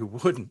anybody who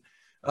wouldn't.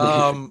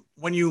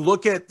 When you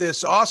look at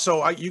this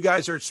also, you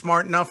guys are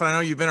smart enough, and I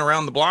know you've been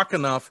around the block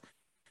enough.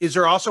 Is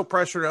there also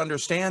pressure to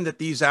understand that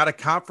these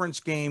out-of-conference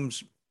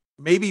games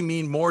maybe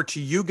mean more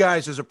to you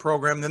guys as a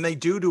program than they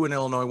do to an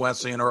Illinois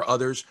Wesleyan or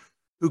others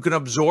who can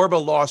absorb a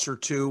loss or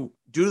 2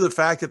 due to the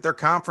fact that their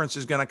conference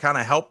is going to kind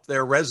of help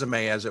their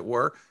resume, as it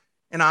were?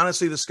 And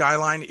honestly, the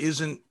Skyline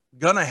isn't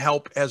going to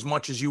help as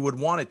much as you would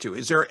want it to.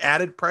 Is there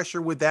added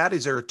pressure with that?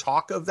 Is there a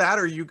talk of that,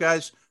 or you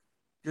guys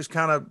just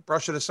kind of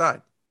brush it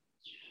aside?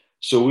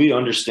 So we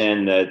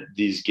understand that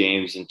these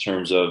games, in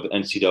terms of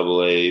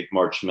NCAA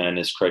March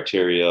Madness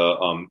criteria,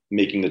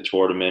 making the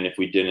tournament if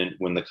we didn't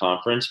win the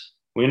conference,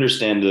 we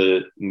understand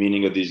the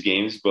meaning of these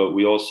games, but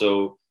we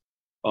also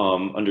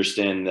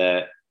understand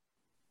that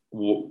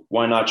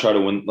why not try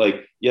to win?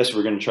 Like, yes,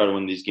 we're going to try to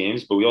win these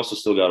games, but we also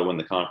still got to win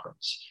the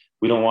conference.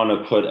 We don't want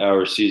to put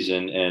our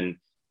season and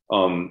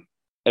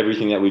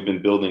everything that we've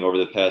been building over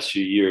the past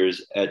few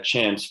years at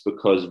chance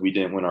because we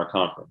didn't win our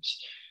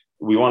conference.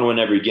 We want to win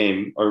every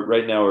game.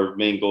 Right now, our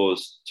main goal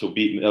is to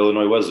beat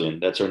Illinois Wesleyan.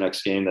 That's our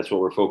next game. That's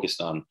what we're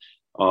focused on.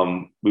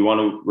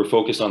 We're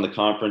focused on the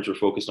conference. We're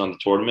focused on the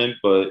tournament,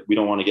 but we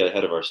don't want to get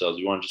ahead of ourselves.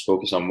 We want to just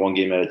focus on 1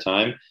 game at a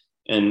time.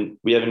 And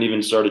we haven't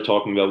even started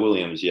talking about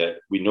Williams yet.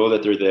 We know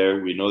that they're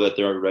there. We know that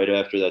they're right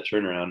after that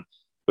turnaround.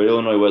 But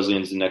Illinois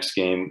Wesleyan's the next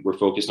game. We're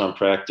focused on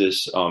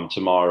practice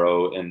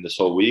tomorrow and this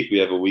whole week. We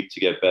have a week to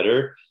get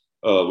better,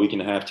 a week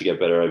and a half to get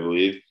better, I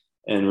believe.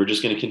 And we're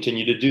just going to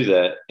continue to do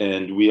that.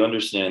 And we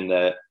understand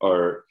that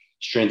our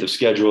strength of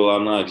schedule,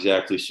 I'm not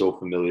exactly so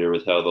familiar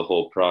with how the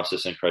whole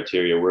process and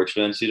criteria works for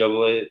the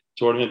NCAA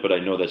tournament, but I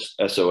know that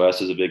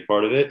SOS is a big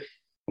part of it.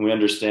 And we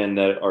understand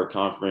that our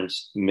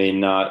conference may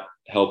not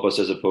help us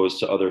as opposed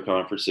to other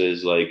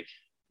conferences like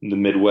the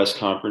Midwest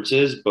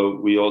conferences,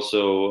 but we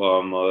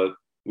also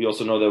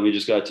know that we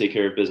just got to take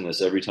care of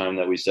business every time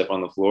that we step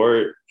on the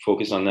floor,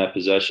 focus on that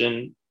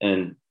possession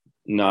and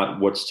not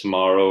what's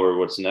tomorrow or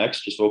what's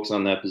next, just focus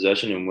on that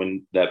possession and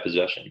win that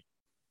possession.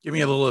 Give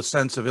me a little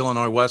sense of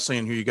Illinois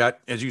Wesleyan, who you got,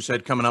 as you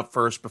said, coming up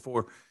first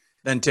before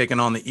then taking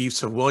on the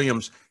East of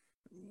Williams.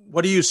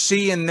 What do you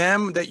see in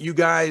them that you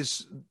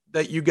guys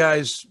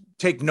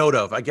take note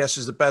of, I guess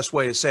is the best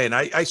way to say it. And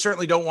I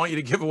certainly don't want you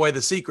to give away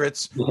the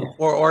secrets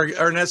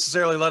or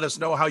necessarily let us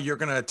know how you're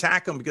going to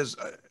attack them, because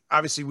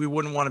obviously we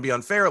wouldn't want to be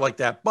unfair like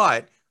that.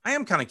 But I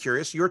am kind of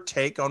curious your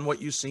take on what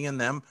you see in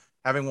them,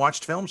 having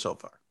watched film so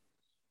far.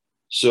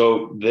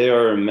 So they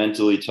are a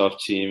mentally tough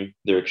team.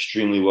 They're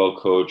extremely well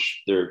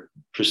coached. They're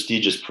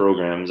prestigious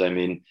programs. I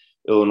mean,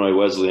 Illinois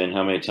Wesleyan,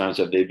 how many times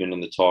have they been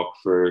in the talk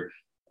for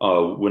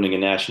winning a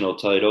national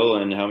title?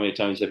 And how many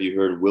times have you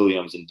heard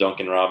Williams and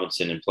Duncan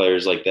Robinson and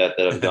players like that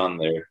have gone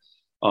there?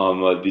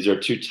 These are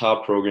 2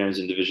 top programs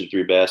in Division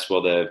III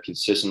basketball that have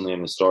consistently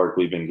and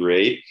historically been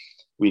great.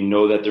 We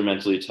know that they're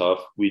mentally tough.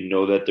 We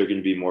know that they're going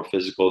to be more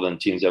physical than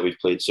teams that we've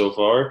played so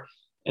far.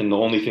 And the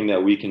only thing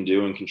that we can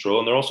do and control,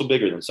 and they're also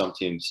bigger than some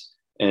teams,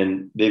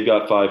 and they've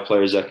got 5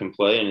 players that can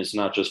play, and it's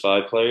not just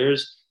 5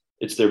 players,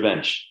 it's their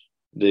bench.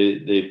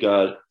 They've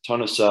got a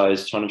ton of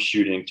size, ton of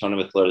shooting, ton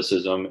of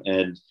athleticism,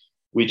 and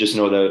we just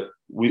know that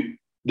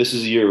this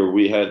is a year where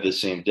we have the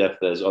same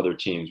depth as other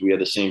teams. We have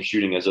the same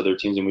shooting as other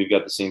teams, and we've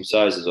got the same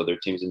size as other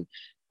teams. And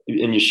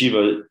in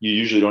Yeshiva, you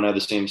usually don't have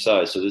the same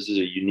size. So this is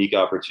a unique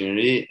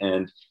opportunity,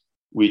 and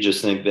we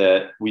just think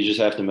that we just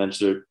have to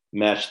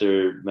match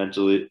their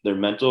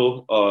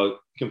mental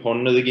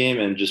component of the game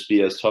and just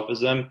be as tough as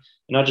them, and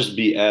not just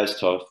be as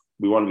tough.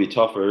 We want to be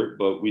tougher,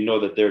 but we know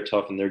that they're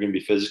tough and they're going to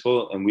be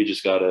physical, and we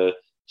just got to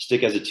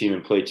stick as a team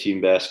and play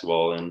team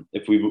basketball. And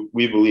if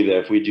we believe that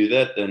if we do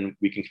that, then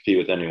we can compete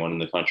with anyone in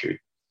the country.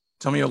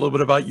 Tell me a little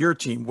bit about your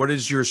team. What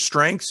is your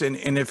strengths? And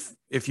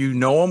if you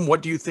know them,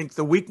 what do you think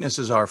the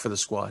weaknesses are for the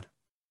squad?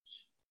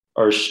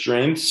 Our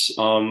strengths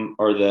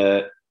are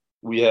that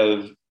we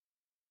have,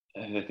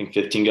 I think,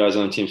 15 guys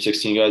on the team,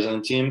 16 guys on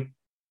the team.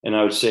 And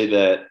I would say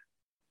that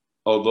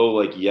although,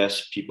 like,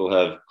 yes, people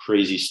have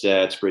crazy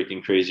stats,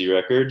 breaking crazy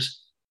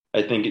records,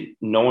 I think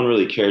no one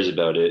really cares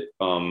about it.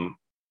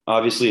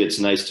 Obviously, it's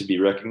nice to be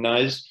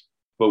recognized,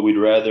 but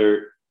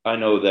I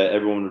know that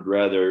everyone would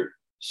rather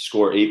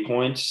score 8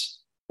 points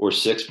or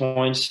 6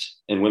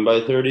 points and win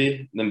by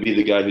 30 than be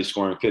the guy who's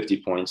scoring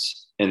 50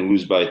 points and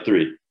lose by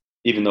 3,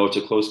 even though it's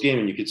a close game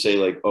and you could say,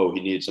 like, oh,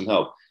 he needed some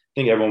help. I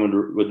think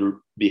everyone would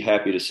be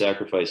happy to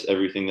sacrifice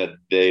everything that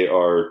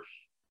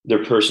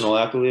their personal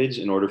accolades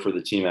in order for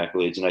the team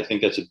accolades. And I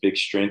think that's a big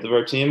strength of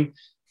our team.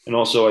 And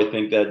also, I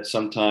think that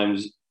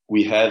sometimes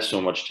we have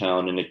so much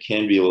talent and it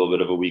can be a little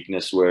bit of a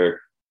weakness where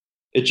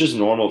it's just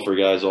normal for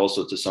guys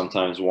also to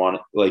sometimes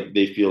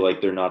they feel like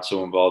they're not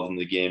so involved in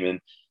the game. And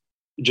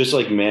just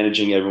like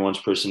managing everyone's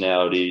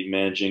personality,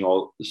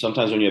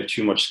 sometimes when you have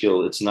too much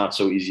skill, it's not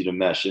so easy to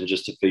mesh and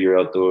just to figure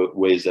out the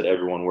ways that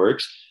everyone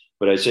works.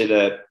 But I say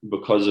that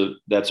because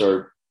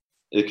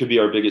it could be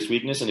our biggest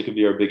weakness and it could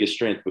be our biggest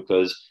strength,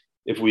 because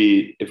if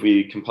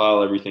we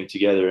compile everything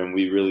together and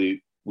we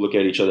really look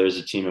at each other as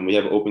a team and we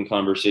have open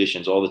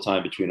conversations all the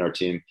time between our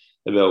team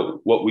about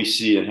what we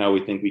see and how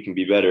we think we can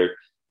be better,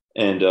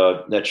 and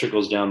that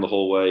trickles down the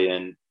whole way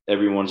and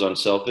everyone's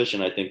unselfish.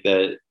 And I think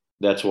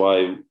that's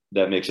why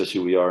that makes us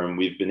who we are, and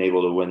we've been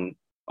able to win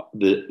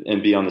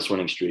and be on this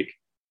winning streak.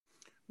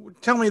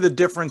 Tell me the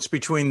difference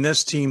between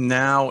this team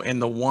now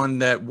and the one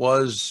that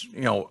was,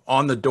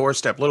 on the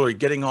doorstep, literally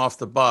getting off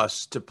the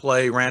bus to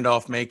play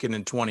Randolph-Macon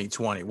in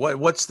 2020.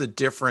 What's the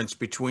difference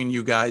between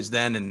you guys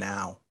then and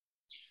now?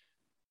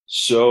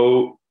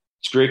 So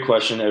it's a great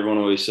question. Everyone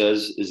always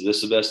says, is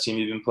this the best team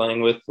you've been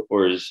playing with,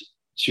 or is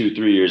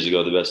 2-3 years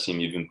ago the best team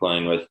you've been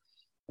playing with?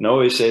 And I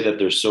always say that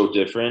they're so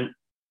different,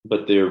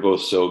 but they're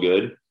both so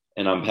good.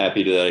 And I'm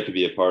happy that I could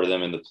be a part of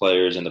them, and the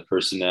players and the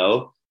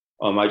personnel.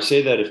 I'd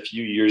say that a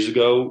few years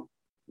ago,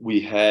 we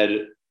had,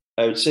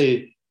 I would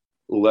say,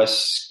 less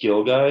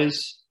skill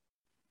guys.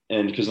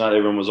 And because not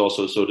everyone was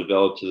also so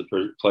developed to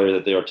the player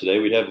that they are today,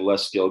 we'd have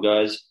less skill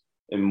guys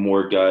and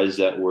more guys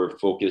that were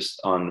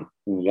focused on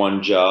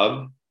one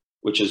job,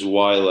 which is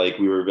why, like,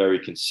 we were very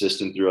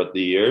consistent throughout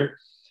the year.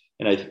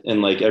 And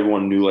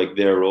everyone knew, like,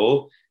 their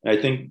role. And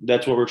I think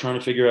that's what we're trying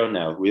to figure out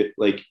now.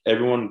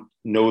 Everyone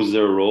knows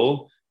their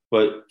role,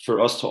 but for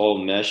us to all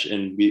mesh,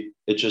 and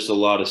it's just a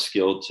lot of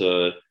skill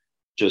to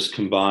just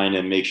combine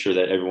and make sure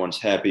that everyone's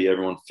happy,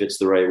 everyone fits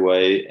the right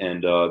way,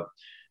 and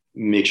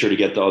make sure to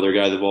get the other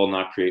guy the ball,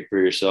 not create for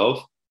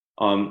yourself.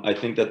 I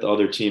think that the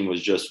other team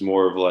was just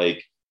more of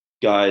like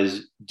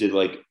guys did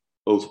like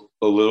a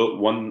little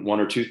one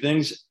or two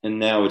things, and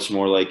now it's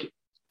more like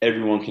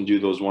everyone can do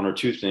those one or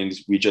two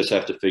things. We just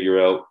have to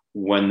figure out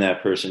when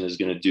that person is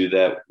going to do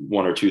that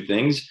one or two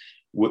things.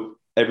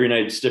 Every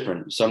night it's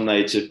different. Some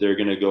nights, if they're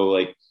going to go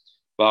like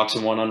box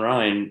and one on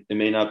Ryan, it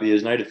may not be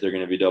his night if they're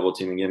going to be double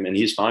teaming him, and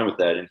he's fine with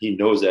that. And he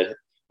knows that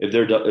if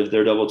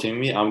they're double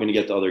teaming me, I'm going to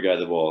get the other guy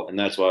the ball. And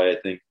that's why I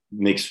think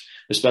makes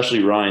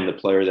especially Ryan the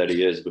player that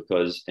he is,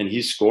 and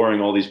he's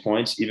scoring all these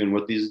points even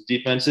with these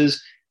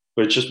defenses,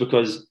 but it's just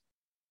because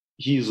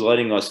he's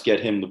letting us get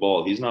him the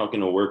ball. He's not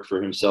going to work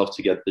for himself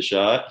to get the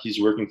shot.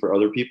 He's working for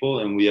other people.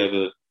 And we have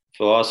a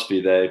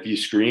philosophy that if you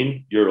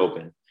screen, you're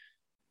open.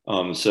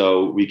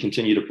 So we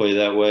continue to play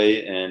that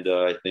way. And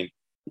I think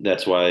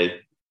that's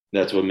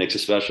what makes it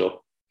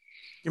special.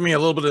 Give me a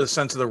little bit of a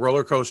sense of the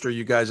roller coaster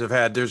you guys have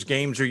had. There's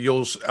games where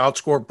you'll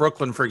outscore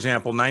Brooklyn, for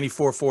example,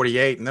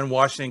 94-48, and then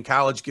Washington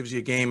College gives you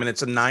a game and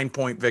it's a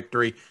 9-point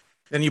victory.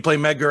 Then you play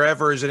Medgar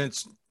Evers and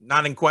it's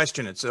not in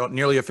question. It's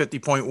nearly a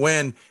 50-point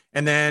win.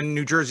 And then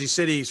New Jersey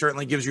City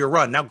certainly gives you a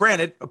run. Now,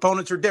 granted,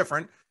 opponents are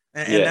different,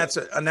 and that's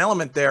an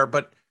element there.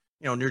 But,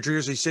 New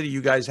Jersey City,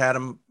 you guys had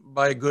them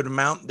by a good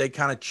amount. They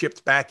kind of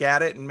chipped back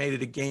at it and made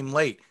it a game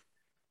late.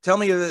 Tell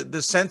me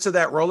the sense of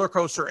that roller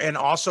coaster, and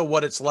also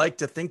what it's like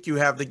to think you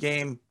have the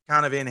game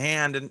kind of in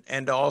hand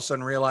and to all of a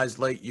sudden realize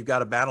late you've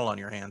got a battle on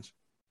your hands.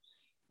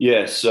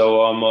 Yeah.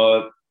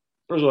 So,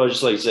 first of all, I'd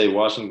just like to say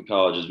Washington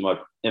College is,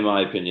 in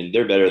my opinion,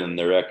 they're better than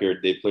their record.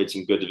 They played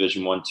some good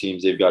Division I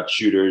teams. They've got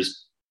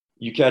shooters.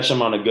 You catch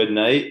them on a good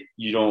night,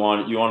 you don't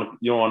want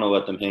to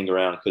let them hang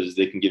around because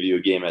they can give you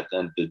a game at the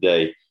end of the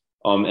day.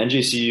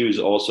 NJCU is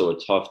also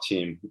a tough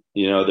team.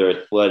 They're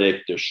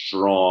athletic, they're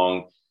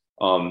strong.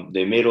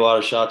 They made a lot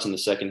of shots in the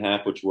second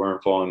half, which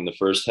weren't falling in the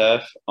first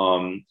half.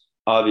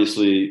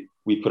 Obviously,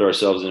 we put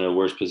ourselves in a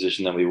worse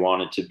position than we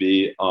wanted to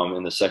be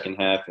in the second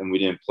half, and we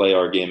didn't play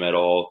our game at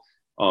all.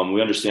 We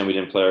understand we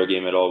didn't play our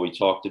game at all. We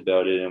talked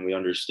about it, and we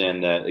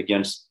understand that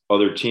against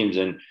other teams,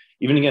 and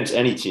even against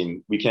any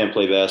team, we can't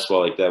play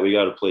basketball like that. We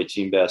got to play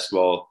team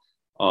basketball,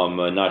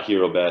 not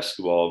hero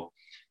basketball.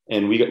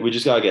 And we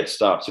just got to get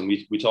stops. And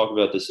we talk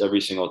about this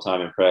every single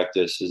time in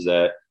practice, is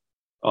that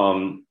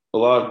a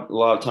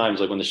lot of times,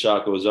 like when the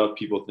shot goes up,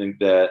 people think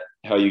that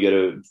how you get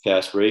a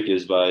fast break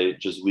is by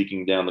just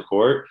leaking down the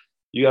court.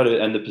 You got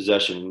to end the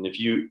possession. And if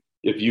you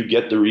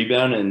get the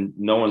rebound and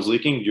no one's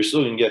leaking, you're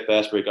still going to get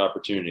fast break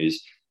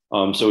opportunities.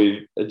 So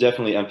we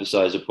definitely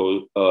emphasize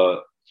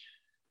that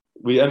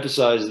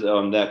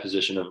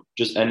position of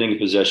just ending a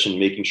possession,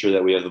 making sure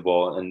that we have the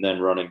ball, and then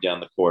running down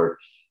the court.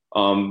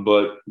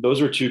 But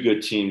those were two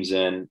good teams.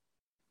 And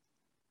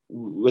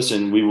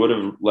listen, we would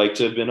have liked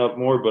to have been up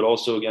more, but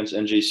also against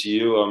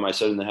NJCU, I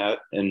said in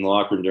the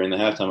locker room during the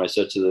halftime, I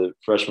said to the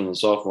freshman and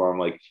sophomore, I'm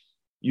like,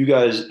 you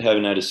guys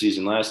haven't had a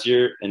season last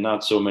year and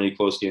not so many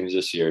close games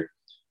this year.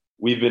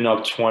 We've been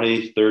up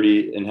 20,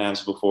 30 in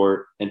halves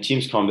before, and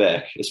teams come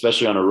back,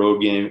 especially on a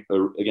road game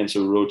against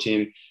a road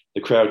team.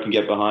 The crowd can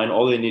get behind.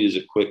 All they need is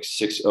a quick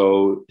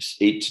 6-0,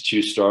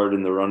 8-2 start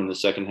in the run in the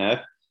second half.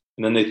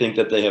 And then they think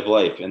that they have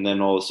life. And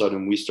then all of a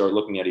sudden we start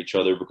looking at each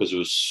other because it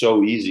was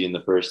so easy in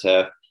the first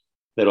half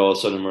that all of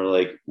a sudden we're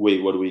like,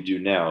 wait, what do we do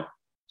now?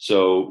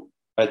 So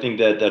I think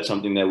that that's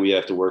something that we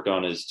have to work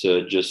on, is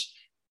to just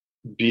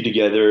be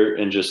together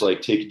and just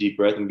like take a deep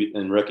breath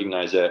and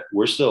recognize that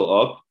we're still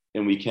up.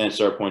 And we can't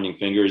start pointing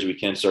fingers. We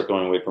can't start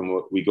going away from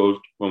what we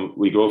go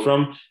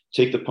from.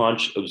 Take the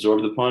punch,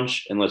 absorb the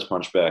punch, and let's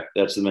punch back.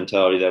 That's the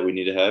mentality that we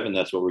need to have, and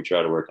that's what we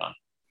try to work on.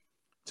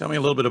 Tell me a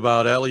little bit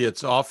about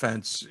Elliott's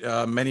offense.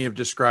 Many have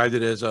described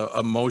it as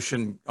a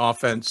motion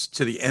offense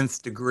to the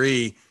nth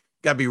degree.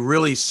 Got to be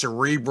really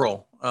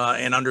cerebral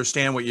and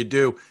understand what you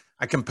do.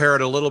 I compare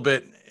it a little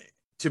bit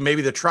to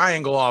maybe the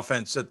triangle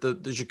offense that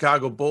the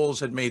Chicago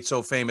Bulls had made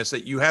so famous,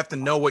 that you have to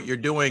know what you're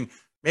doing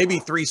maybe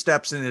 3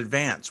 steps in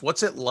advance.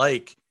 What's it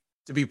like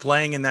to be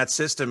playing in that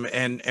system?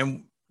 And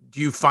do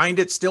you find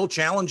it still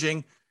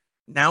challenging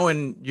now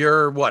in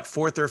your,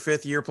 4th or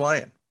 5th year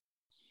playing?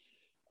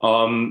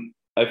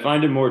 I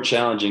find it more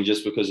challenging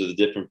just because of the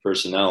different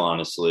personnel,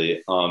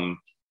 honestly.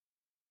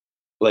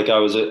 Like I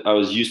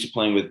was used to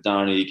playing with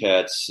Donnie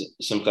Katz,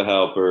 Simcha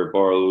Halper,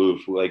 Bar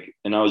Aloof,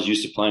 and I was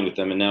used to playing with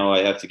them, and now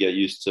I have to get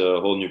used to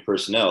a whole new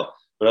personnel.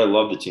 But I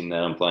love the team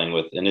that I'm playing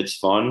with, and it's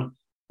fun.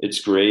 It's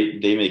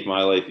great. They make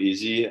my life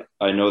easy.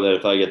 I know that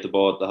if I get the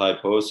ball at the high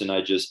post and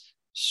I just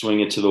swing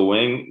it to the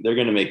wing, they're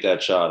going to make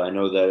that shot. I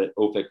know that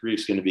Opek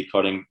Reef's going to be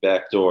cutting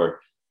back door.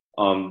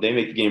 They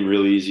make the game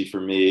really easy for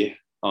me.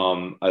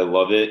 I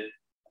love it.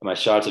 My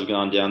shots have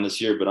gone down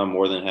this year, but I'm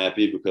more than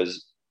happy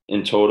because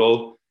in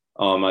total,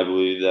 I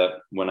believe that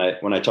when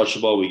I touch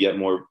the ball, we get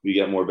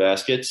more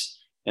baskets,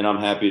 and I'm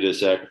happy to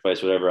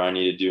sacrifice whatever I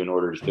need to do in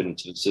order to fit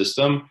into the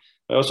system.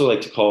 I also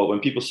like to call it, when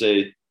people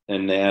say,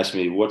 and they ask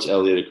me, what's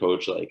Elliott a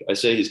coach like? I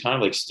say he's kind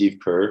of like Steve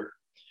Kerr,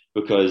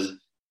 because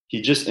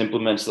he just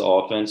implements the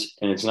offense,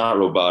 and it's not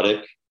robotic.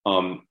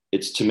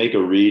 It's to make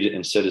a read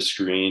and set a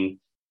screen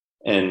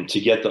and to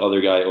get the other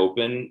guy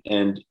open.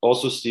 And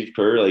also Steve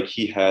Kerr,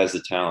 he has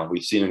the talent.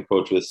 We've seen him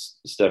coach with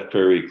Steph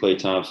Curry, Klay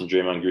Thompson,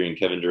 Draymond Green,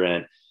 Kevin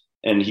Durant,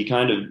 and he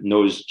kind of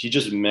knows, he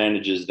just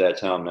manages that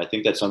talent. And I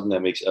think that's something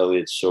that makes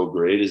Elliott so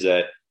great, is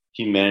that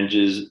he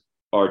manages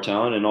our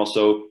talent. And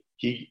also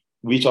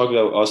we talk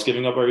about us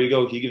giving up our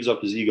ego. He gives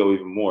up his ego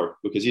even more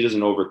because he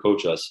doesn't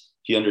overcoach us.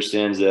 He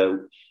understands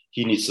that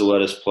he needs to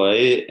let us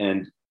play.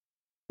 And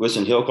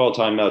listen, he'll call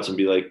timeouts and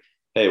be like,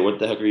 hey, what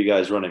the heck are you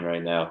guys running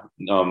right now?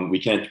 We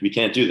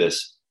can't do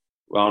this.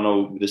 Well, I don't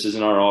know. This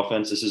isn't our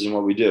offense. This isn't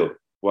what we do.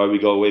 Why we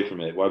go away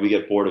from it? Why we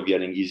get bored of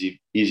getting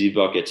easy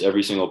buckets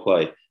every single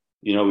play?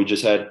 We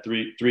just had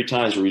three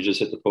times where we just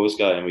hit the post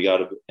guy and we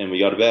got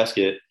a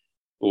basket.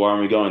 But why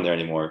aren't we going there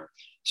anymore?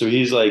 So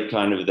he's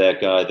kind of that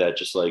guy that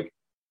just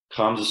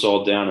calms us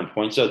all down and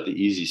points out the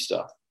easy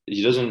stuff.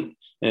 He doesn't,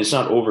 and it's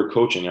not over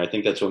coaching. I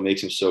think that's what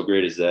makes him so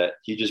great, is that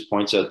he just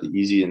points out the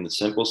easy and the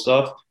simple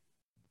stuff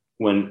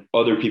when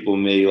other people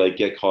may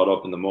get caught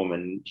up in the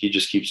moment. He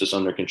just keeps us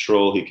under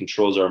control. He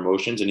controls our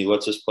emotions and he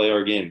lets us play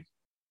our game.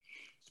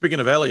 Speaking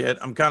of Elliott,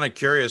 I'm kind of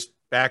curious,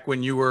 back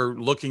when you were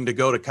looking to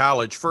go to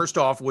college, first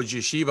off, was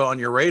Yeshiva on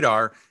your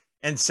radar?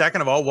 And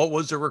second of all, what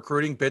was the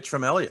recruiting pitch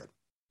from Elliott?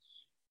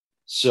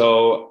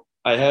 So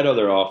I had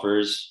other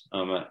offers,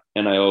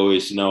 and I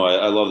always know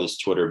I love this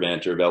Twitter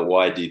banter about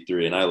why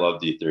D3, and I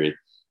love D3.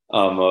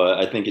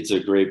 I think it's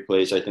a great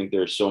place. I think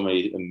there are so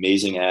many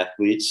amazing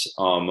athletes,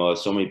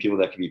 so many people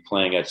that can be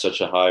playing at such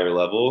a higher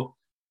level.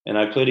 And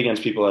I played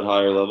against people at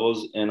higher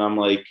levels, and I'm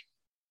like,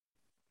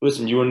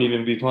 listen, you wouldn't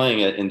even be playing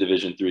in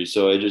Division III.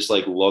 So I just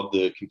love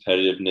the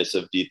competitiveness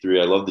of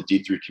D3. I love the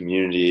D3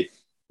 community.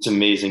 It's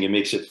amazing. It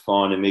makes it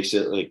fun. It makes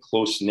it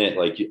close knit.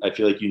 I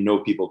feel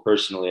people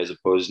personally, as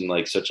opposed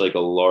in such a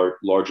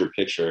larger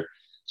picture.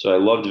 So I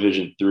love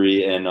Division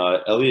III, and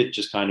Elliott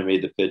just kind of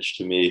made the pitch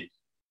to me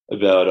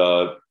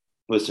about,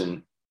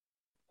 listen,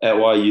 at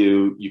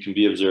YU, you can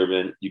be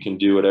observant. You can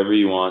do whatever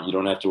you want. You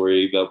don't have to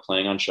worry about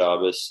playing on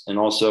Shabbos. And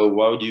also,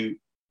 why would you?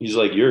 He's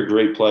like, you're a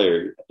great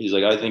player. He's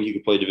like, I think you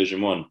could play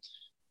Division I.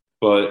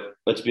 But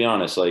let's be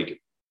honest, it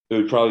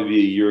would probably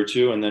be a year or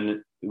two, and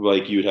then you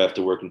would have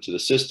to work into the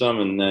system,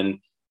 and then it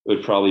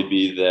would probably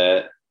be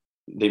that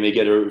they may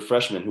get a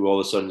freshman who all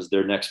of a sudden is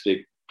their next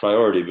big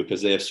priority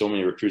because they have so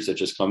many recruits that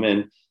just come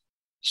in.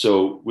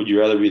 So would you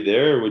rather be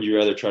there, or would you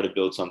rather try to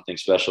build something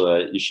special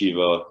at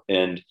Yeshiva?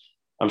 And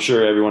I'm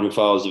sure everyone who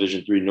follows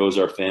Division III knows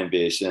our fan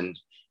base, and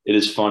it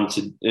is fun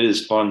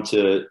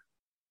to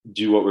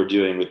do what we're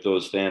doing with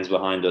those fans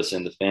behind us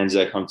and the fans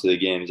that come to the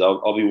games.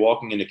 I'll be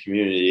walking in a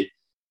community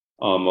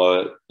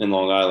in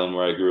Long Island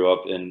where I grew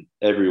up, and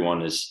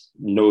everyone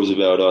knows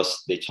about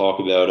us. They talk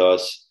about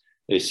us.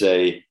 They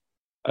say,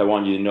 I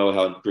want you to know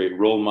how great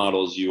role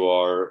models you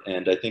are.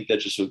 And I think that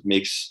just what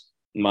makes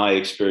my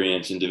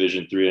experience in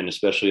Division III, and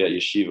especially at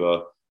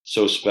Yeshiva,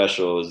 so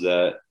special, is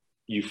that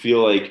you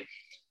feel like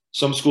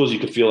some schools you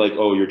could feel like,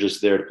 oh, you're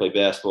just there to play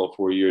basketball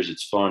 4 years.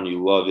 It's fun.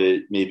 You love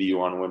it. Maybe you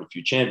want to win a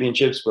few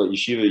championships, but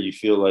Yeshiva, you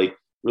feel like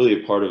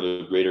really a part of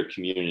a greater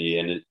community.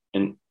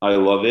 And I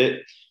love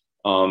it.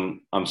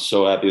 I'm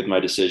so happy with my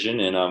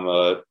decision, and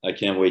I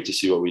can't wait to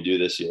see what we do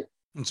this year.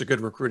 It's a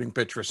good recruiting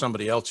pitch for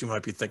somebody else who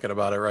might be thinking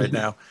about it right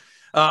now.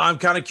 I'm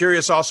kind of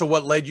curious also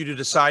what led you to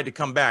decide to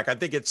come back. I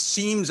think it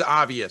seems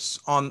obvious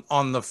on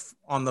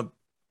the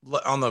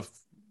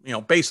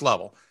base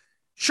level.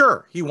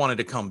 Sure, he wanted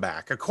to come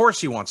back. Of course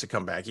he wants to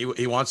come back.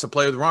 He wants to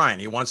play with Ryan.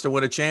 He wants to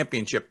win a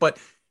championship. But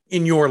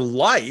in your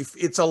life,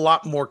 it's a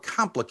lot more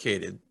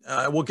complicated.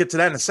 We'll get to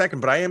that in a second,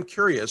 but I am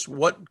curious,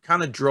 what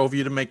kind of drove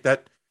you to make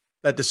that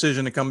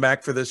decision to come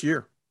back for this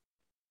year?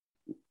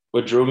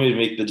 What drove me to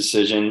make the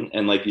decision,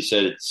 and like you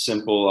said, it's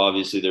simple.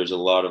 Obviously, there's a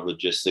lot of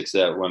logistics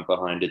that went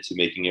behind it to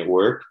making it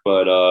work,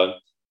 but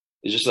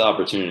it's just the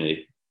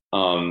opportunity.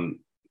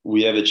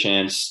 We have a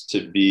chance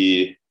to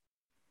be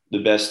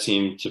the best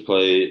team to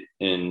play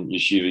in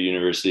Yeshiva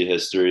University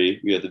history.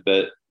 We have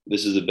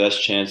this is the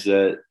best chance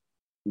that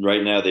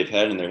right now they've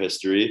had in their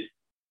history.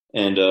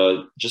 And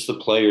just the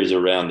players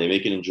around, they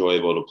make it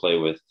enjoyable to play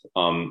with.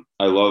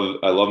 I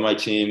love my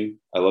team.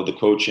 I love the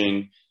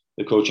coaching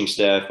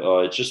staff.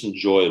 It's just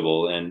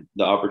enjoyable. And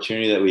the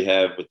opportunity that we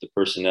have with the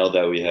personnel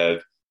that we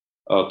have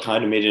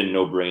kind of made it a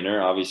no-brainer.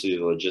 Obviously,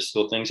 the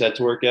logistical things had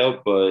to work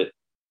out, but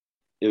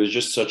it was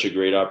just such a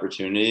great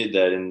opportunity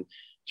that in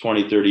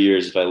 20, 30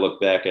 years, if I look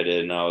back at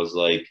it and I was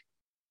like,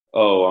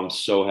 oh, I'm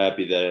so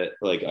happy that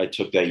I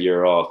took that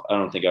year off, I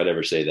don't think I'd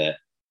ever say that.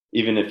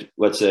 Even if,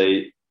 let's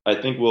say, I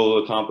think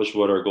we'll accomplish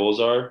what our goals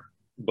are,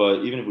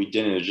 but even if we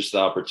didn't, it's just the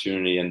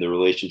opportunity and the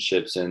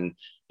relationships and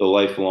the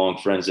lifelong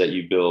friends that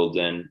you build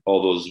and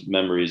all those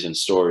memories and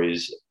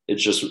stories.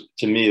 It's just,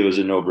 to me, it was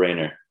a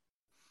no-brainer.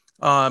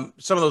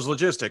 Some of those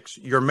logistics,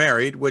 you're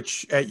married,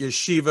 which at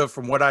Yeshiva,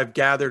 from what I've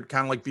gathered,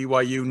 kind of like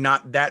BYU,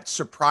 not that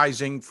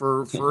surprising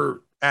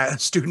for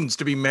students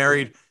to be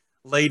married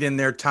late in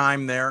their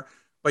time there,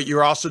 but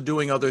you're also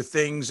doing other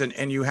things,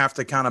 and you have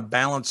to kind of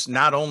balance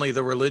not only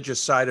the religious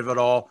side of it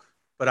all,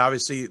 but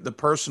obviously the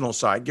personal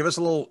side. Give us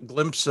a little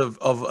glimpse of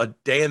a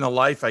day in the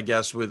life, I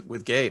guess,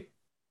 with Gabe.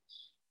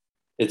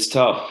 It's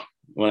tough.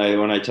 When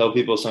I tell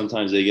people,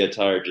 sometimes they get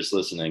tired just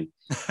listening.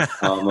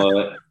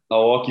 I'll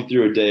walk you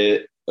through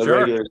a Sure.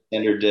 regular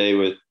standard day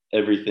with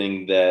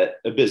everything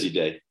a busy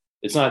day.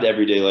 It's not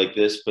every day like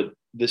this, but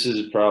this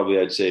is probably,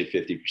 I'd say,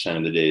 50%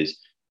 of the days.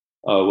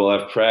 We'll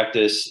have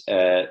practice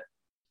at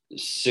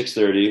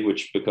 6:30,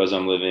 which, because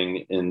I'm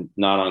living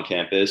not on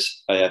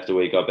campus, I have to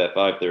wake up at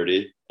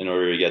 5:30 in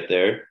order to get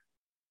there.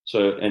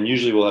 So, and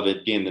usually we'll have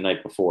a game the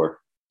night before.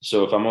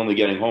 So if I'm only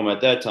getting home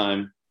at that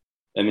time,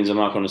 that means I'm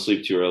not going to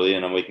sleep too early,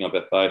 and I'm waking up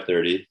at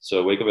 5:30.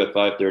 So wake up at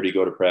 5:30,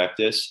 go to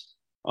practice.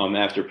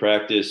 After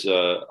practice,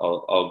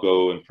 I'll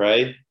go and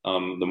pray.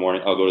 I'll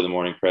go to the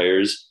morning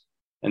prayers.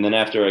 And then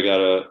after, I got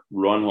to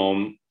run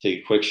home, take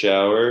a quick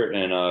shower,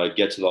 and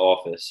get to the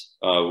office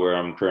where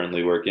I'm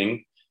currently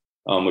working,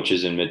 which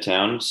is in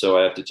Midtown. So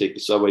I have to take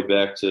the subway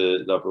back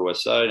to the Upper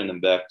West Side and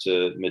then back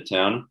to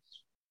Midtown.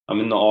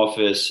 I'm in the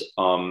office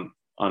on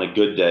a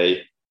good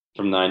day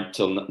from 9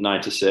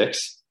 to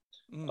 6.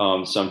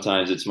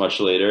 Sometimes it's much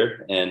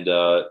later, and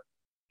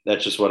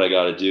that's just what I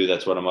got to do.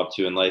 That's what I'm up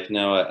to in life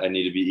now. I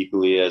need to be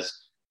equally as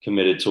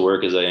committed to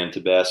work as I am to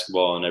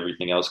basketball and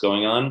everything else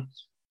going on.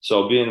 So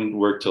I'll be in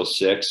work till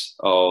 6.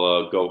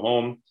 I'll go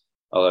home.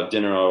 I'll have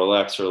dinner. I'll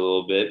relax for a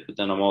little bit. But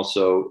then I'm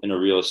also in a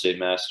real estate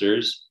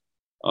master's,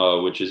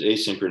 which is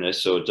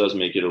asynchronous. So it does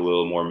make it a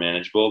little more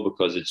manageable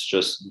because it's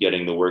just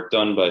getting the work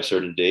done by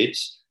certain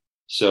dates.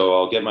 So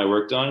I'll get my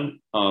work done.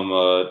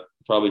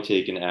 Probably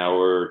take an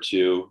hour or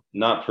two,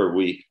 not per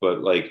week,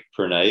 but like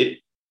per night.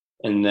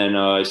 And then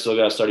I still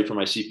got to study for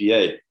my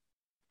CPA,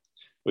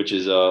 which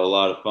is a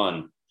lot of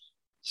fun.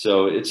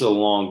 So it's a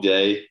long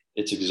day.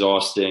 It's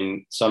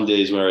exhausting. Some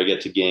days where I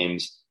get to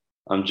games,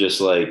 I'm just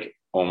like,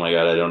 oh my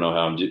God, I don't know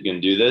how I'm going to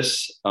do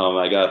this.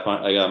 I got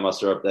to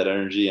muster up that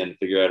energy and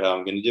figure out how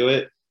I'm going to do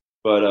it.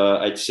 But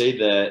I'd say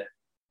that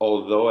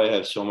although I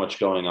have so much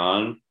going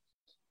on,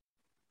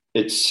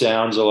 it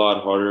sounds a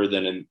lot harder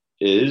than it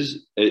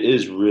is. It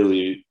is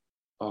really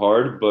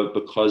hard, but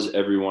because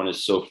everyone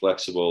is so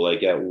flexible,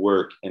 like at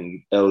work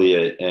and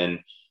Elliot and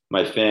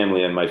my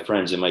family and my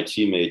friends and my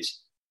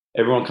teammates,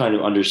 everyone kind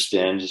of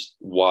understands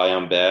why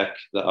I'm back,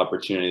 the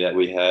opportunity that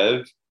we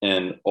have,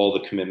 and all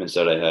the commitments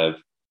that I have.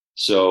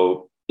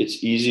 So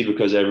it's easy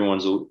because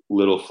everyone's a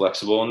little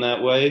flexible in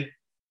that way.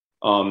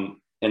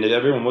 And if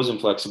everyone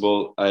wasn't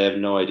flexible, I have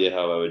no idea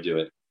how I would do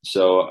it.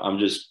 So I'm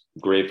just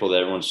grateful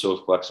that everyone's so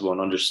flexible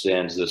and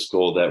understands this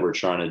goal that we're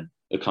trying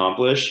to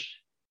accomplish.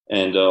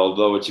 And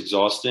although it's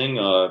exhausting,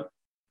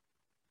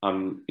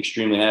 I'm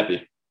extremely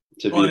happy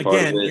to be a part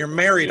of it. You're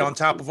married on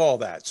top of all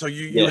that. So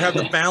you have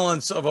the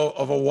balance of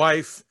a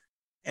wife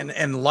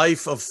and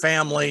life of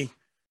family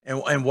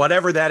and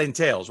whatever that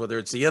entails, whether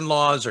it's the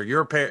in-laws or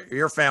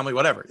your family,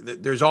 whatever.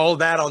 There's all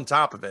that on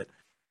top of it,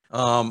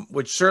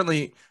 which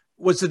certainly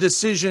was the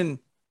decision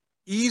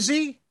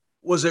easy.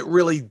 Was it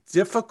really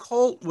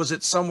difficult? Was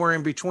it somewhere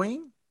in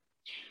between?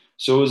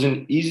 So it was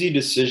an easy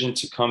decision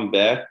to come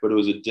back, but it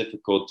was a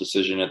difficult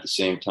decision at the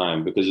same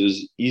time, because it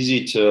was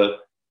easy to,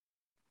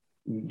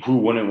 who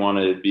wouldn't want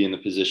to be in the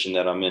position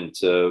that I'm in,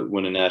 to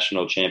win a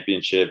national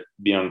championship,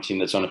 be on a team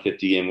that's on a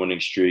 50-game winning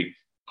streak,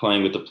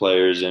 playing with the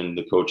players and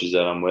the coaches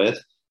that I'm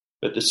with.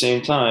 But at the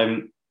same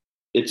time,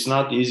 it's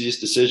not the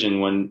easiest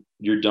decision when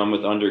you're done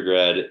with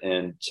undergrad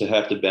and to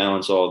have to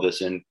balance all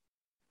this. And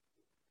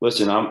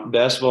listen,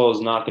 basketball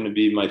is not going to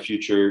be my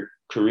future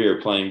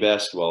career, playing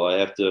basketball. I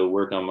have to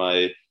work on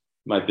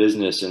my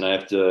business, and I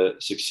have to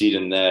succeed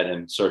in that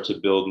and start to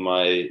build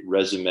my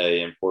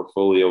resume and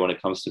portfolio when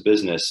it comes to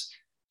business.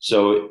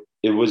 So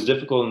it was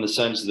difficult in the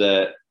sense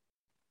that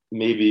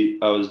maybe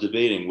I was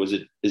debating,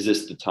 is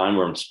this the time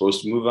where I'm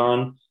supposed to move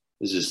on?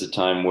 Is this the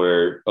time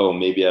where,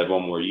 maybe I have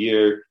one more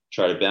year,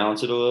 try to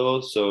balance it a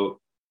little? So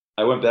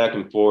I went back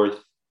and forth,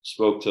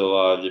 spoke to a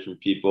lot of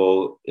different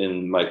people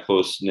in my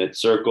close-knit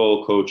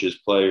circle, coaches,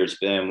 players,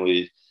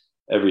 family,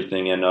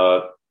 everything. And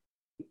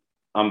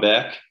I'm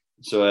back.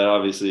 So that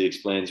obviously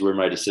explains where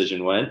my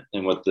decision went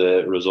and what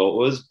the result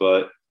was.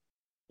 But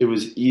it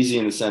was easy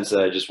in the sense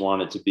that I just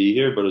wanted to be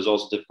here, but it was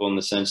also difficult in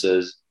the sense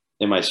as,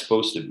 am I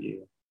supposed to be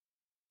here?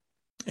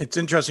 It's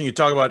interesting you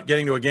talk about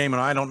getting to a game,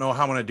 and I don't know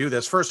how I'm going to do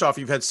this. First off,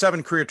 you've had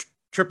 7 career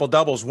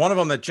triple-doubles. One of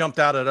them that jumped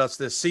out at us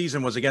this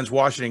season was against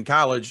Washington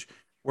College,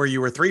 where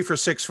you were 3 for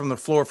 6 from the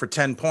floor for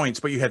 10 points,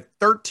 but you had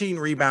 13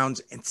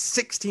 rebounds and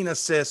 16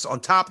 assists. On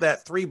top of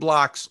that, 3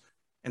 blocks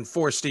and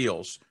 4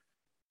 steals.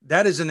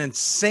 That is an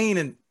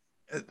insane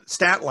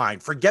stat line.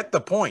 Forget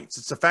the points.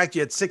 It's the fact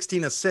you had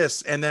 16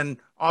 assists and then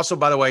also,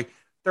 by the way,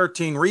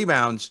 13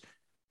 rebounds.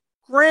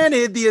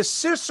 Granted, the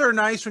assists are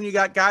nice when you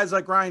got guys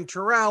like Ryan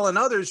Terrell and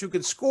others who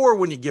can score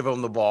when you give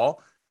them the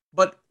ball.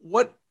 But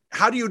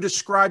how do you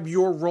describe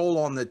your role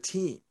on the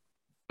team?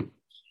 I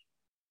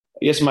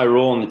guess my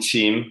role on the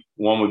team,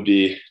 one would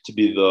be to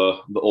be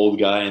the old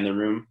guy in the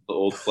room, the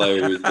old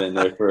player who's been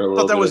there for a little bit.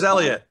 I thought that was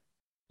Elliot.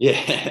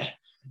 Yeah.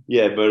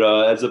 Yeah.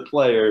 But as a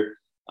player,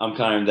 I'm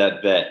kind of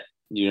that vet.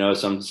 You know,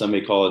 some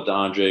may call it the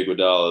Andre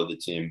Iguodala of the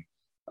team.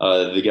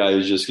 The guy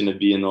who's just going to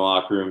be in the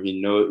locker room. He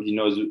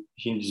knows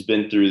he's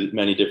been through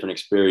many different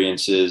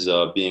experiences,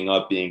 being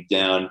up, being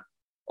down,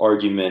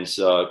 arguments,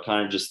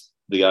 kind of just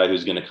the guy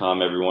who's going to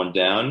calm everyone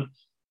down.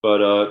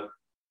 But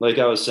like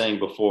I was saying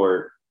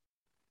before,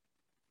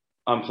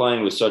 I'm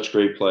playing with such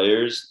great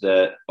players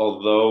that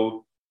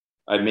although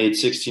I made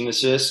 16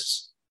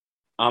 assists,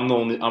 I'm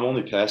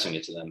only passing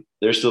it to them.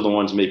 They're still the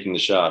ones making the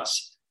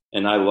shots.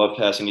 And I love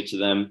passing it to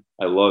them.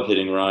 I love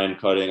hitting Ryan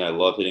cutting. I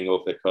love hitting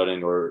Opek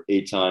cutting, or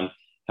Eitan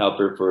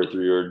Halpert for a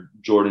 3, or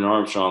Jordan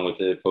Armstrong with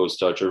a post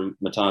touch, or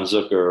Matan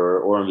Zucker or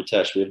Oren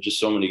Vitesh. We have just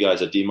so many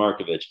guys at D.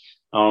 Markovic.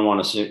 I don't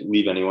want to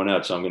leave anyone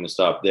out, so I'm going to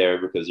stop there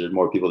because there's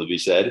more people to be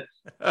said.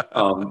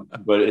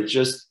 But it's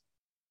just,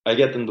 I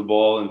get them the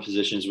ball in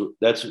positions.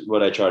 That's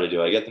what I try to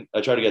do.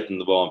 I try to get them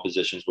the ball in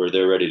positions where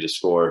they're ready to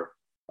score.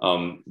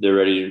 They're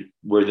ready,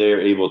 where they're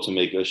able to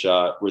make a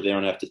shot, where they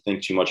don't have to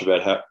think too much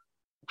about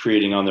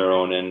creating on their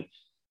own. And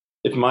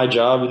if my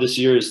job this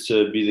year is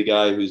to be the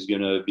guy who's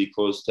going to be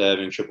close to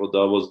having triple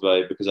doubles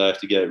because I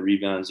have to get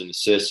rebounds and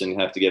assists and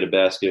have to get a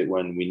basket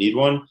when we need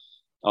one,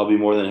 I'll be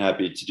more than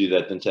happy to do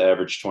that than to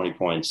average 20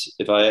 points.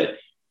 If I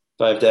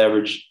have to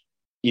average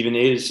even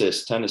 8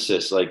 assists, 10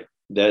 assists, like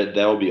that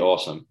would be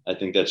awesome. I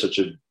think that's such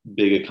a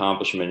big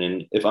accomplishment.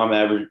 And if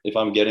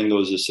I'm getting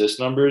those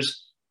assist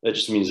numbers, that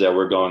just means that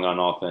we're going on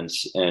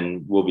offense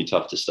and we'll be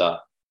tough to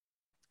stop.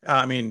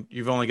 I mean,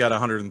 you've only got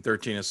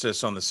 113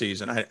 assists on the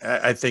season.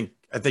 I think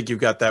you've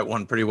got that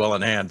one pretty well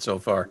in hand so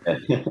far.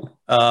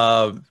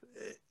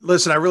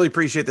 Listen, I really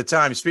appreciate the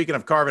time. Speaking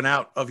of carving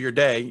out of your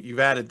day, you've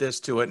added this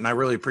to it, and I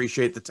really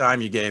appreciate the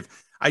time you gave.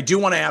 I do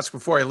want to ask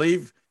before I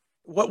leave,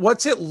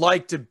 what's it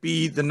like to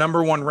be the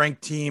number 1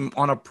 ranked team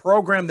on a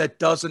program that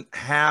doesn't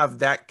have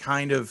that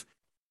kind of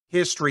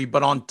history,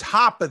 but on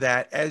top of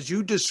that, as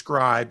you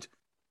described,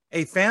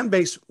 a fan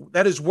base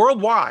that is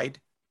worldwide,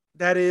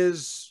 that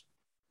is,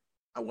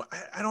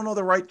 I don't know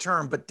the right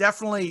term, but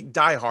definitely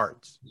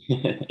diehards.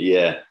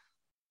 Yeah.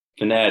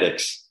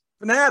 Fanatics.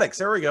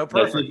 There we go.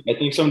 Perfect. I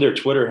think some of their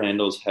Twitter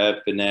handles have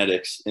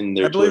Fanatics in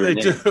their Twitter name.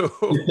 I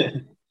believe they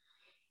do.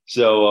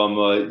 So,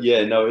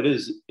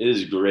 it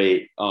is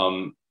great.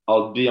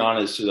 I'll be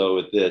honest though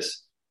with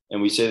this,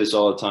 and we say this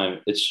all the time,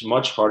 it's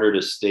much harder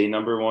to stay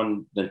number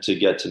 1 than to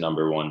get to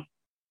number 1.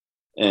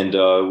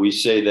 And we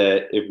say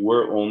that if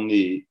we're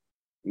only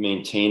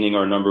maintaining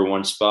our number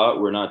one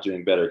spot, we're not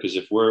doing better. Because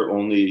if we're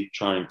only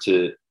trying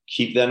to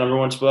keep that number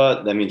one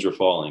spot, that means we're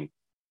falling.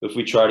 If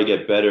we try to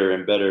get better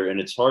and better, and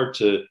it's hard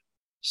to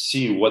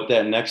see what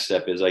that next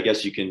step is. I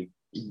guess you can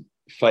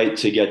fight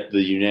to get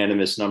the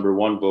unanimous number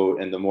one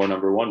vote and the more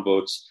number one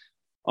votes.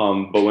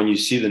 But when you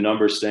see the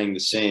numbers staying the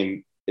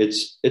same,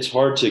 it's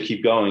hard to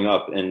keep going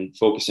up and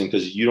focusing,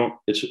 because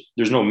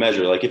there's no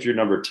measure. Like if you're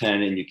number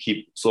 10 and you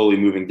keep slowly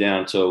moving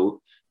down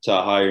to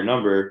a higher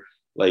number,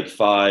 like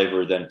 5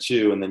 or then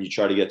 2, and then you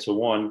try to get to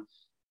 1,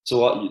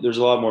 there's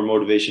a lot more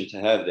motivation to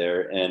have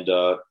there. And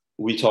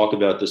we talk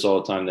about this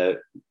all the time, that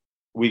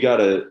we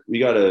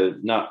gotta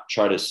not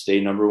try to stay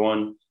number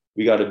one.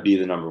 We got to be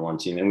the number one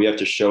team, and we have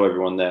to show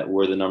everyone that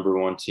we're the number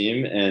one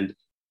team. And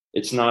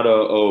it's not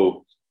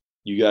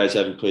you guys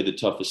haven't played the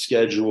toughest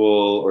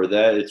schedule or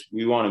that.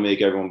 We want to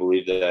make everyone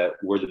believe that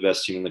we're the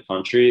best team in the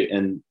country,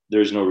 and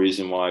there's no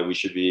reason why we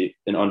should be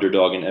an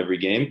underdog in every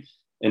game,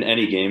 in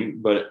any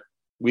game. But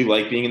we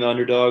like being an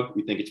underdog.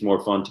 We think it's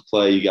more fun to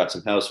play. You got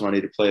some house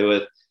money to play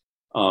with.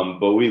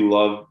 But we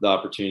love the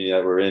opportunity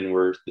that we're in.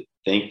 We're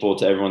thankful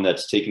to everyone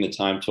that's taken the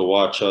time to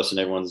watch us and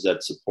everyone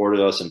that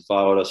supported us and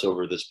followed us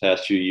over this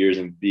past few years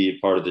and be a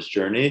part of this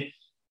journey.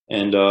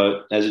 And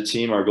as a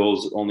team, our goal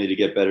is only to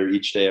get better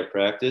each day at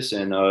practice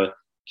and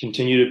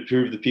continue to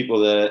prove the people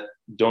that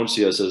don't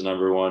see us as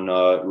number one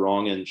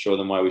wrong, and show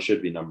them why we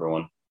should be number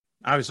one.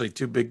 Obviously,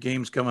 2 big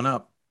games coming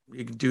up.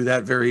 You can do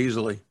that very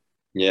easily.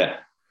 Yeah,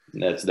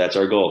 that's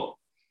our goal.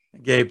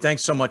 Gabe,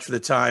 thanks so much for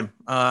the time.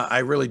 I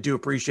really do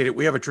appreciate it.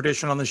 We have a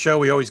tradition on the show.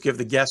 We always give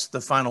the guests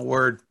the final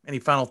word. Any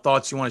final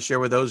thoughts you want to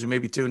share with those who may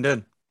be tuned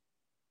in?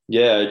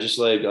 Yeah, just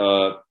like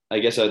I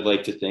guess I'd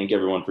like to thank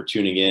everyone for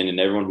tuning in and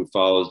everyone who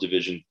follows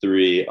Division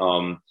III.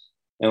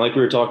 And like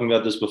we were talking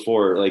about this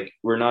before, like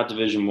we're not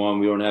Division I.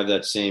 We don't have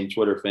that same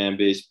Twitter fan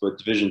base, but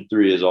Division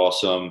III is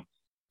awesome.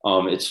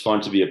 It's fun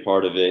to be a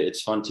part of it.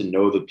 It's fun to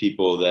know the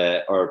people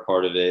that are a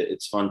part of it.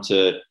 It's fun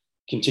to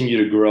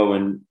continue to grow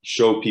and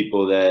show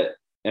people that.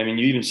 I mean,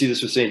 you even see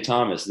this with St.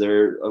 Thomas.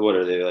 What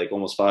are they, like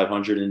almost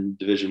 500 in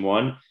Division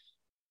I?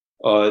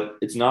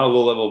 It's not a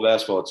low level of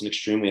basketball. It's an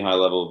extremely high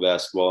level of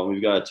basketball. And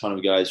we've got a ton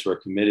of guys who are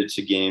committed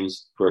to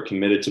games, who are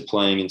committed to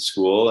playing in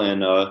school.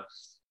 And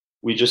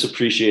we just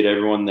appreciate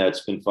everyone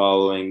that's been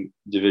following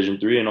Division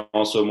III, and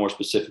also more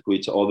specifically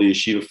to all the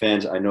Yeshiva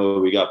fans. I know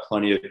we got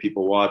plenty of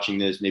people watching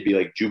this, maybe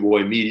like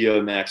Jewboy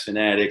Media, Max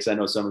Fanatics. I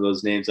know some of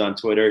those names on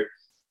Twitter.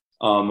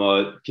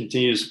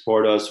 Continue to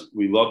support us.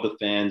 We love the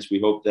fans. We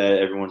hope that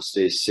everyone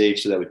stays safe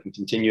so that we can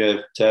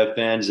continue to have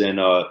fans. And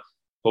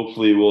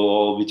hopefully we'll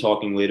all be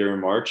talking later in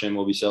March, and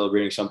we'll be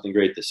celebrating something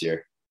great this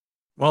year.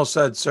 Well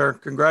said, sir.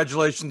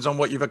 Congratulations on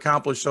what you've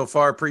accomplished so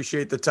far.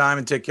 Appreciate the time,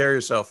 and take care of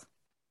yourself.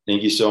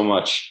 Thank you so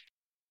much.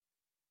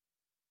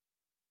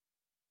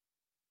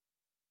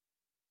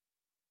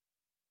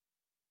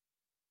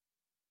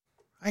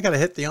 I got to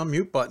hit the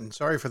unmute button.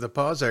 Sorry for the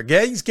pause there.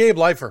 He's Gabe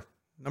Leifer,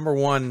 number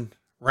 1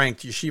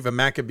 ranked Yeshiva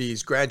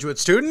Maccabees graduate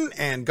student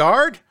and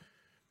guard.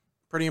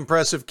 Pretty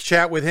impressive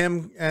chat with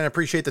him, and I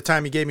appreciate the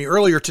time he gave me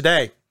earlier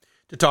today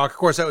to talk. Of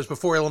course, that was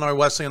before Illinois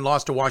Wesleyan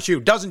lost to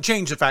WashU. Doesn't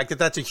change the fact that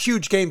that's a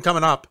huge game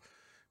coming up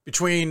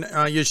between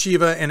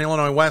Yeshiva and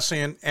Illinois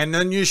Wesleyan, and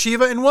then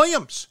Yeshiva and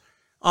Williams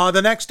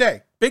the next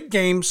day. Big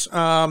games.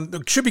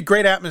 Should be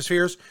great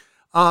atmospheres.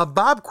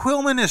 Bob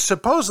Quillman is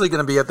supposedly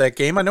going to be at that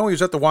game. I know he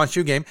was at the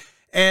WashU game.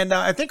 And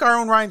I think our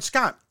own Ryan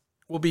Scott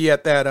will be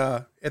at that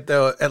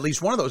at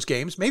least one of those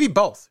games, maybe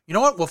both. You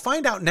know what? We'll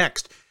find out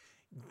next.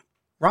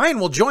 Ryan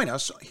will join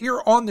us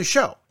here on the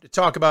show to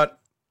talk about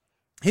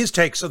his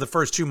takes of the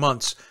first 2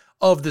 months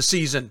of the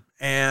season,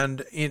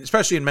 and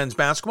especially in men's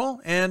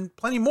basketball, and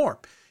plenty more.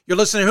 You're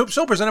listening to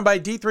Hoopsville, presented by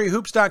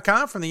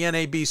D3Hoops.com from the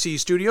NABC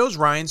studios.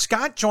 Ryan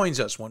Scott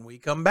joins us when we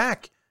come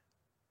back.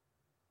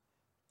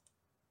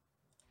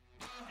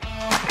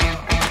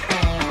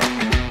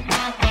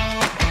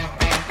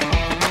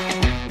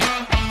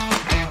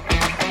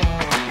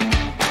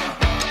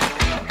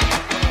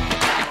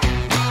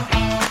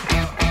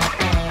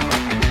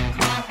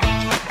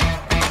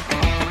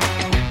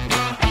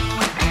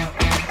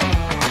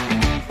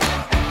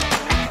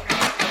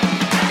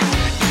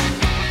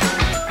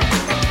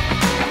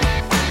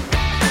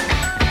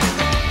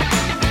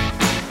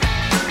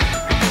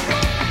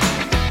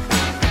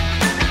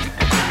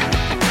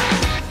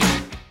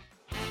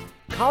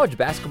 College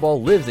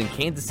basketball lives in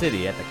Kansas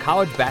City at the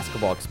College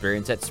Basketball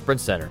Experience at Sprint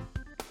Center.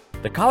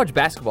 The College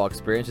Basketball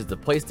Experience is the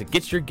place to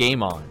get your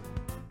game on.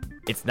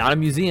 It's not a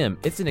museum,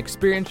 it's an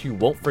experience you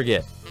won't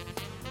forget.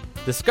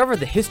 Discover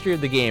the history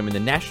of the game in the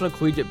National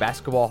Collegiate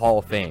Basketball Hall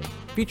of Fame,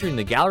 featuring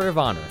the Gallery of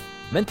Honor,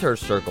 Mentor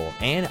Circle,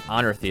 and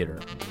Honor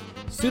Theater.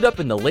 Suit up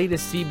in the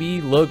latest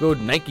CBE logoed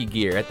Nike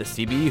gear at the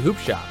CBE Hoop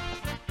Shop.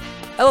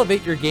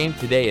 Elevate your game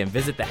today and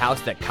visit the house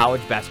that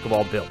college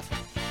basketball built.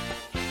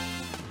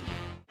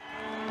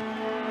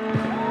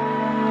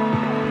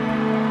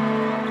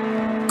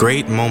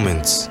 Great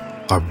moments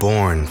are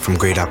born from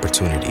great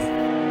opportunity.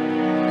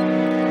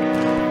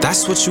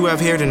 That's what you have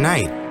here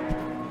tonight.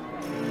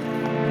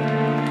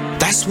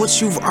 That's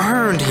what you've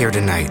earned here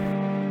tonight.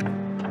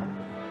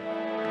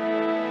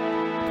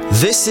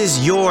 This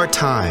is your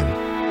time.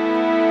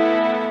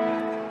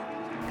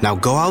 Now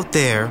go out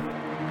there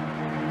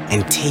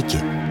and take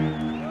it.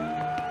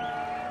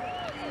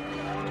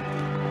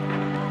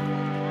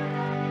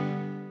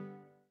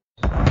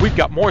 We've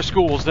got more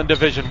schools than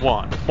Division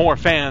I, more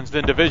fans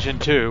than Division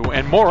II,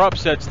 and more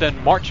upsets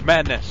than March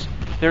Madness.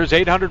 There's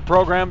 800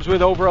 programs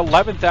with over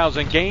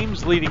 11,000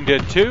 games leading to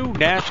 2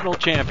 national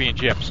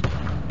championships.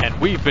 And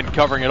we've been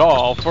covering it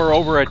all for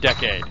over a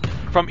decade.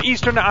 From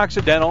Eastern to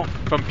Occidental,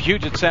 from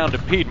Puget Sound to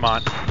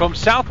Piedmont, from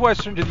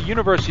Southwestern to the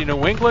University of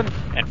New England,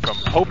 and from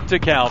Hope to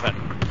Calvin.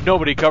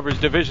 Nobody covers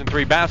Division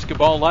III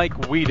basketball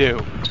like we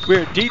do.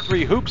 We're at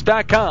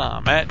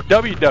d3hoops.com at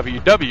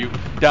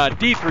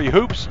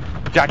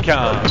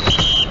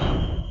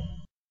www.d3hoops.com.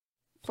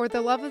 For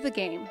the love of the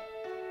game.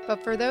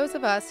 But for those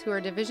of us who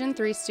are Division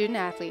III student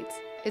athletes,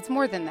 it's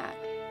more than that.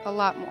 A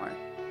lot more.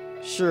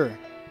 Sure,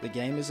 the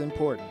game is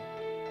important.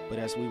 But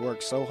as we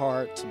work so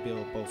hard to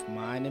build both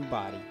mind and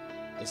body,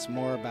 it's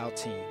more about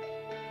team.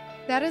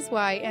 That is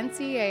why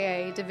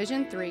NCAA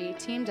Division III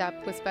teamed up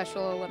with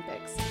Special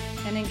Olympics.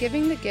 And in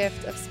giving the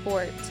gift of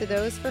sport to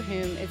those for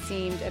whom it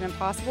seemed an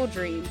impossible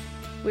dream,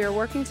 we are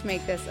working to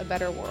make this a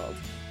better world.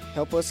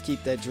 Help us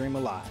keep that dream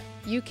alive.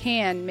 You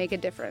can make a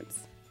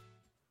difference.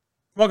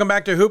 Welcome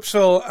back to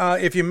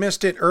Hoopsville. If you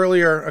missed it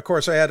earlier, of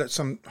course, I had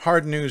some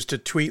hard news to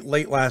tweet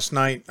late last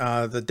night,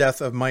 the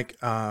death of Mike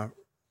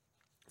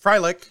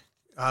Freilich.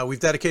 We've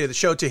dedicated the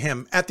show to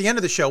him. At the end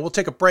of the show, we'll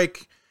take a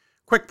quick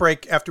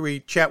break after we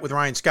chat with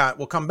Ryan Scott.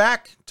 We'll come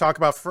back, talk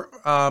about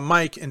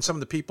Mike and some of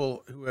the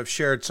people who have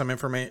shared some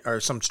information or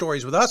some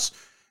stories with us,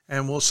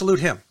 and we'll salute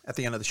him at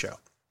the end of the show.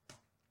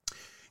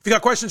 If you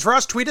got questions for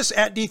us, tweet us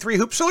at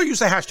D3Hoopsville or use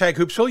the hashtag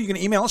Hoopsville. You can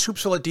email us,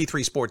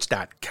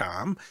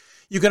 hoopsville@d3sports.com.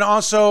 You can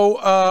also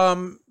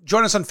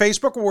join us on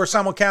Facebook where we're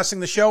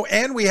simulcasting the show,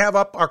 and we have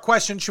up our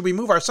question, should we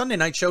move our Sunday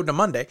night show to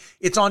Monday?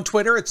 It's on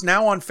Twitter. It's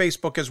now on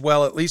Facebook as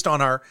well, at least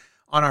on our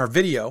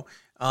video.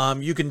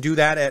 You can do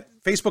that at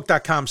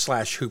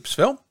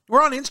facebook.com/Hoopsville.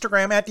 We're on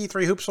Instagram at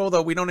D3Hoopsville,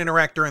 though we don't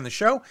interact during the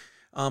show,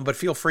 but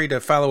feel free to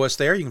follow us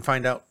there. You can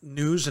find out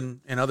news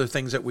and other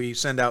things that we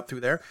send out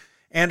through there.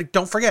 And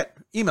don't forget,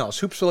 email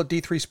us,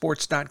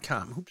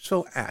 hoopsville@d3sports.com,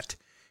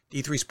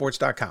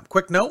 hoopsville@d3sports.com.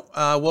 Quick note,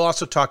 we'll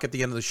also talk at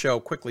the end of the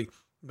show quickly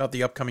about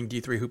the upcoming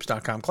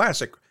D3hoops.com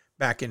Classic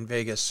back in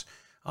Vegas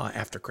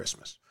after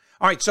Christmas.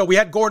 All right, so we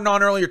had Gordon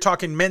on earlier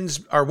talking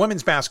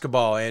women's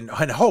basketball and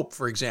Hope,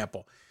 for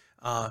example.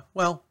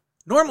 Well,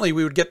 normally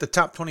we would get the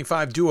top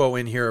 25 duo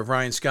in here of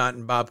Ryan Scott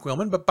and Bob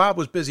Quillman, but Bob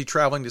was busy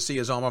traveling to see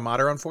his alma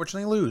mater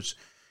unfortunately lose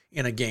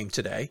in a game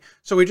today.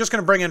 So we're just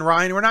going to bring in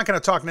Ryan. We're not going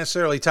to talk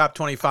necessarily top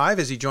 25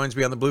 as he joins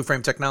me on the Blue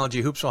Frame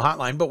Technology Hoopsville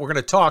hotline, but we're going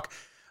to talk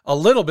a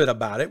little bit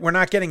about it. We're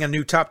not getting a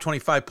new top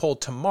 25 poll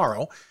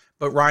tomorrow,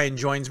 but Ryan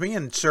joins me.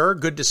 And, sir,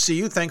 good to see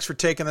you. Thanks for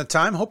taking the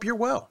time. Hope you're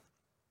well.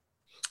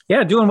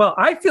 Yeah, doing well.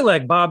 I feel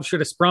like Bob should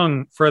have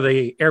sprung for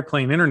the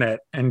airplane internet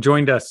and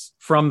joined us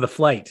from the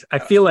flight. I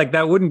feel like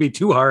that wouldn't be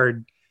too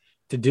hard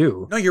to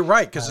do. No, you're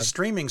right, because the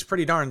streaming's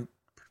pretty darn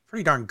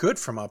good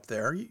from up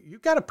there. You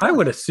got to. I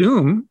would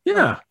assume,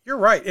 yeah. You're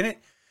right, and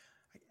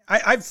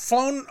I've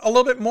flown a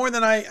little bit more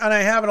than I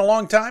have in a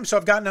long time, so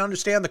I've gotten to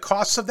understand the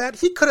costs of that.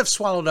 He could have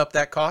swallowed up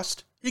that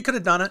cost. He could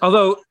have done it.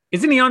 Although,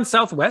 isn't he on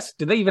Southwest?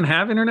 Do they even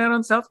have internet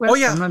on Southwest? Oh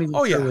yeah. I'm not even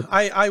sure.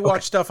 I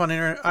watch stuff on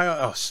internet.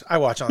 I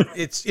watch on.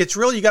 It's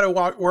really, you got to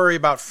worry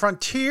about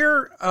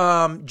Frontier,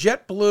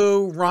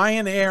 JetBlue,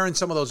 Ryanair, and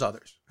some of those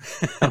others.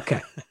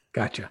 Okay,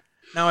 gotcha.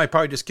 Now I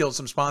probably just killed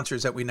some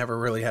sponsors that we never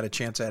really had a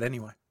chance at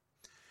anyway.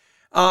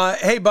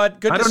 Hey,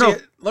 bud, good to see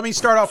you. Let me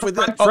start off with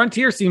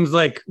Frontier seems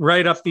like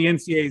right up the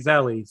NCAA's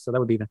alley, so that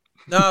would be the.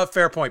 No,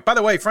 fair point. By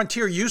the way,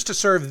 Frontier used to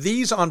serve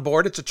these on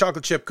board. It's a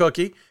chocolate chip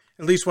cookie,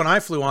 at least when I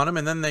flew on them,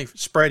 and then they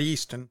spread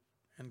east and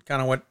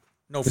kind of went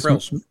no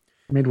frills.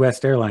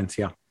 Midwest Airlines,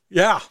 yeah.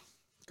 Yeah,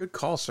 good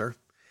call, sir.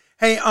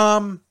 Hey,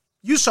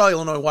 you saw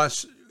Illinois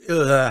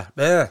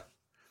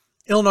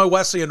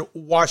Wesleyan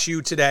wash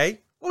you today.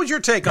 What was your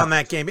take on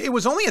that game? It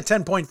was only a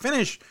 10-point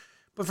finish,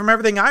 but from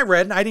everything I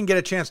read, and I didn't get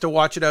a chance to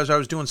watch it as I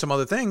was doing some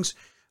other things,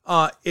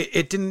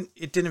 it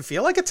didn't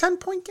feel like a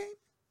 10-point game.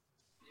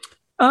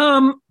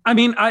 I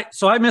mean, I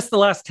missed the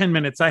last 10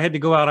 minutes. I had to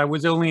go out. I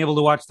was only able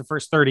to watch the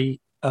first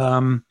 30.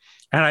 And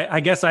I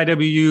guess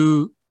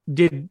IWU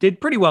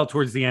did pretty well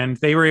towards the end.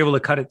 They were able to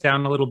cut it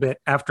down a little bit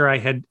after I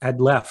had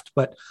left.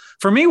 But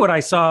for me, what I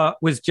saw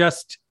was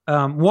just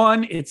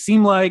one, it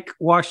seemed like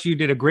WashU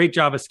did a great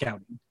job of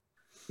scouting.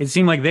 It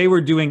seemed like they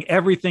were doing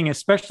everything,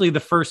 especially the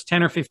first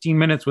 10 or 15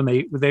 minutes when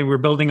they were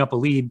building up a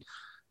lead.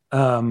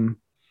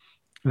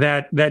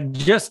 That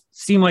just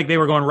seemed like they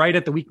were going right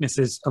at the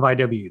weaknesses of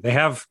IWU. They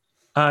have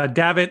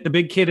Davitt, the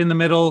big kid in the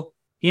middle.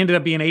 He ended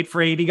up being 8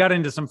 for 8. He got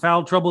into some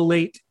foul trouble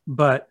late,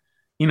 but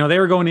they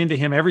were going into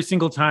him every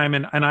single time.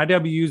 And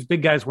IWU's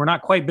big guys were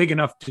not quite big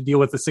enough to deal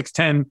with the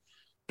 6'10"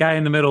 guy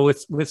in the middle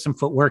with some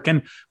footwork.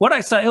 And what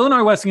I saw,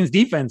 Illinois Wesleyan's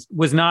defense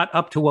was not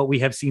up to what we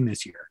have seen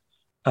this year.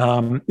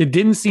 It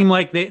didn't seem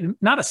like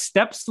not a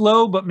step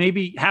slow, but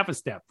maybe half a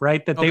step,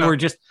 right? That they were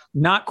just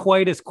not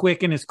quite as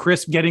quick and as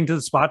crisp getting to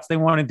the spots they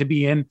wanted to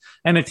be in.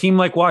 And a team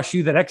like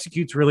WashU that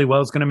executes really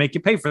well is going to make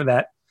you pay for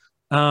that.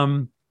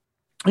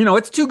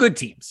 It's two good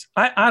teams.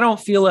 I don't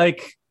feel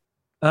like,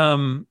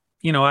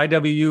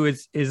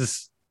 IWU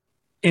is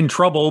in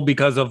trouble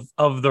because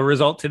of the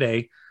result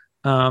today.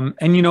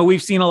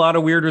 We've seen a lot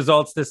of weird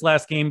results this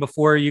last game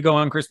before you go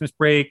on Christmas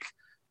break.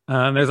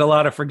 There's a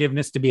lot of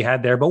forgiveness to be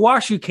had there, but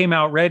WashU came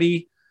out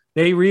ready.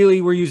 They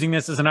really were using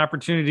this as an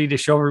opportunity to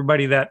show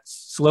everybody that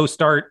slow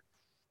start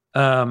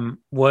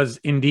was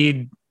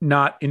indeed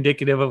not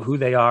indicative of who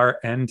they are.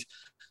 And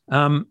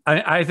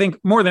I think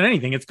more than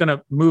anything, it's going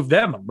to move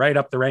them right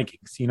up the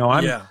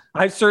rankings.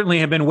 I certainly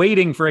have been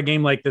waiting for a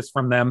game like this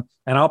from them,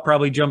 and I'll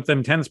probably jump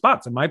them 10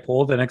 spots in my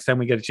poll the next time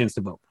we get a chance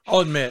to vote.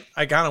 I'll admit,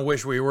 I kind of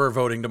wish we were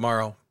voting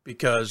tomorrow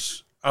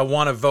because I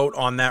want to vote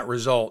on that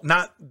result,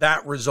 not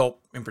that result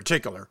in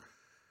particular,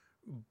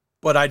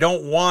 but I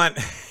don't want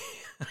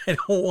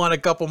a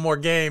couple more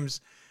games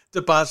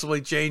to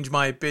possibly change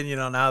my opinion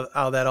on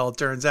how that all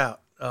turns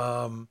out.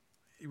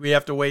 We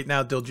have to wait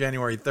now till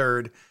January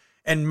 3rd.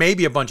 And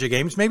maybe a bunch of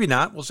games, maybe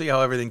not. We'll see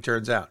how everything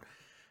turns out.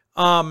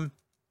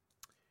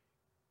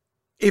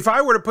 If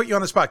I were to put you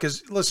on the spot,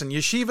 because listen,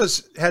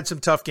 Yeshiva's had some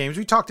tough games.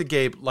 We talked to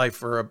Gabe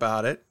Leifer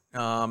about it.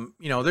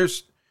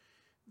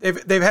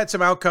 They've had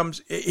some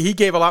outcomes. He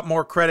gave a lot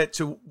more credit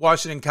to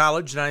Washington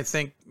College than I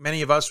think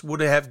many of us would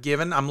have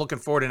given. I'm looking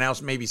forward to now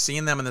maybe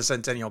seeing them in the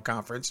Centennial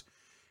Conference.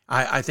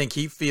 I think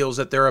he feels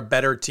that they're a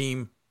better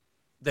team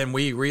than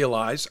we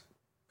realize.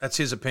 That's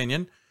his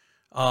opinion.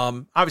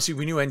 Obviously,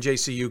 we knew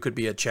NJCU could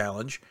be a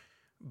challenge,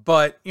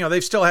 but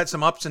they've still had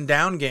some ups and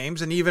down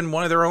games, and even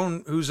one of their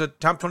own, who's a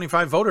top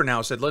 25 voter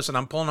now, said, "Listen,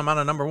 I'm pulling them out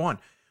of number one."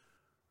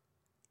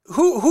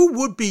 Who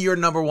would be your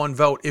number one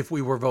vote if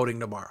we were voting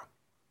tomorrow?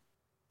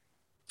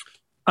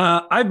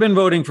 I've been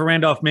voting for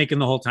Randolph-Macon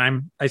the whole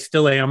time. I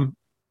still am.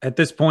 At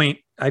this point,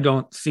 I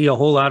don't see a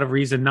whole lot of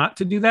reason not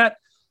to do that.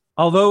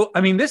 Although,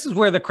 this is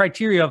where the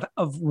criteria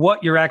of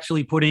what you're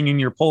actually putting in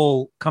your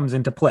poll comes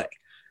into play.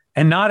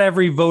 And not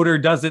every voter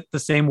does it the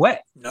same way.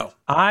 No.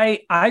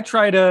 I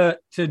try to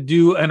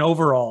do an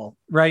overall,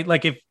 right?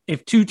 Like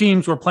if two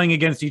teams were playing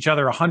against each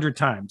other 100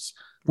 times,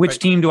 which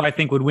team do I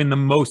think would win the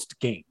most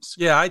games?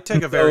 Yeah, I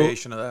take a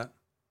variation of that.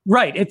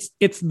 Right.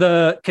 It's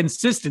the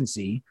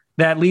consistency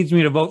that leads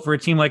me to vote for a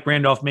team like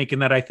Randolph-Macon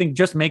that I think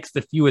just makes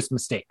the fewest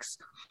mistakes.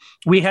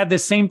 We had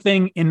this same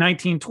thing in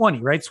 1920,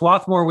 right?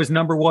 Swarthmore was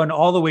number one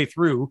all the way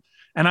through.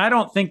 And I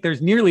don't think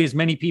there's nearly as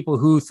many people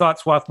who thought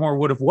Swarthmore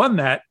would have won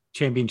that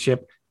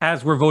championship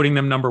as we're voting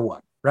them number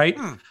one, right?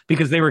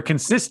 Because they were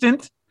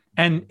consistent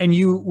and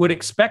you would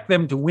expect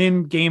them to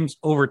win games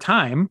over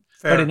time.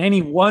 Fair. But in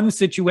any one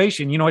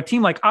situation, a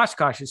team like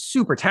Oshkosh is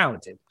super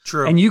talented.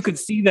 True. And you could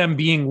see them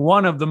being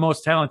one of the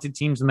most talented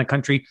teams in the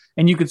country.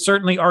 And you could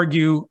certainly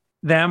argue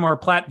them or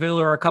Platteville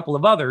or a couple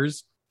of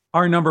others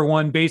are number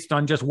one based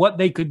on just what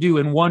they could do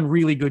in one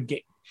really good game.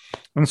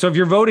 And so if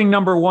you're voting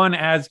number one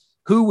as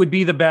who would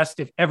be the best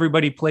if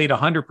everybody played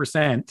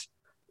 100%,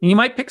 you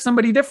might pick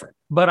somebody different,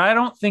 but I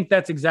don't think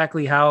that's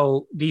exactly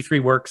how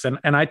D3 works. And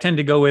I tend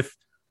to go with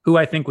who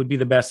I think would be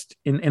the best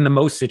in the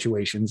most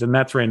situations. And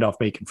that's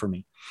Randolph-Macon for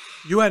me.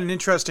 You had an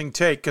interesting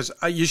take because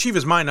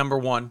Yeshiva's my number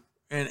one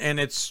and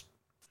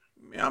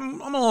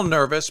I'm a little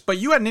nervous, but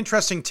you had an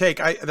interesting take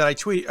that I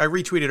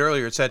retweeted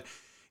earlier. It said,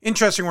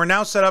 interesting. We're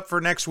now set up for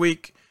next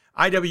week,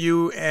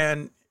 IW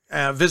and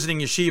visiting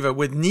Yeshiva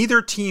with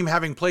neither team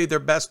having played their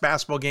best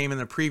basketball game in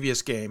the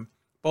previous game.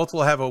 Both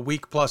will have a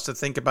week plus to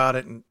think about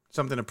it and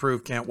something to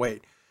prove. Can't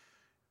wait.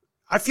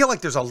 I feel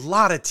like there's a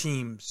lot of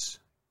teams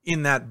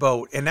in that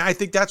boat, and I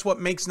think that's what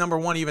makes number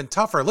one even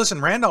tougher.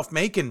 Listen,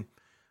 Randolph-Macon,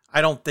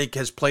 I don't think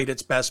has played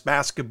its best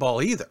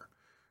basketball either.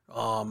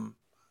 I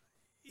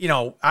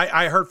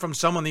heard from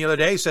someone the other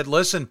day said,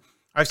 listen,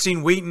 I've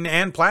seen Wheaton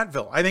and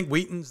Platteville. I think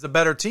Wheaton's the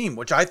better team,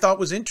 which I thought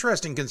was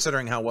interesting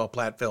considering how well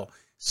Platteville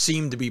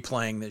seemed to be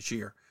playing this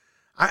year.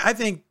 I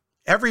think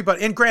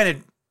everybody, and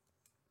granted,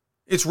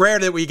 it's rare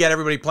that we get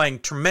everybody playing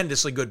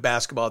tremendously good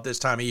basketball at this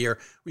time of year.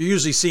 We're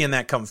usually seeing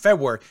that come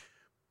February.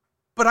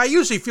 But I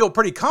usually feel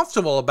pretty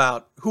comfortable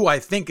about who I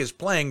think is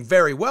playing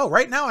very well.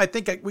 Right now, I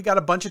think we got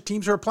a bunch of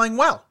teams who are playing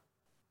well.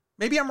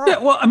 Maybe I'm wrong. Yeah,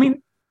 well,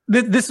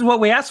 this is what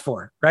we asked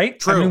for, right?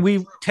 True.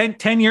 We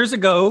 10 years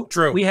ago,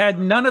 we had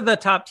none of the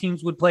top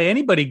teams would play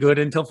anybody good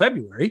until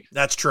February.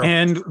 That's true.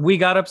 And we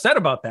got upset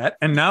about that.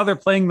 And now they're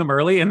playing them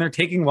early and they're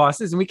taking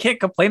losses, and we can't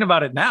complain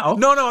about it now.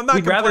 No, I'm not.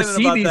 We'd rather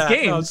see about these that.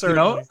 games,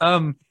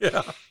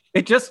 Yeah.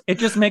 It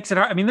just makes it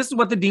hard. This is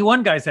what the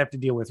D1 guys have to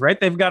deal with, right?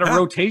 They've got a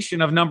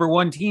rotation of number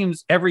one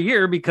teams every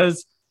year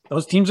because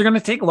those teams are going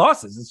to take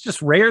losses. It's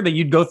just rare that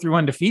you'd go through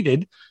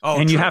undefeated,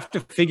 and you have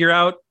to figure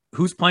out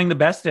who's playing the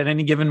best at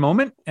any given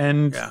moment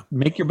and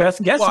make your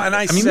best guess. Well, and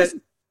I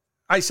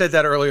said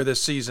that earlier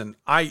this season.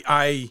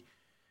 I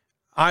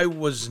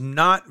was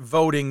not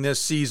voting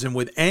this season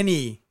with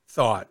any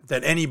thought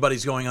that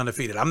anybody's going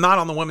undefeated. I'm not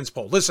on the women's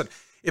poll. Listen,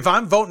 if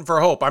I'm voting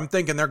for Hope, I'm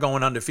thinking they're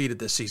going undefeated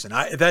this season.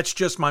 That's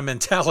just my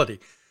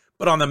mentality.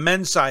 But on the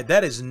men's side,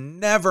 that is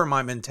never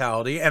my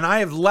mentality. And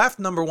I have left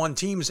number one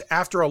teams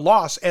after a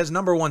loss as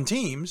number one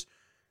teams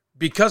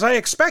because I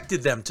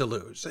expected them to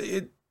lose.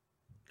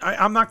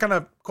 I'm not going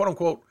to, quote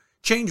unquote,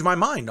 change my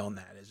mind on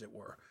that, as it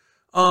were.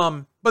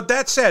 But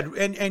that said,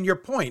 and your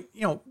point,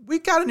 we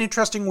got an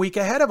interesting week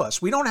ahead of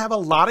us. We don't have a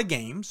lot of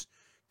games.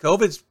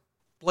 COVID's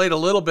played a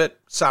little bit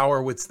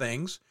sour with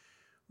things.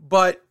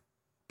 But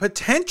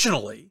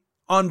potentially,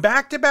 on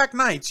back-to-back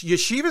nights,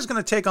 Yeshiva is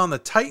going to take on the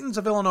Titans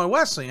of Illinois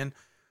Wesleyan,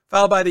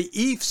 followed by the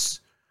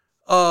Ephs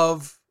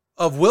of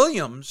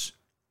Williams.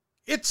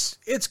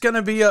 It's going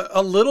to be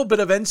a little bit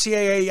of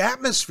NCAA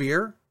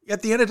atmosphere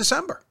at the end of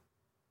December.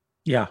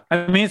 Yeah,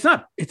 I mean it's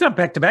not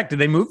back-to-back. Did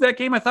they move that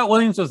game? I thought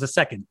Williams was the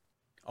second.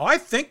 Oh, I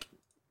think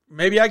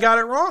maybe I got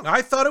it wrong.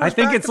 I thought it was. I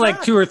think it's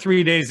like 2 or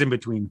 3 days in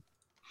between.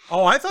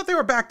 Oh, I thought they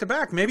were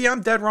back-to-back. Maybe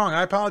I'm dead wrong.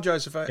 I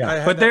apologize if I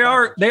had but they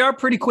are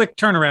pretty quick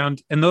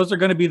turnaround, and those are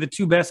going to be the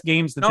two best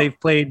games that they've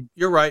played.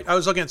 You're right. I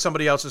was looking at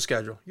somebody else's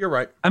schedule. You're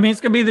right. I mean, it's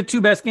going to be the two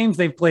best games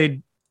they've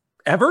played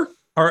ever,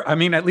 or I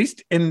mean, at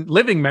least in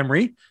living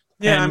memory.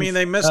 Yeah, and, I mean,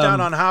 they missed out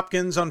on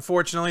Hopkins.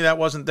 Unfortunately, that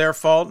wasn't their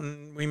fault,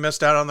 and we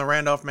missed out on the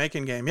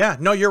Randolph-Macon game. Yeah,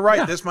 no, you're right.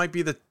 Yeah. This might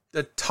be the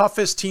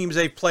toughest teams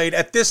they've played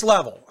at this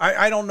level.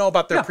 I don't know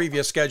about their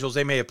previous schedules.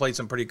 They may have played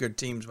some pretty good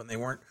teams when they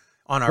weren't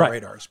on our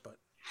radars, but.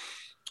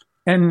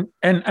 And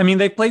I mean,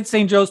 they played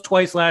St. Joe's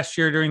twice last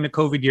year during the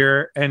COVID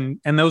year, and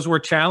those were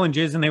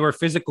challenges, and they were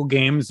physical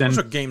games. And those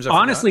are games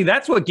honestly,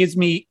 that's what gives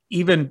me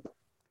even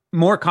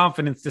more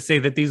confidence to say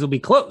that these will be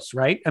close,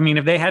 right? I mean,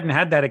 if they hadn't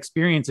had that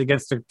experience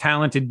against a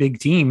talented big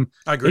team,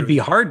 it'd be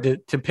hard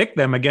to pick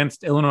them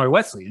against Illinois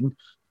Wesleyan.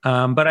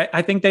 But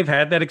I think they've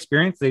had that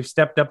experience. They've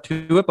stepped up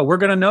to it, but we're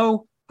going to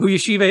know who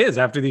Yeshiva is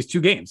after these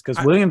two games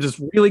because Williams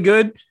is really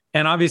good,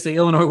 and obviously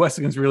Illinois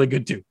Wesleyan's really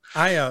good too.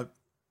 I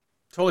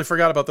totally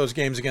forgot about those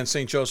games against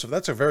St. Joseph.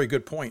 That's a very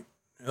good point.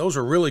 Those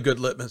are really good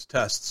litmus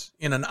tests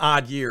in an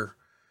odd year.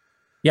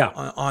 Yeah.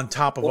 On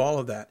top of all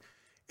of that.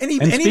 And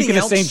speaking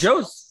of St.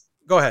 Joe's,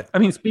 go ahead. I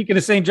mean, speaking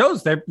of St.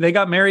 Joe's, they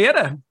got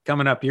Marietta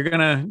coming up. You're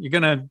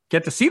gonna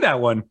get to see that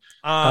one.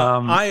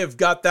 I have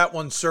got that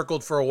one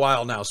circled for a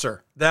while now,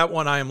 sir. That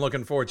one I am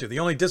looking forward to. The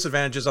only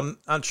disadvantage is I'm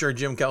not sure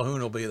Jim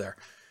Calhoun will be there.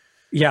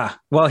 Yeah,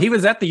 well, he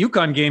was at the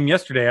UConn game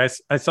yesterday.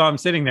 I saw him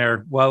sitting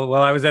there while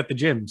I was at the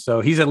gym, so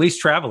he's at least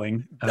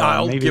traveling.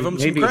 I'll give him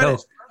some credit.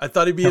 I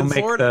thought he'd be in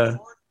Florida.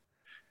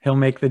 He'll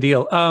make the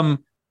deal.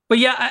 But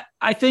yeah,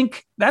 I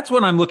think that's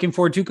what I'm looking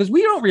forward to because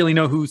we don't really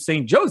know who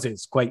St. Joe's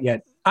is quite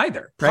yet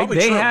either, right? Probably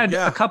they true, had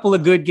a couple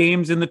of good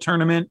games in the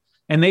tournament,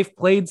 and they've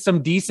played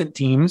some decent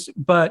teams,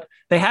 but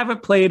they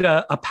haven't played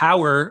a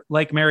power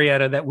like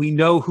Marietta that we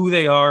know who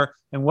they are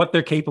and what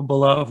they're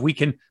capable of. We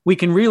can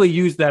really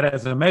use that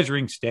as a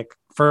measuring stick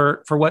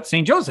for what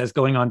St. Joe's has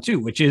going on too,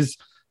 which is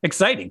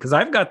exciting because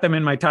I've got them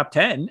in my top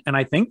 10 and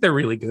I think they're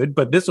really good,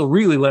 but this will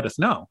really let us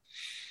know.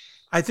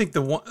 I think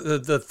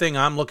the thing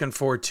I'm looking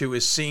forward to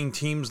is seeing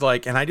teams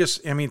like, and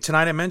I mean,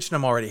 tonight I mentioned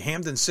them already,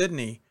 Hampden,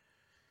 Sydney.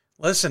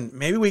 Listen,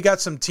 maybe we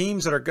got some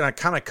teams that are going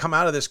to kind of come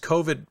out of this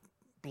COVID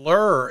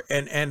blur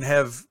and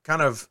have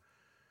kind of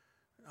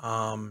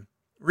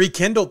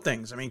rekindled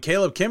things. I mean,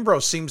 Caleb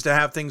Kimbrough seems to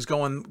have things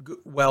going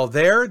well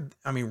there.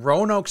 I mean,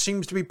 Roanoke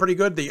seems to be pretty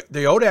good. The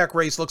ODAC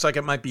race looks like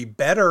it might be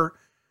better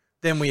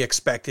than we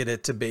expected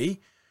it to be.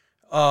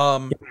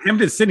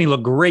 Hampden Sydney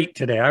looked great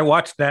today. I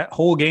watched that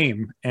whole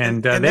game,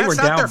 and they were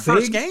down not their big.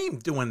 First game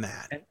doing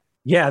that.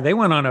 Yeah, they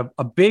went on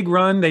a big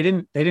run. They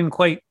didn't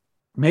quite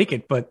make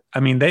it, but I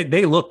mean,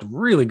 they looked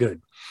really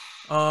good.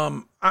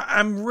 I'm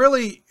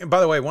really, and by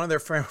the way, one of their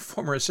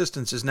former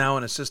assistants is now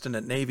an assistant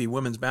at Navy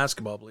women's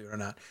basketball, believe it or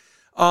not.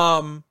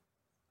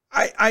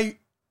 I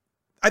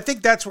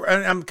think that's where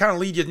I'm kind of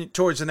leading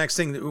towards the next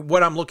thing,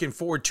 what I'm looking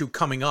forward to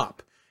coming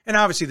up. And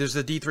obviously there's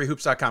the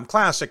D3Hoops.com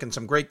Classic and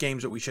some great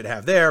games that we should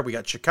have there. We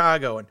got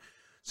Chicago and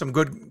some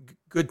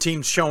good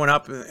teams showing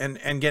up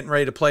and getting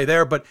ready to play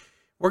there. But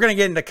we're going to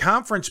get into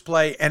conference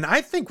play, and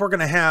I think we're going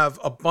to have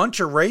a bunch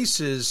of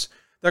races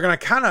that are going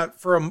to kind of,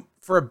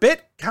 for a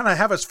bit, kind of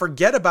have us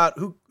forget about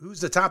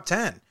who's the top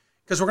 10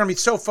 because we're going to be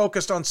so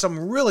focused on some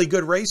really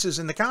good races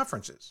in the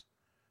conferences.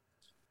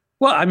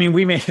 Well, I mean,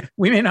 we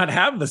may not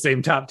have the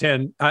same top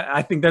 10.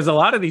 I think there's a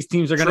lot of these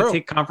teams are going to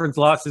take conference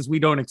losses we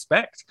don't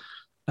expect.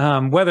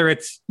 Whether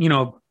it's,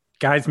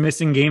 guys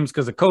missing games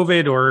because of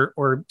COVID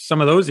or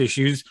some of those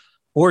issues,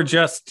 or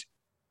just,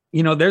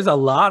 there's a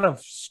lot of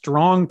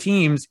strong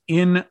teams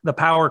in the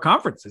power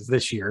conferences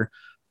this year.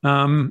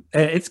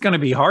 It's going to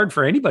be hard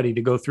for anybody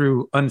to go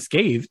through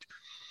unscathed.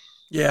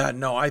 Yeah,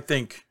 no, I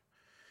think.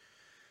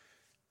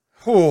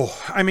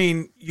 I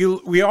mean,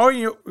 we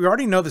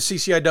already know the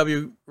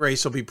CCIW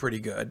race will be pretty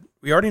good.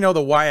 We already know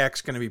the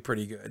WIAC's going to be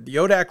pretty good. The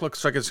ODAC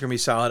looks like it's going to be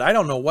solid. I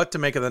don't know what to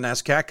make of the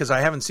NESCAC because I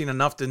haven't seen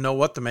enough to know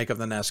what to make of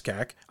the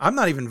NESCAC. I'm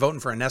not even voting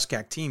for a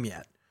NESCAC team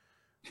yet.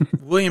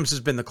 Williams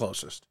has been the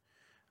closest.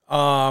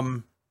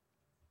 But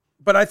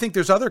I think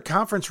there's other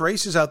conference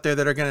races out there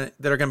that are going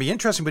to be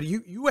interesting. But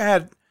you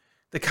had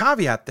the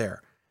caveat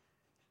there.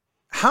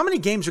 How many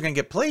games are going to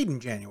get played in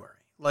January?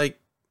 Like,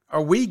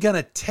 Are we going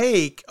to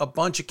take a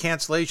bunch of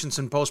cancellations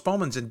and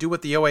postponements and do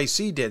what the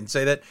OAC did and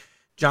say that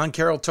John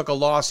Carroll took a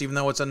loss even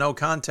though it's a no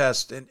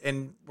contest,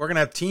 and we're going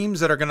to have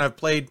teams that are going to have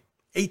played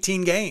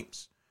 18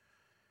 games?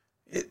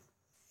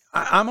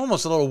 I'm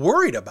almost a little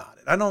worried about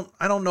it. I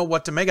don't know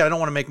what to make it. I don't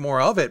want to make more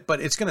of it,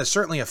 but it's going to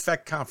certainly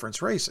affect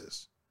conference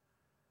races.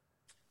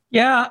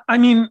 Yeah, I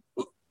mean,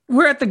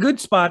 we're at the good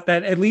spot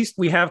that at least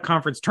we have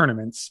conference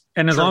tournaments.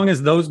 And as long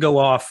as those go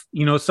off,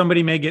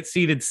 somebody may get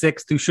seeded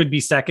 6th who should be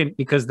 2nd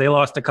because they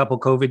lost a couple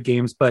COVID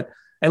games, but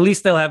at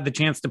least they'll have the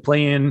chance to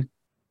play in,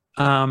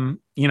 and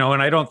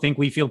I don't think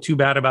we feel too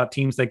bad about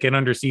teams that get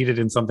underseeded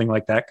in something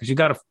like that, because you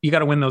got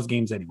to win those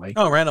games anyway.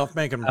 Oh,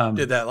 Randolph-Macon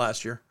did that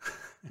last year.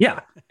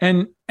 Yeah.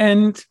 And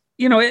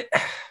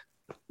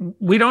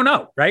we don't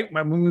know, right?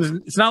 I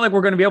mean, it's not like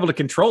we're going to be able to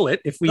control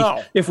it.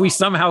 If we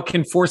somehow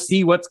can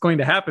foresee what's going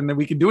to happen, then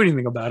we can do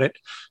anything about it.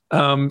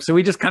 So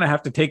we just kind of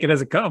have to take it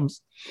as it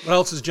comes. What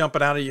else is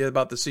jumping out at you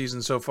about the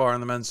season so far on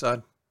the men's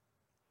side?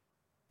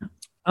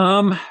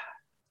 I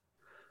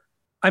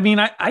mean,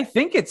 I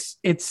think it's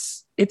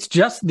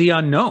just the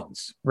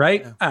unknowns,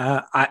 right?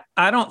 Yeah.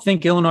 I don't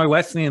think Illinois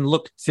Wesleyan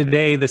looked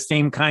today the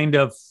same kind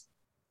of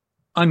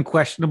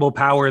unquestionable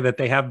power that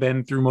they have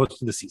been through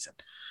most of the season.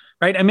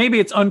 Right. And maybe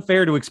it's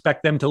unfair to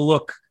expect them to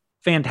look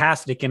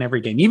fantastic in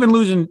every game, even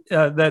losing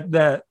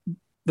the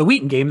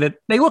Wheaton game, that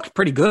they looked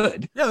pretty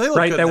good. Yeah, they looked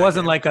right. Good that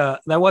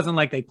wasn't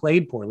like they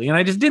played poorly. And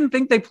I just didn't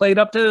think they played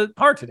up to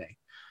par today.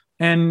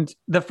 And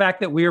the fact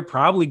that we're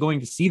probably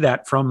going to see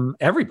that from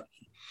everybody,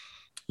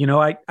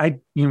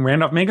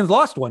 Randolph-Macon's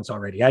lost once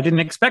already. I didn't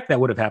expect that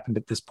would have happened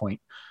at this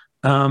point.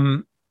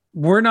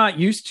 We're not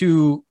used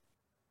to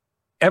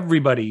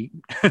everybody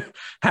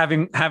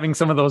having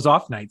some of those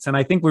off nights. And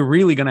I think we're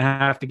really going to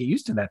have to get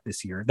used to that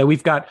this year, that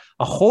we've got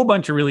a whole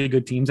bunch of really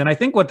good teams. And I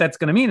think what that's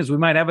going to mean is we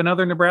might have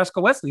another Nebraska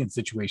Wesleyan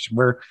situation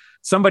where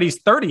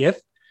somebody's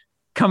 30th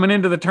coming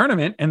into the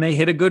tournament and they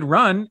hit a good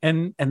run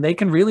and they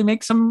can really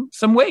make some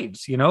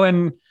waves,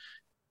 and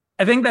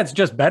I think that's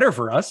just better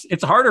for us.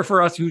 It's harder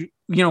for us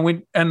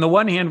on the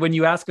one hand, when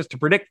you ask us to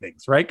predict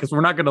things, right? Because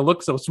we're not going to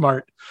look so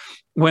smart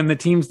when the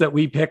teams that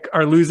we pick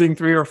are losing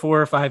 3 or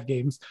 4 or 5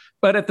 games.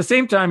 But at the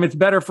same time, it's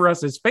better for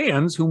us as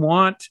fans who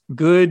want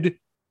good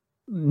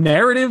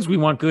narratives. We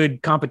want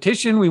good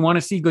competition. We want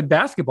to see good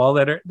basketball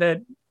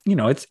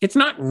it's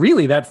not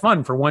really that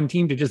fun for one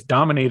team to just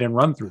dominate and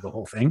run through the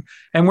whole thing.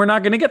 And we're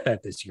not going to get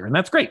that this year. And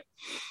that's great.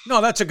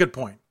 No, that's a good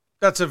point.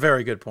 That's a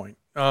very good point.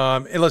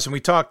 And listen, we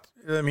talked,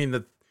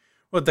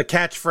 the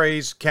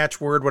catchphrase,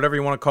 catchword, whatever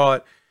you want to call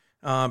it,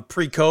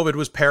 pre-COVID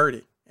was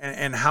parity,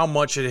 and how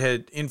much it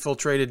had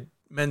infiltrated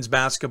men's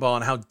basketball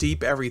and how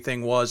deep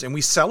everything was. And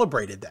we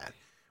celebrated that.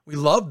 We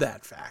loved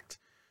that fact.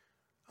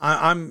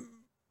 I'm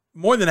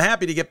more than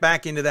happy to get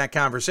back into that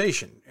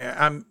conversation.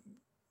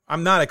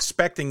 I'm not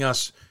expecting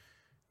us.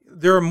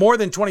 There are more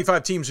than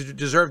 25 teams who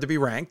deserve to be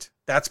ranked.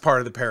 That's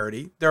part of the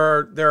parity.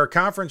 There are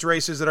conference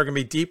races that are going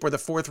to be deep where the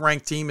 4th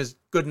ranked team is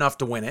good enough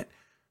to win it.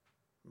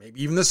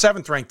 Maybe even the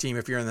 7th ranked team,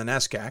 if you're in the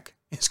NESCAC,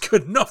 is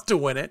good enough to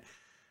win it.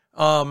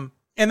 And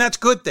that's a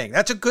good thing.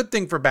 That's a good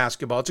thing for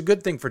basketball. It's a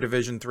good thing for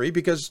Division III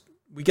because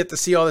we get to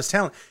see all this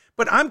talent.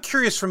 But I'm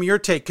curious from your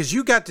take, because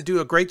you got to do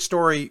a great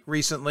story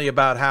recently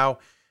about how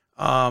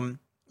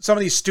some of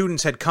these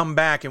students had come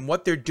back and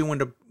what they're doing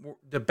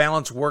to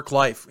balance work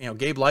life.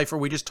 Gabe Leifer,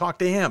 we just talked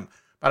to him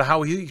about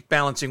how he's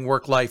balancing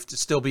work life to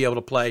still be able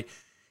to play.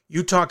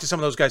 You talked to some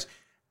of those guys.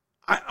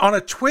 On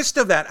a twist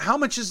of that, how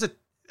much is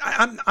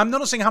I'm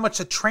noticing how much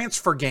the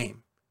transfer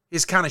game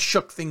is kind of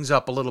shook things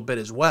up a little bit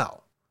as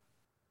well.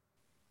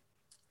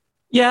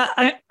 Yeah,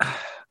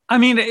 I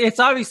mean,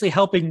 it's obviously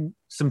helping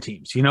some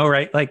teams,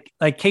 right?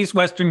 Like Case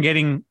Western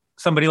getting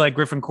somebody like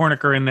Griffin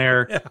Cornicker in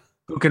there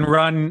who can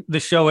run the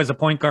show as a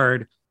point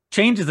guard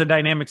changes the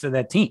dynamics of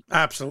that team.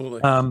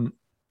 Absolutely. And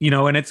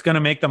it's going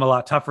to make them a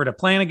lot tougher to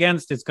plan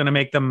against. It's going to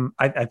make them,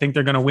 I think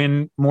they're going to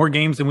win more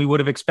games than we would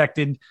have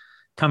expected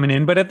coming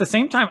in. But at the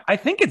same time, I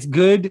think it's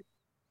good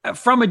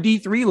from a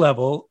D3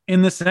 level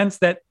in the sense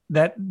that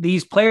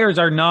these players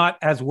are not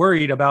as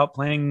worried about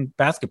playing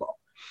basketball,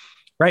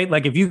 right?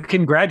 Like if you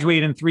can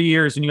graduate in 3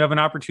 years and you have an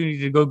opportunity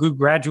to go do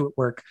graduate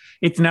work,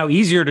 it's now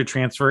easier to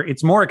transfer.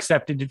 It's more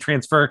accepted to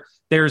transfer.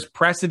 There's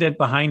precedent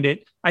behind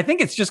it. I think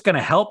it's just going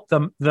to help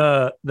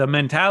the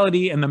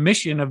mentality and the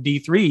mission of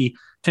D3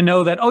 to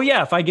know that, oh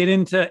yeah, if I get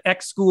into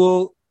X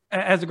school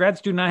as a grad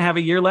student, I have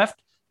a year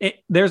left.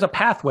 There's a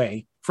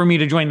pathway for me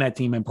to join that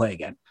team and play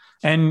again.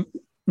 And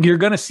you're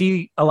going to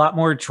see a lot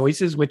more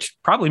choices, which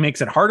probably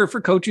makes it harder for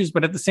coaches.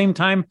 But at the same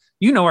time,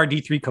 our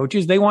D3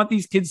 coaches, they want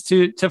these kids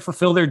to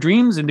fulfill their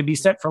dreams and to be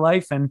set for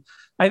life. And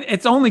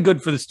it's only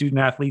good for the student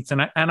athletes.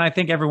 And I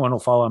think everyone will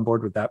fall on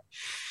board with that.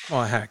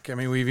 Well, heck,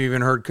 we've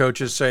even heard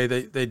coaches say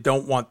they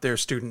don't want their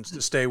students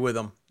to stay with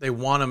them. They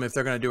want them, if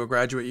they're going to do a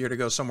graduate year, to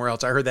go somewhere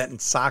else. I heard that in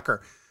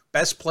soccer.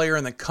 Best player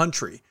in the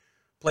country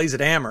plays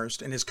at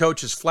Amherst, and his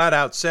coach has flat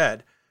out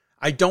said,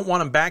 I don't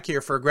want him back here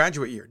for a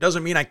graduate year.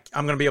 Doesn't mean I'm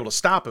going to be able to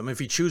stop him. If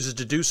he chooses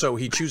to do so,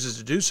 he chooses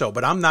to do so.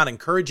 But I'm not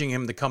encouraging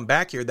him to come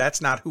back here.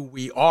 That's not who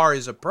we are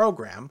as a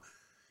program.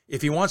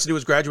 If he wants to do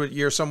his graduate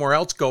year somewhere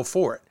else, go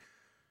for it.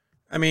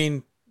 I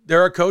mean,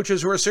 there are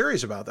coaches who are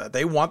serious about that.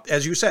 They want,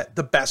 as you said,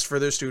 the best for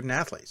their student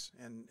athletes,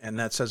 and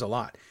that says a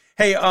lot.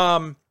 Hey,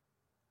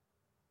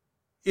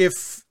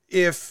 if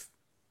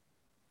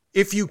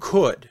you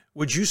could,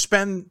 would you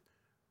spend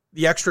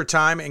the extra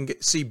time and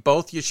see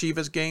both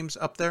Yeshiva's games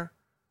up there?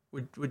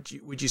 Would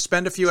you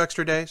spend a few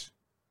extra days?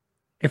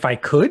 If I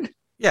could?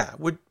 Yeah.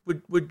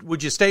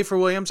 Would you stay for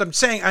Williams? I'm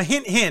saying a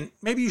hint.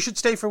 Maybe you should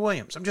stay for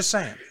Williams. I'm just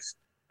saying.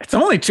 It's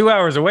only 2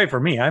 hours away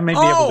from me. I may be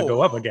able to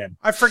go up again.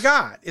 I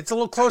forgot. It's a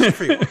little closer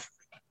for you.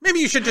 Maybe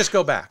you should just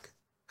go back.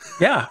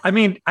 Yeah. I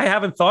mean, I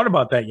haven't thought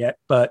about that yet,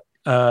 but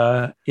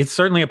it's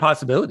certainly a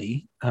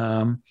possibility.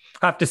 I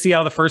have to see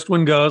how the first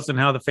one goes and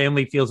how the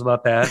family feels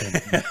about that.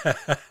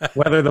 And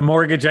whether the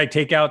mortgage I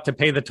take out to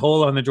pay the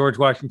toll on the George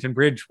Washington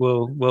Bridge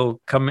will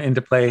come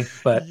into play.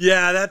 But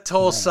yeah, that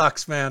toll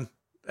sucks, man.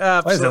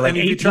 Absolutely.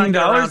 Like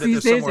 $18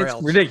 these days?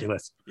 It's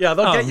ridiculous. Yeah,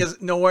 they'll get you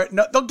nowhere.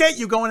 No, they'll get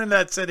you going into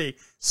that city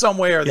some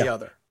way or the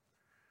other.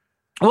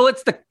 Well,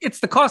 it's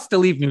the cost to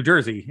leave New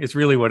Jersey is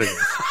really what it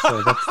is.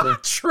 So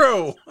that's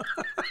true.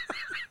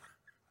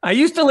 I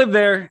used to live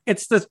there.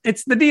 It's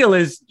the deal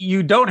is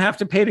you don't have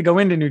to pay to go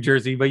into New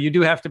Jersey, but you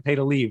do have to pay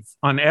to leave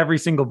on every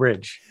single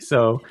bridge.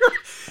 So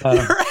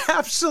you're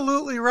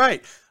absolutely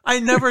right. I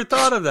never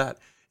thought of that.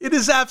 It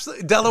is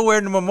absolutely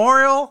Delaware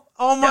Memorial.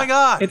 Oh my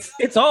God.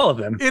 It's all of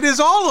them. It is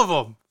all of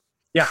them.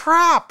 Yeah.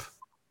 Crap.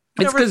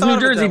 It's because New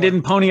Jersey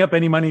didn't pony up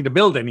any money to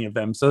build any of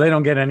them, so they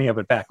don't get any of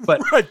it back.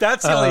 But right,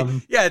 that's the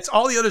only. Yeah, it's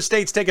all the other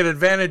states taking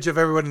advantage of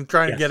everyone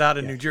trying to get out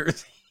of New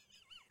Jersey.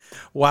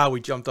 Wow, we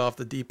jumped off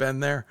the deep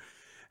end there.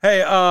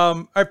 Hey,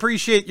 I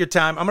appreciate your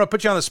time. I'm going to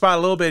put you on the spot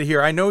a little bit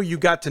here. I know you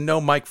got to know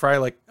Mike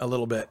Freilich a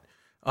little bit.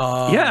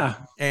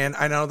 And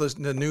I know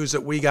the news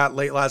that we got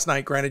late last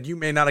night. Granted, you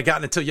may not have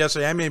gotten it until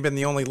yesterday. I may have been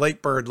the only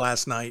late bird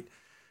last night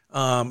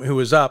who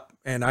was up,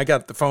 and I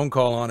got the phone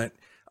call on it.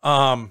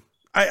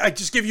 I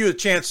just give you a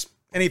chance.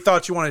 Any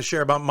thoughts you want to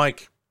share about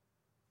Mike?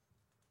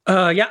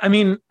 Yeah, I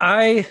mean,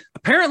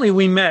 apparently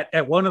we met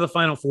at one of the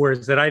Final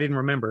Fours that I didn't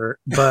remember,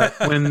 but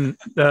when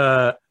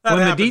the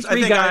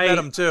D3 guy, I met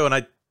him too,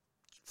 and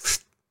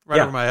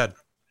over my head.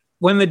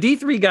 When the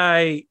D3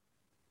 guy,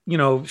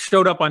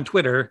 showed up on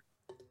Twitter,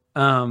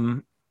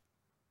 I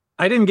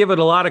didn't give it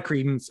a lot of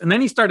credence, and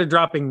then he started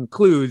dropping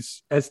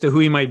clues as to who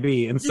he might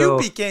be, and so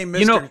you became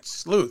Mr.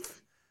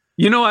 Sleuth.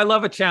 I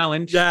love a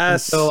challenge. Yes.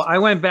 And so I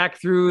went back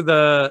through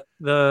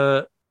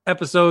the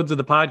episodes of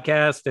the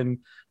podcast and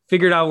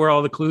figured out where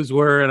all the clues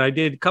were. And I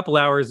did a couple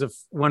hours of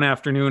one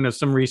afternoon of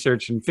some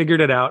research and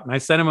figured it out. And I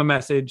sent him a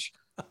message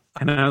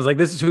and I was like,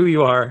 this is who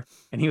you are.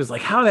 And he was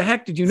like, how the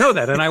heck did you know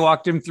that? And I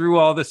walked him through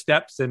all the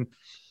steps and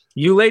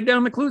you laid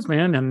down the clues,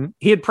 man. And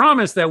he had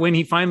promised that when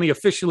he finally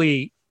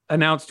officially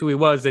announced who he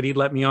was, that he'd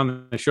let me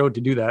on the show to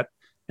do that.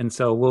 And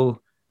so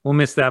we'll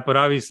miss that. But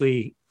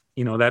obviously,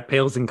 that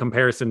pales in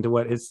comparison to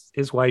what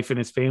his wife and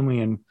his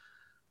family. And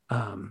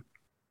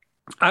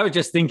I was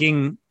just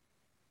thinking,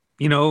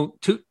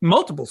 to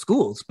multiple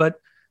schools, but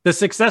the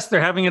success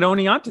they're having at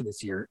Oneonta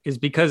this year is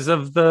because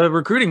of the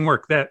recruiting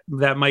work that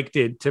Mike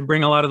did to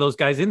bring a lot of those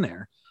guys in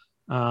there.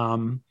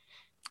 Hartwick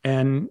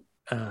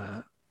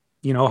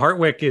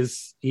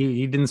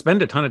he didn't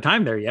spend a ton of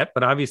time there yet,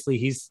 but obviously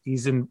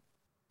he's in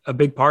a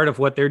big part of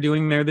what they're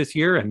doing there this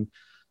year. And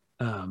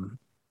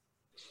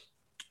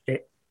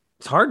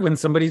it's hard when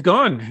somebody's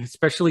gone,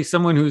 especially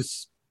someone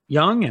who's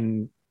young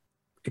and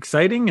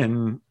exciting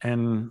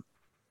and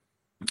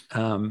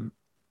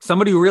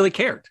somebody who really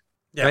cared,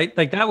 right?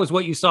 Like that was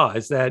what you saw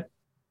is that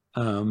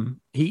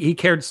he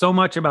cared so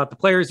much about the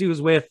players he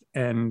was with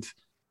and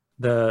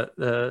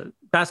the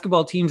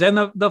basketball teams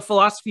and the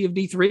philosophy of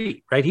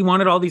D3, right? He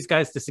wanted all these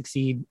guys to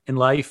succeed in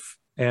life.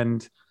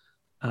 And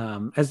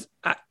I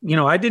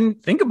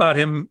didn't think about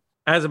him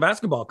as a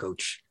basketball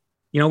coach.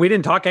 We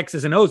didn't talk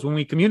X's and O's when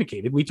we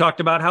communicated. We talked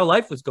about how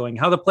life was going,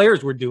 how the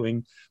players were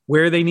doing,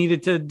 where they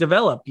needed to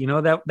develop.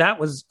 That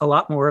was a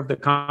lot more of the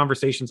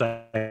conversations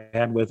I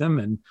had with him.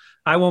 And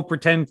I won't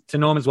pretend to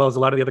know him as well as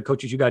a lot of the other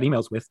coaches you got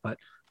emails with, but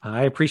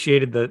I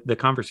appreciated the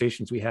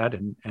conversations we had,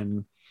 and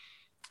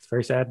it's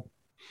very sad.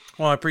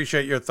 Well, I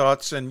appreciate your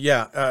thoughts. And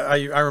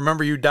I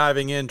remember you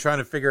diving in, trying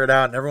to figure it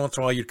out. And every once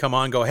in a while you'd come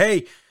on and go,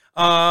 hey,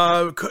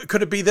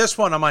 could it be this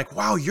one? I'm like,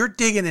 wow, you're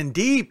digging in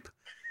deep.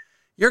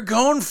 You're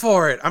going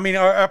for it. I mean,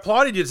 I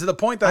applauded you to the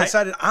point that I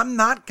decided I'm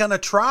not going to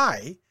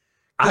try.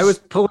 I was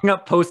pulling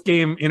up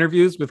post-game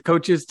interviews with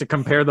coaches to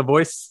compare the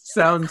voice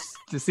sounds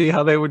to see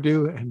how they would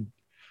do. And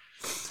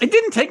it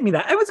didn't take me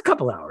that. It was a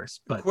couple hours.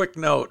 But quick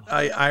note,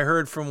 I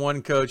heard from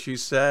one coach who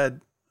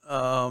said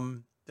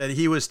that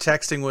he was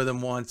texting with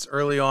him once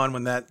early on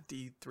when that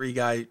D3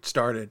 guy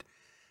started.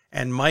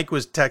 And Mike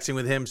was texting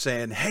with him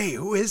saying, hey,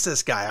 who is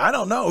this guy? I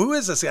don't know. Who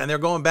is this guy? And they're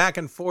going back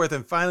and forth.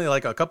 And finally,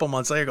 like a couple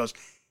months later, he goes,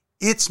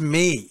 it's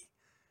me.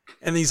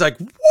 And he's like,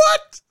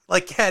 what?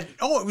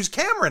 It was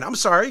Cameron. I'm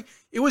sorry.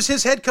 It was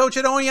his head coach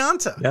at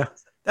Oneonta. Yeah.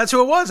 That's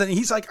who it was. And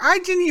he's like, I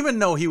didn't even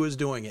know he was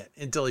doing it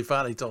until he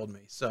finally told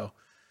me. So,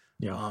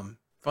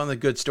 Fun of the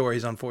good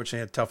stories.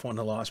 Unfortunately, a tough one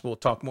to lose. We'll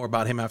talk more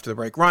about him after the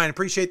break. Ryan,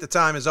 appreciate the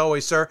time as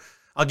always, sir.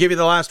 I'll give you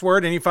the last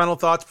word. Any final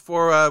thoughts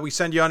before we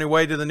send you on your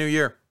way to the new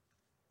year?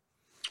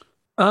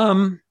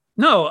 No,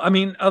 I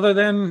mean, other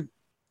than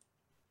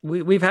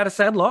we've had a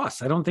sad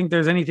loss. I don't think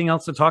there's anything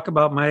else to talk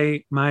about.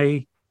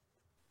 My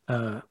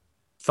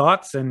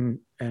thoughts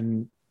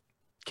and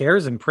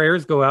cares and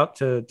prayers go out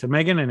to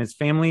Megan and his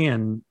family.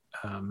 And,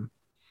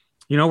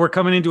 we're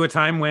coming into a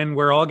time when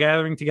we're all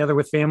gathering together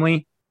with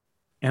family.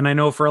 And I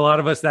know for a lot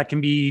of us that can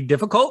be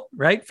difficult,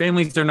 right?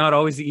 Families are not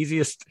always the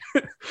easiest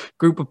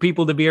group of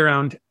people to be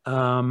around,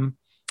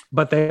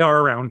 but they are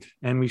around,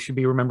 and we should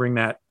be remembering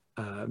that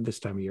this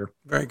time of year.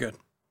 Very good.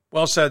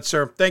 Well said,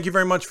 sir. Thank you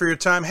very much for your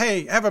time.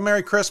 Hey, have a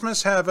Merry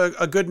Christmas. Have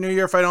a good New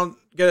Year if I don't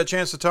get a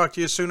chance to talk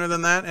to you sooner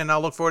than that, and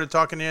I'll look forward to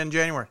talking to you in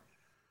January.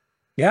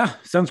 Yeah,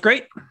 sounds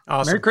great.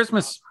 Awesome. Merry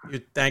Christmas.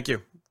 Thank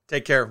you.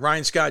 Take care.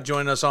 Ryan Scott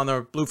joining us on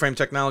the Blue Frame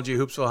Technology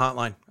Hoopsville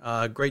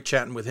Hotline. Great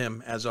chatting with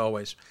him, as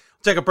always.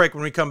 We'll take a break.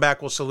 When we come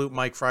back, we'll salute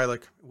Mike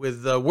Freilich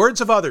with the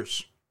words of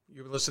others.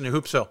 You're listening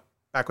to Hoopsville.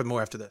 Back with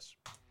more after this.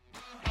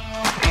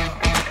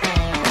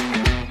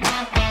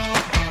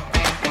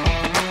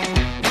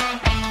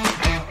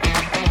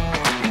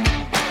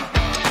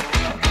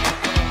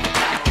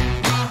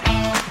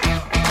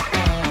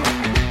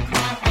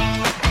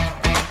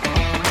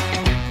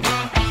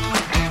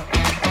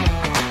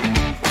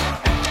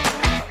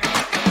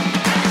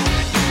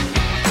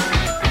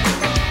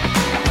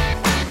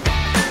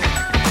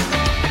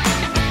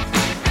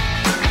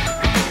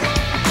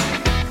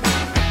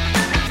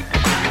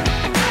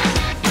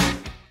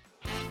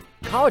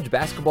 College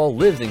basketball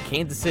lives in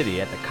Kansas City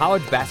at the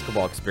College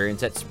Basketball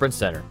Experience at Sprint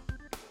Center.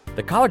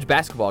 The College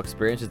Basketball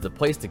Experience is the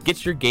place to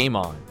get your game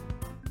on.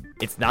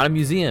 It's not a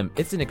museum,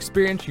 it's an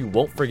experience you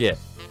won't forget.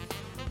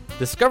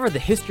 Discover the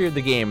history of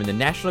the game in the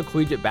National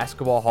Collegiate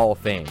Basketball Hall of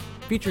Fame,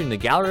 featuring the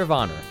Gallery of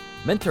Honor,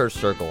 Mentor's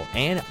Circle,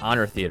 and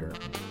Honor Theater.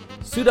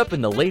 Suit up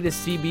in the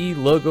latest CBE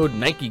logoed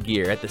Nike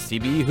gear at the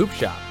CBE Hoop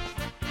Shop.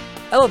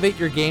 Elevate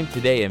your game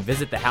today and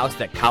visit the house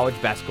that college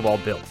basketball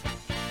built.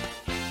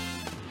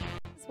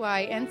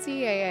 Why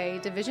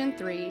NCAA Division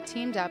III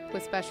teamed up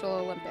with Special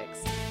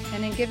Olympics,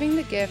 and in giving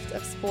the gift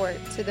of sport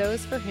to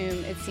those for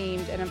whom it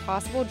seemed an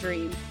impossible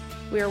dream,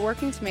 we are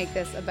working to make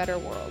this a better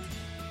world.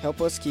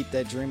 Help us keep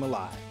that dream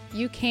alive.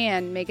 You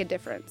can make a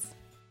difference.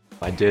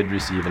 I did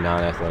receive a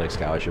non-athletic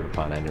scholarship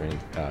upon entering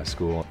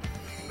school.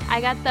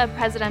 I got the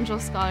presidential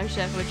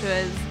scholarship, which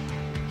was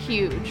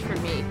huge for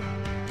me.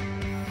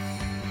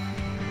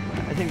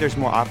 I think there's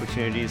more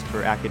opportunities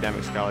for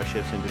academic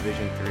scholarships in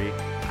Division III.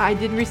 I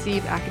did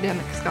receive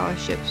academic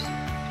scholarships.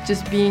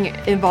 Just being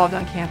involved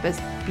on campus,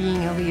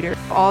 being a leader,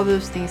 all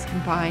those things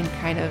combined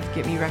kind of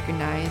get me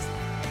recognized.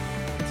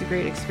 It's a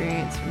great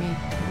experience for me.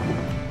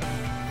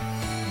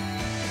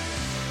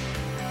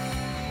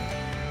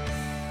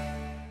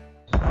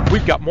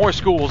 We've got more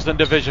schools than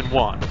Division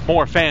I,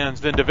 more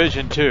fans than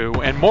Division II,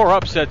 and more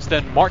upsets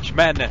than March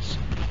Madness.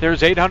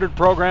 There's 800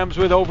 programs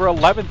with over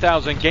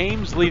 11,000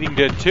 games leading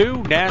to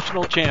 2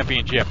 national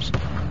championships.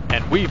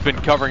 And we've been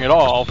covering it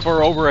all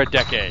for over a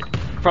decade.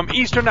 From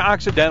Eastern to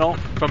Occidental,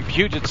 from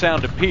Puget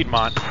Sound to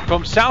Piedmont,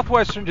 from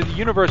Southwestern to the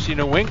University of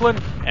New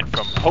England, and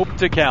from Hope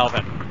to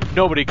Calvin.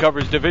 Nobody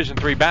covers Division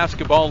III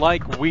basketball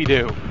like we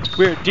do.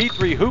 We're at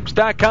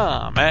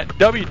D3Hoops.com at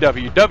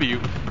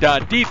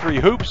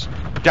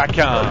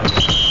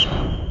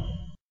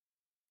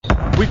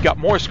www.D3Hoops.com. We've got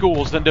more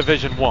schools than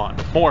Division I,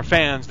 more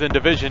fans than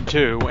Division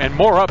II, and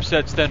more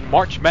upsets than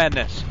March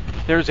Madness.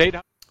 There's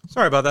 800.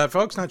 Sorry about that,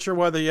 folks. Not sure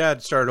why the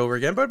ad started over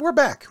again, but we're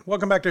back.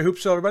 Welcome back to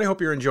Hoopsville, everybody. Hope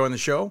you're enjoying the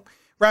show.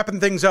 Wrapping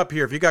things up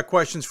here. If you got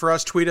questions for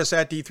us, tweet us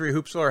at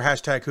D3Hoopsville or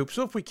hashtag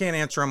Hoopsville. If we can't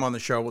answer them on the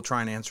show, we'll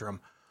try and answer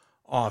them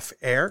off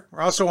air.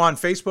 We're also on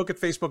Facebook at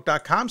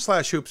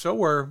facebook.com/Hoopsville,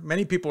 where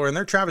many people are in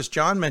there. Travis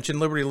John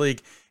mentioned Liberty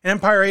League and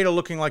Empire 8 are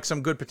looking like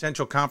some good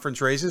potential conference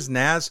races.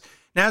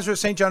 Nazareth,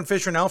 St. John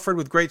Fisher, and Alfred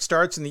with great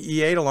starts in the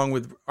E8, along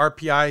with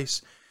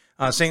RPI's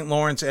St.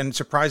 Lawrence, and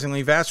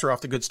surprisingly, Vassar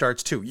off to good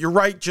starts, too. You're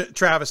right,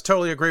 Travis.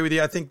 Totally agree with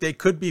you. I think they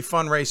could be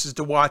fun races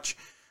to watch.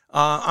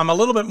 I'm a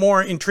little bit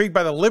more intrigued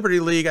by the Liberty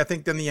League, I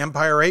think, than the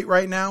Empire 8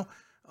 right now.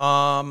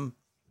 I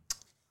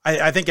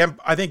think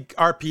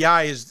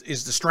RPI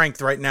is the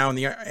strength right now.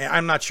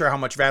 I'm not sure how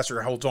much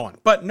Vassar holds on.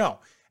 But, no,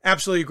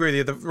 absolutely agree with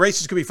you. The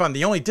races could be fun.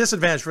 The only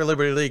disadvantage for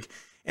Liberty League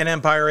and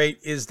Empire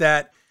 8 is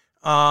that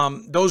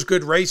those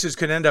good races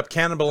could end up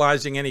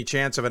cannibalizing any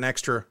chance of an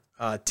extra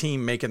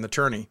team making the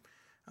tourney.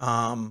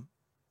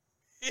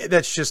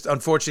 That's just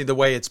unfortunately the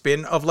way it's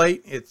been of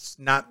late. It's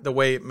not the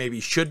way it maybe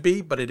should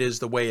be, but it is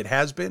the way it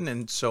has been,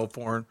 and so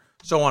on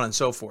and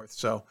so forth.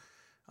 So,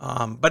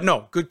 but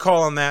no, good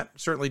call on that.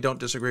 Certainly don't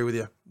disagree with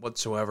you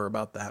whatsoever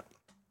about that.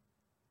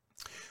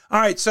 All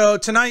right, so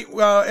tonight,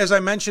 as I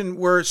mentioned,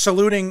 we're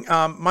saluting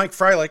Mike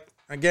Freilich.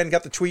 Again,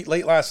 got the tweet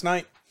late last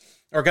night,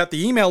 or got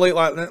the email late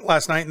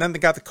last night, and then they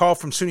got the call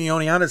from Suni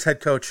Oneonta's head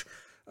coach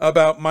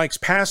about Mike's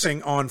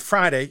passing on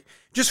Friday.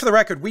 Just for the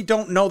record, we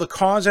don't know the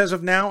cause as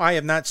of now. I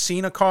have not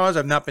seen a cause.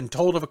 I've not been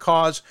told of a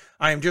cause.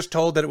 I am just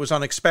told that it was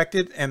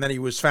unexpected and that he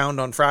was found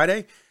on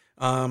Friday.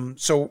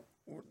 So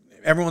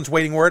everyone's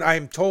waiting word. I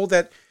am told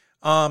that,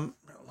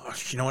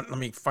 you know what? Let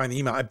me find the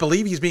email. I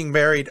believe he's being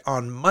buried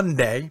on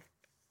Monday.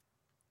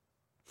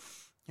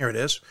 Here it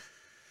is.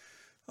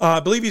 I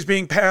believe he's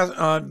being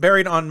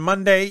buried on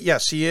Monday.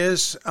 Yes, he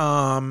is,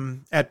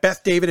 at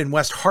Beth David in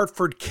West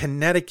Hartford,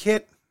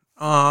 Connecticut.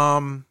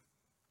 And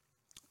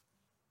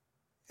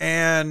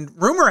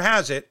rumor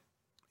has it,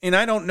 and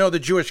I don't know the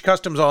Jewish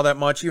customs all that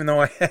much, even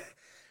though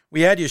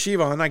we had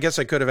Yeshiva on. I guess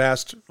I could have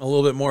asked a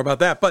little bit more about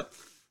that. But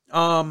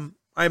I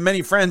have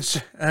many friends,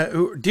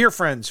 dear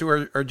friends, who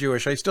are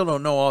Jewish. I still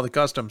don't know all the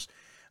customs.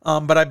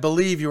 But I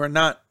believe you are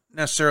not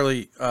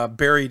necessarily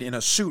buried in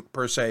a suit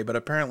per se, but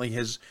apparently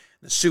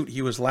the suit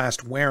he was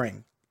last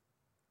wearing,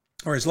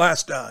 or his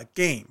last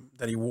game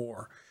that he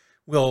wore,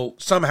 will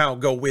somehow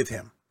go with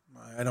him.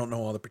 I don't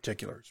know all the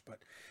particulars, but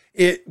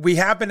we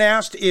have been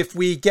asked if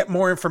we get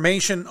more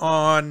information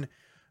on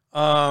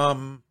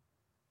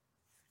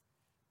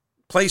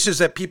places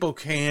that people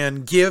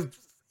can give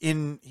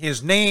in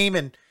his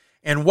name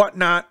and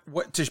whatnot,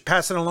 what to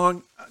pass it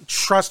along.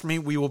 Trust me,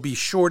 we will be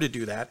sure to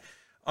do that.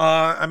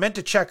 I meant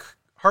to check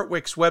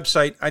Hartwick's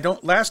website.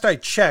 Last I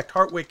checked,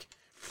 Hartwick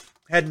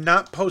had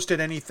not posted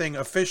anything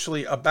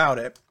officially about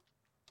it.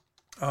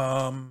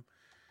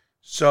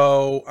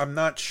 So I'm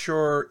not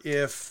sure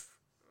if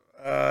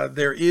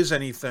there is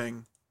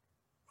anything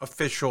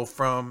official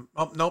from...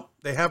 Oh, nope,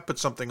 they have put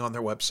something on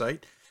their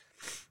website.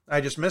 I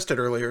just missed it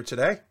earlier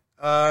today.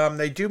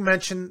 They do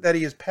mention that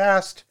he has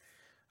passed.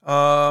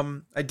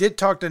 I did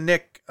talk to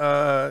Nick,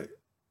 their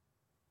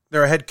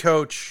head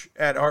coach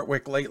at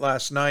Hartwick, late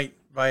last night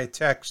via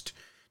text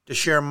to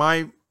share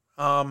my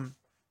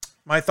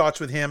thoughts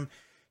with him.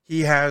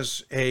 He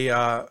has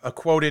a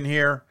quote in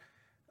here.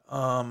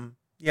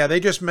 Yeah, they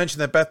just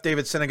mentioned that Beth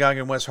David Synagogue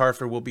in West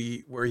Hartford will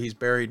be where he's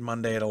buried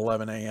Monday at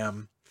 11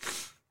 a.m.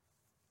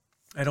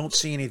 I don't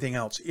see anything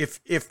else.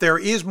 If there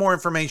is more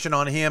information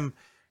on him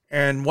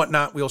and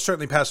whatnot, we'll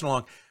certainly pass it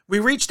along. We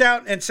reached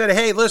out and said,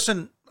 hey,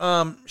 listen,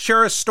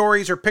 share us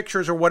stories or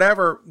pictures or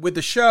whatever with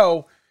the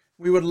show.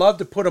 We would love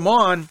to put them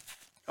on.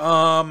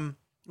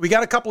 We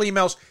got a couple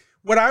emails.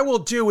 What I will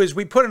do is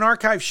we put an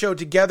archive show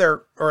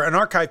together, or an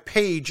archive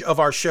page of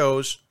our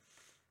shows.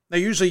 They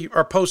usually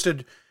are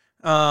posted.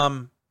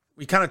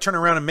 We kind of turn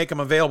around and make them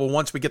available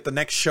once we get the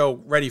next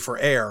show ready for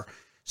air.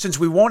 Since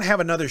we won't have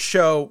another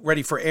show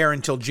ready for air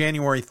until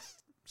January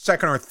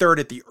 2nd or 3rd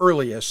at the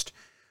earliest,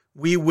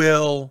 we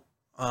will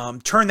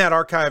turn that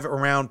archive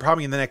around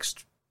probably in the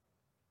next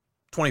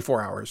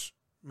 24 hours,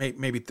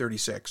 maybe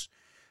 36.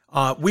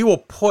 We will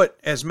put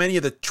as many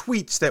of the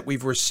tweets that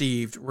we've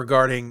received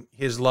regarding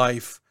his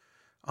life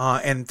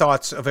and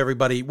thoughts of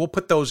everybody. We'll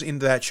put those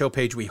into that show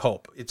page, we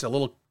hope. It's a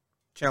little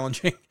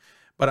challenging,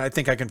 but I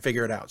think I can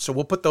figure it out. So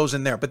we'll put those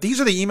in there. But these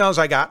are the emails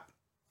I got.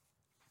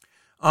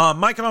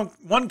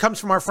 One comes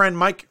from our friend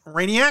Mike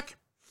Rainiak,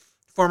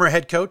 former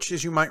head coach,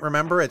 as you might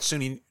remember, at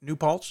SUNY New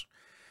Paltz.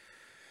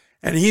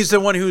 And he's the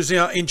one who's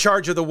in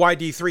charge of the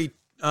YD3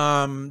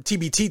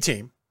 TBT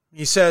team.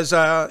 He says,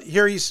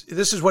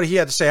 this is what he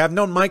had to say. I've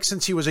known Mike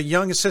since he was a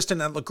young assistant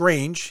at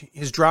LaGrange.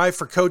 His drive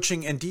for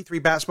coaching and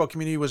D3 basketball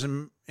community was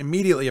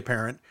immediately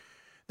apparent.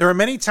 There are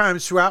many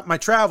times throughout my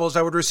travels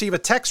I would receive a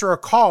text or a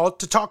call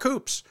to talk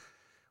hoops.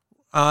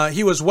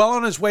 He was well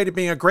on his way to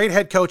being a great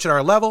head coach at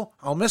our level.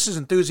 I'll miss his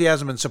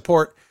enthusiasm and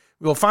support.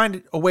 We will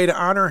find a way to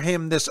honor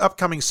him this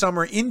upcoming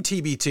summer in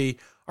TBT.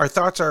 Our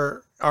thoughts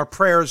are our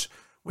prayers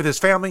with his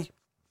family,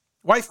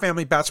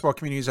 basketball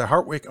communities at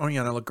Hartwick,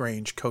 Oneonta,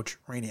 LaGrange, Coach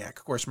Rainiak.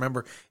 Of course,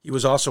 remember, he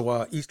was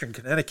also Eastern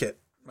Connecticut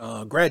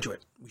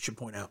graduate, we should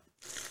point out.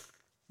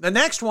 The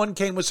next one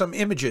came with some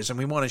images, and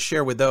we want to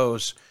share with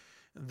those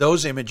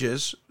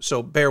images.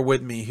 So bear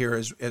with me here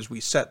as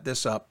we set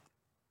this up,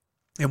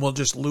 and we'll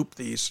just loop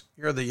these.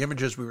 Here are the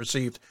images we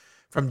received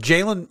from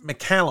Jalen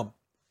McCallum.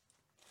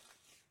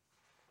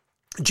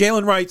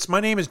 Jalen writes, my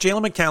name is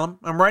Jalen McCallum.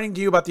 I'm writing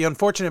to you about the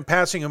unfortunate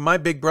passing of my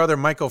big brother,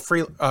 Michael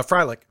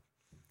Freilich.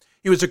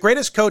 He was the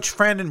greatest coach,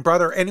 friend, and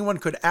brother anyone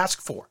could ask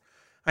for.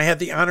 I had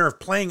the honor of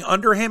playing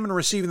under him and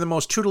receiving the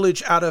most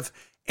tutelage out of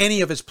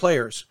any of his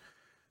players.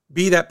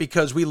 Be that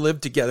because we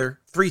lived together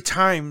three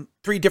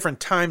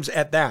different times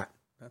at that.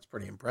 That's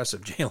pretty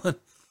impressive, Jalen.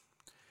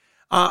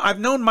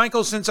 I've known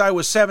Michael since I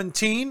was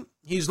 17.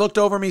 He's looked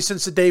over me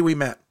since the day we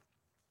met,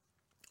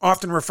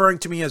 often referring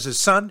to me as his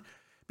son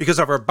because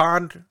our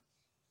bond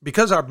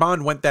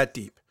went that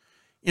deep.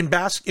 In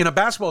a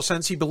basketball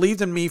sense, he believed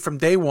in me from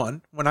day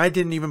one when I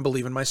didn't even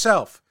believe in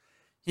myself.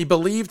 He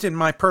believed in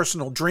my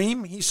personal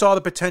dream. He saw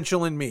the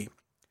potential in me.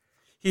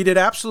 He did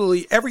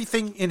absolutely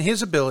everything in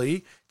his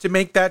ability to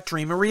make that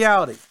dream a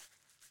reality.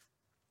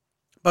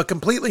 But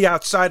completely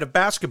outside of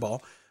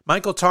basketball,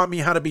 Michael taught me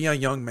how to be a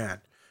young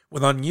man.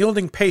 With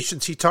unyielding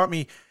patience, he taught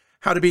me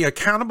how to be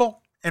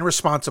accountable and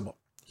responsible.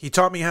 He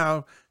taught me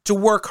how to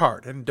work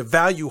hard and to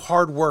value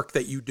hard work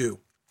that you do.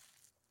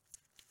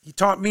 He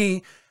taught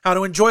me how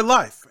to enjoy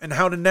life and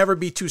how to never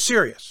be too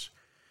serious.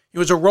 He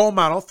was a role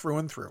model through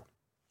and through.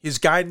 His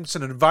guidance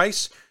and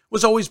advice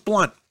was always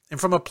blunt and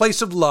from a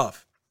place of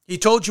love. He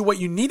told you what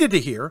you needed to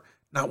hear,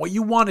 not what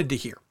you wanted to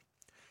hear.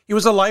 He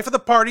was the life of the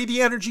party,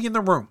 the energy in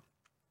the room.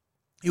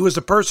 He was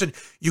the person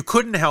you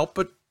couldn't help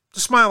but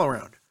to smile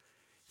around.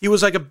 He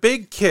was like a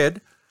big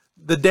kid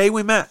the day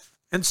we met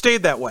and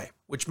stayed that way,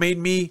 which made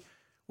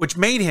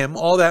him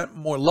all that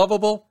more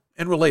lovable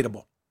and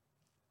relatable.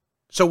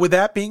 So with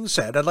that being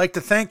said, I'd like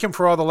to thank him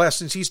for all the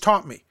lessons he's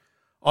taught me,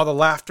 all the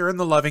laughter and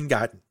the loving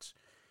guidance.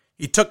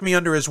 He took me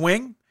under his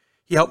wing.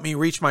 He helped me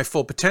reach my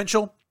full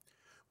potential.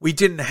 He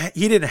didn't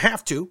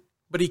have to,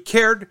 but he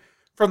cared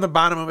from the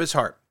bottom of his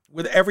heart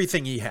with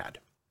everything he had.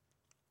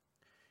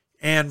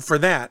 And for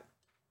that,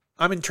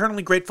 I'm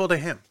eternally grateful to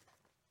him.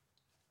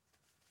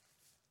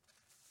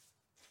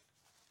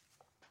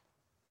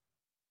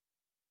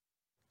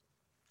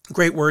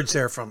 Great words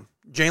there from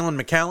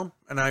Jalen McCallum,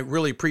 and I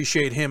really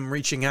appreciate him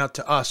reaching out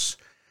to us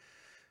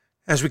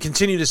as we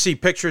continue to see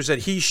pictures that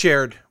he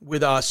shared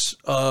with us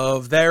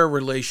of their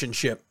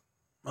relationship.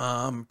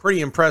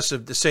 Pretty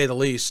impressive, to say the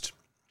least.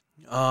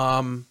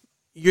 You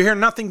hear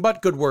nothing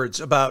but good words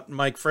about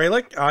Mike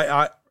Freilich.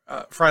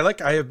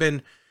 I have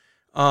been,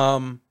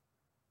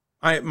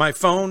 my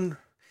phone.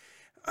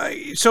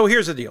 So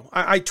here's the deal.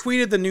 I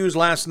tweeted the news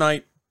last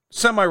night,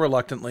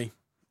 semi-reluctantly.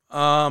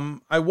 I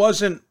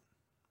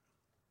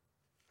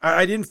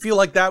didn't feel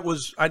like that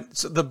was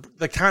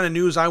the kind of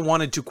news I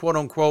wanted to quote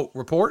unquote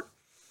report,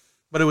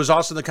 but it was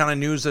also the kind of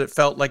news that it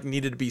felt like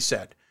needed to be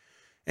said.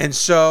 And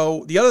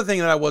so the other thing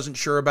that I wasn't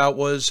sure about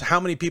was how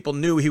many people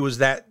knew he was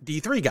that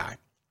D3 guy.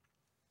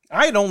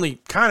 I had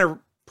only kind of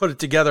put it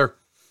together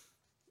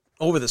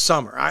over the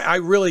summer. I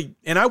really,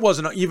 and I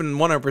wasn't even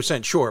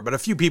 100% sure, but a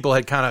few people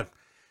had kind of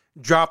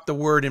dropped the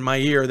word in my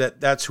ear that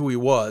that's who he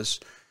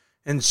was.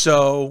 And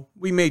so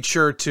we made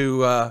sure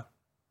to,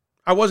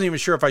 I wasn't even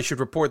sure if I should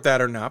report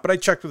that or not, but I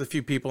checked with a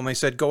few people and they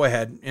said, go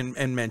ahead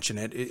and mention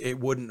it. It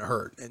wouldn't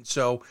hurt. And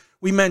so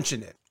we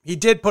mentioned it. He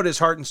did put his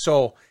heart and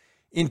soul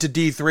into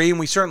D3, and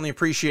we certainly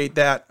appreciate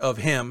that of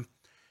him.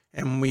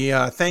 And we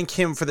thank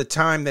him for the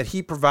time that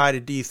he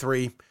provided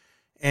D3.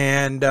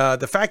 And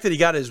the fact that he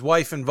got his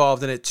wife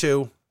involved in it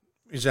too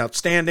is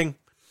outstanding.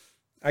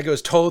 I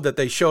was told that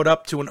they showed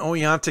up to an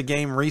Oneonta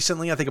game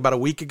recently, I think about a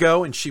week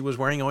ago, and she was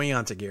wearing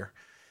Oneonta gear.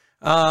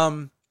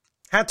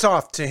 Hats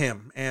off to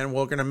him, and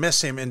we're going to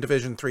miss him in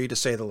Division III, to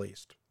say the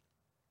least.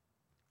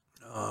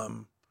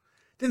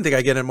 Didn't think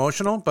I'd get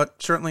emotional,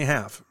 but certainly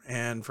have,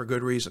 and for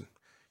good reason.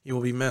 He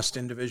will be missed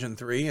in Division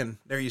III, and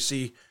there you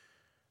see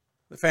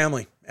the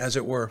family, as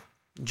it were,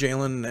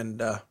 Jalen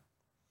and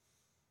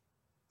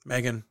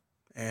Megan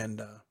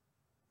and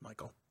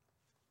Michael.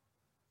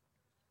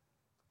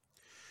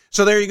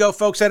 So there you go,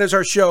 folks. That is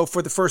our show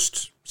for the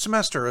first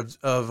semester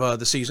of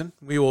the season.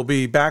 We will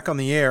be back on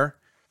the air.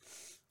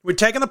 We're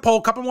taking the poll,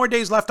 a couple more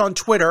days left on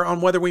Twitter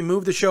on whether we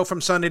move the show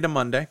from Sunday to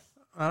Monday.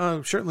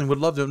 Certainly would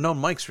love to know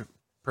Mike's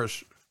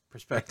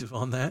perspective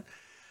on that.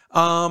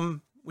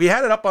 We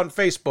had it up on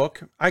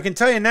Facebook. I can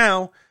tell you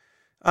now,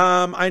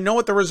 I know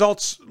what the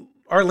results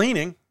are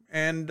leaning,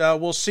 and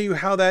we'll see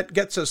how that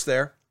gets us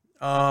there.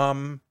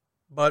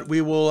 But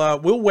we will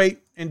we'll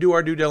wait and do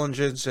our due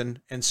diligence and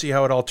see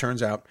how it all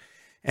turns out,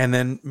 and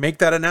then make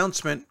that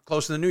announcement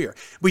close to the new year.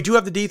 We do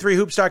have the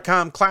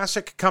D3Hoops.com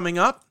Classic coming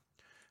up.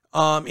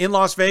 In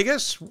Las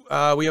Vegas,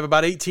 we have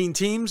about 18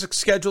 teams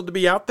scheduled to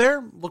be out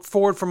there. Look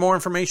forward for more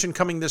information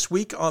coming this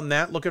week on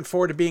that. Looking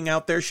forward to being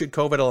out there should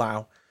COVID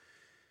allow.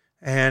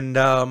 And,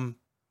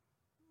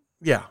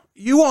 yeah,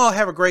 you all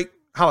have a great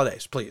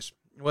holidays, please.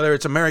 Whether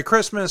it's a Merry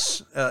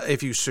Christmas,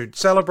 if you should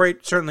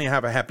celebrate, certainly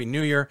have a Happy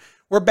New Year.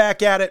 We're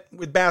back at it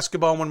with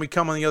basketball when we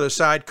come on the other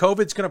side.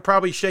 COVID's going to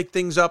probably shake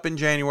things up in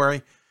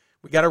January.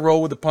 We got to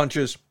roll with the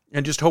punches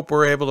and just hope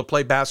we're able to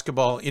play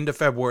basketball into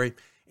February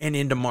and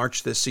into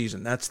March this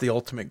season. That's the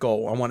ultimate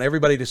goal. I want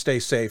everybody to stay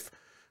safe.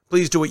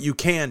 Please do what you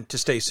can to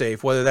stay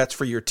safe, whether that's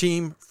for your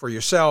team, for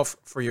yourself,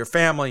 for your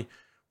family,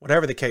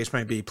 whatever the case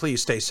may be.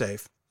 Please stay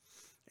safe.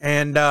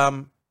 And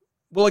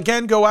we'll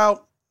again go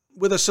out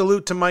with a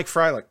salute to Mike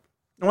Freilich.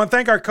 I want to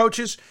thank our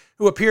coaches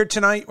who appeared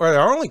tonight, or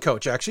our only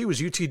coach, actually,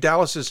 was UT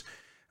Dallas's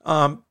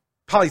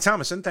Polly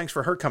Thomason. Thanks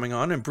for her coming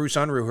on, and Bruce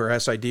Unruh, her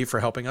SID,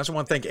 for helping us. I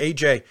want to thank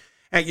AJ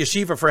at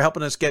Yeshiva for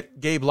helping us get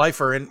Gabe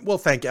Leifer, and we'll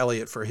thank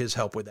Elliot for his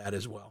help with that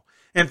as well.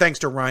 And thanks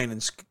to Ryan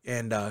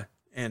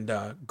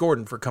and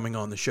Gordon for coming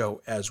on the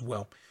show as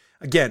well.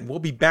 Again, we'll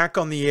be back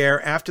on the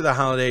air after the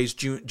holidays,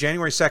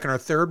 January 2nd or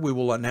 3rd. We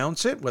will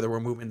announce it, whether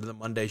we're moving to the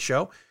Monday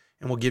show,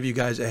 and we'll give you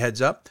guys a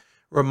heads up.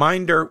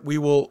 Reminder, we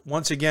will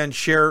once again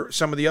share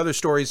some of the other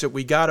stories that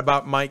we got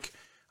about Mike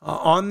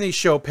on the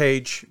show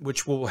page,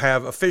 which we'll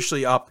have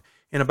officially up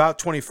in about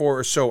 24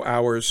 or so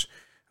hours,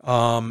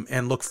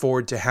 and look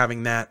forward to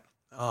having that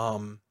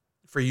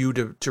for you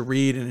to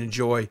read and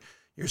enjoy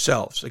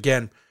yourselves.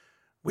 Again,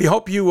 we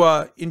hope you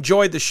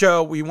enjoyed the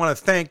show. We want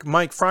to thank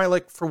Mike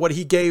Freilich for what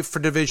he gave for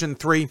Division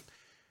III,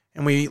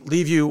 and we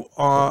leave you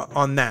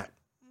on that.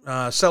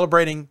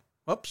 Celebrating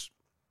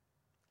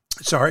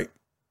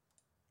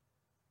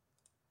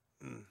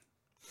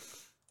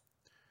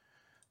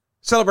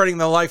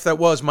the life that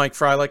was Mike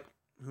Freilich,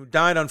 who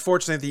died,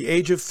 unfortunately, at the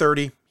age of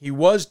 30. He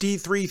was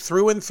D3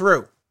 through and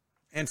through,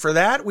 and for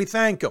that, we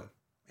thank him.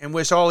 and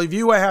wish all of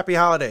you a happy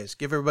holidays.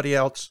 Give everybody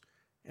else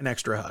an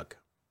extra hug.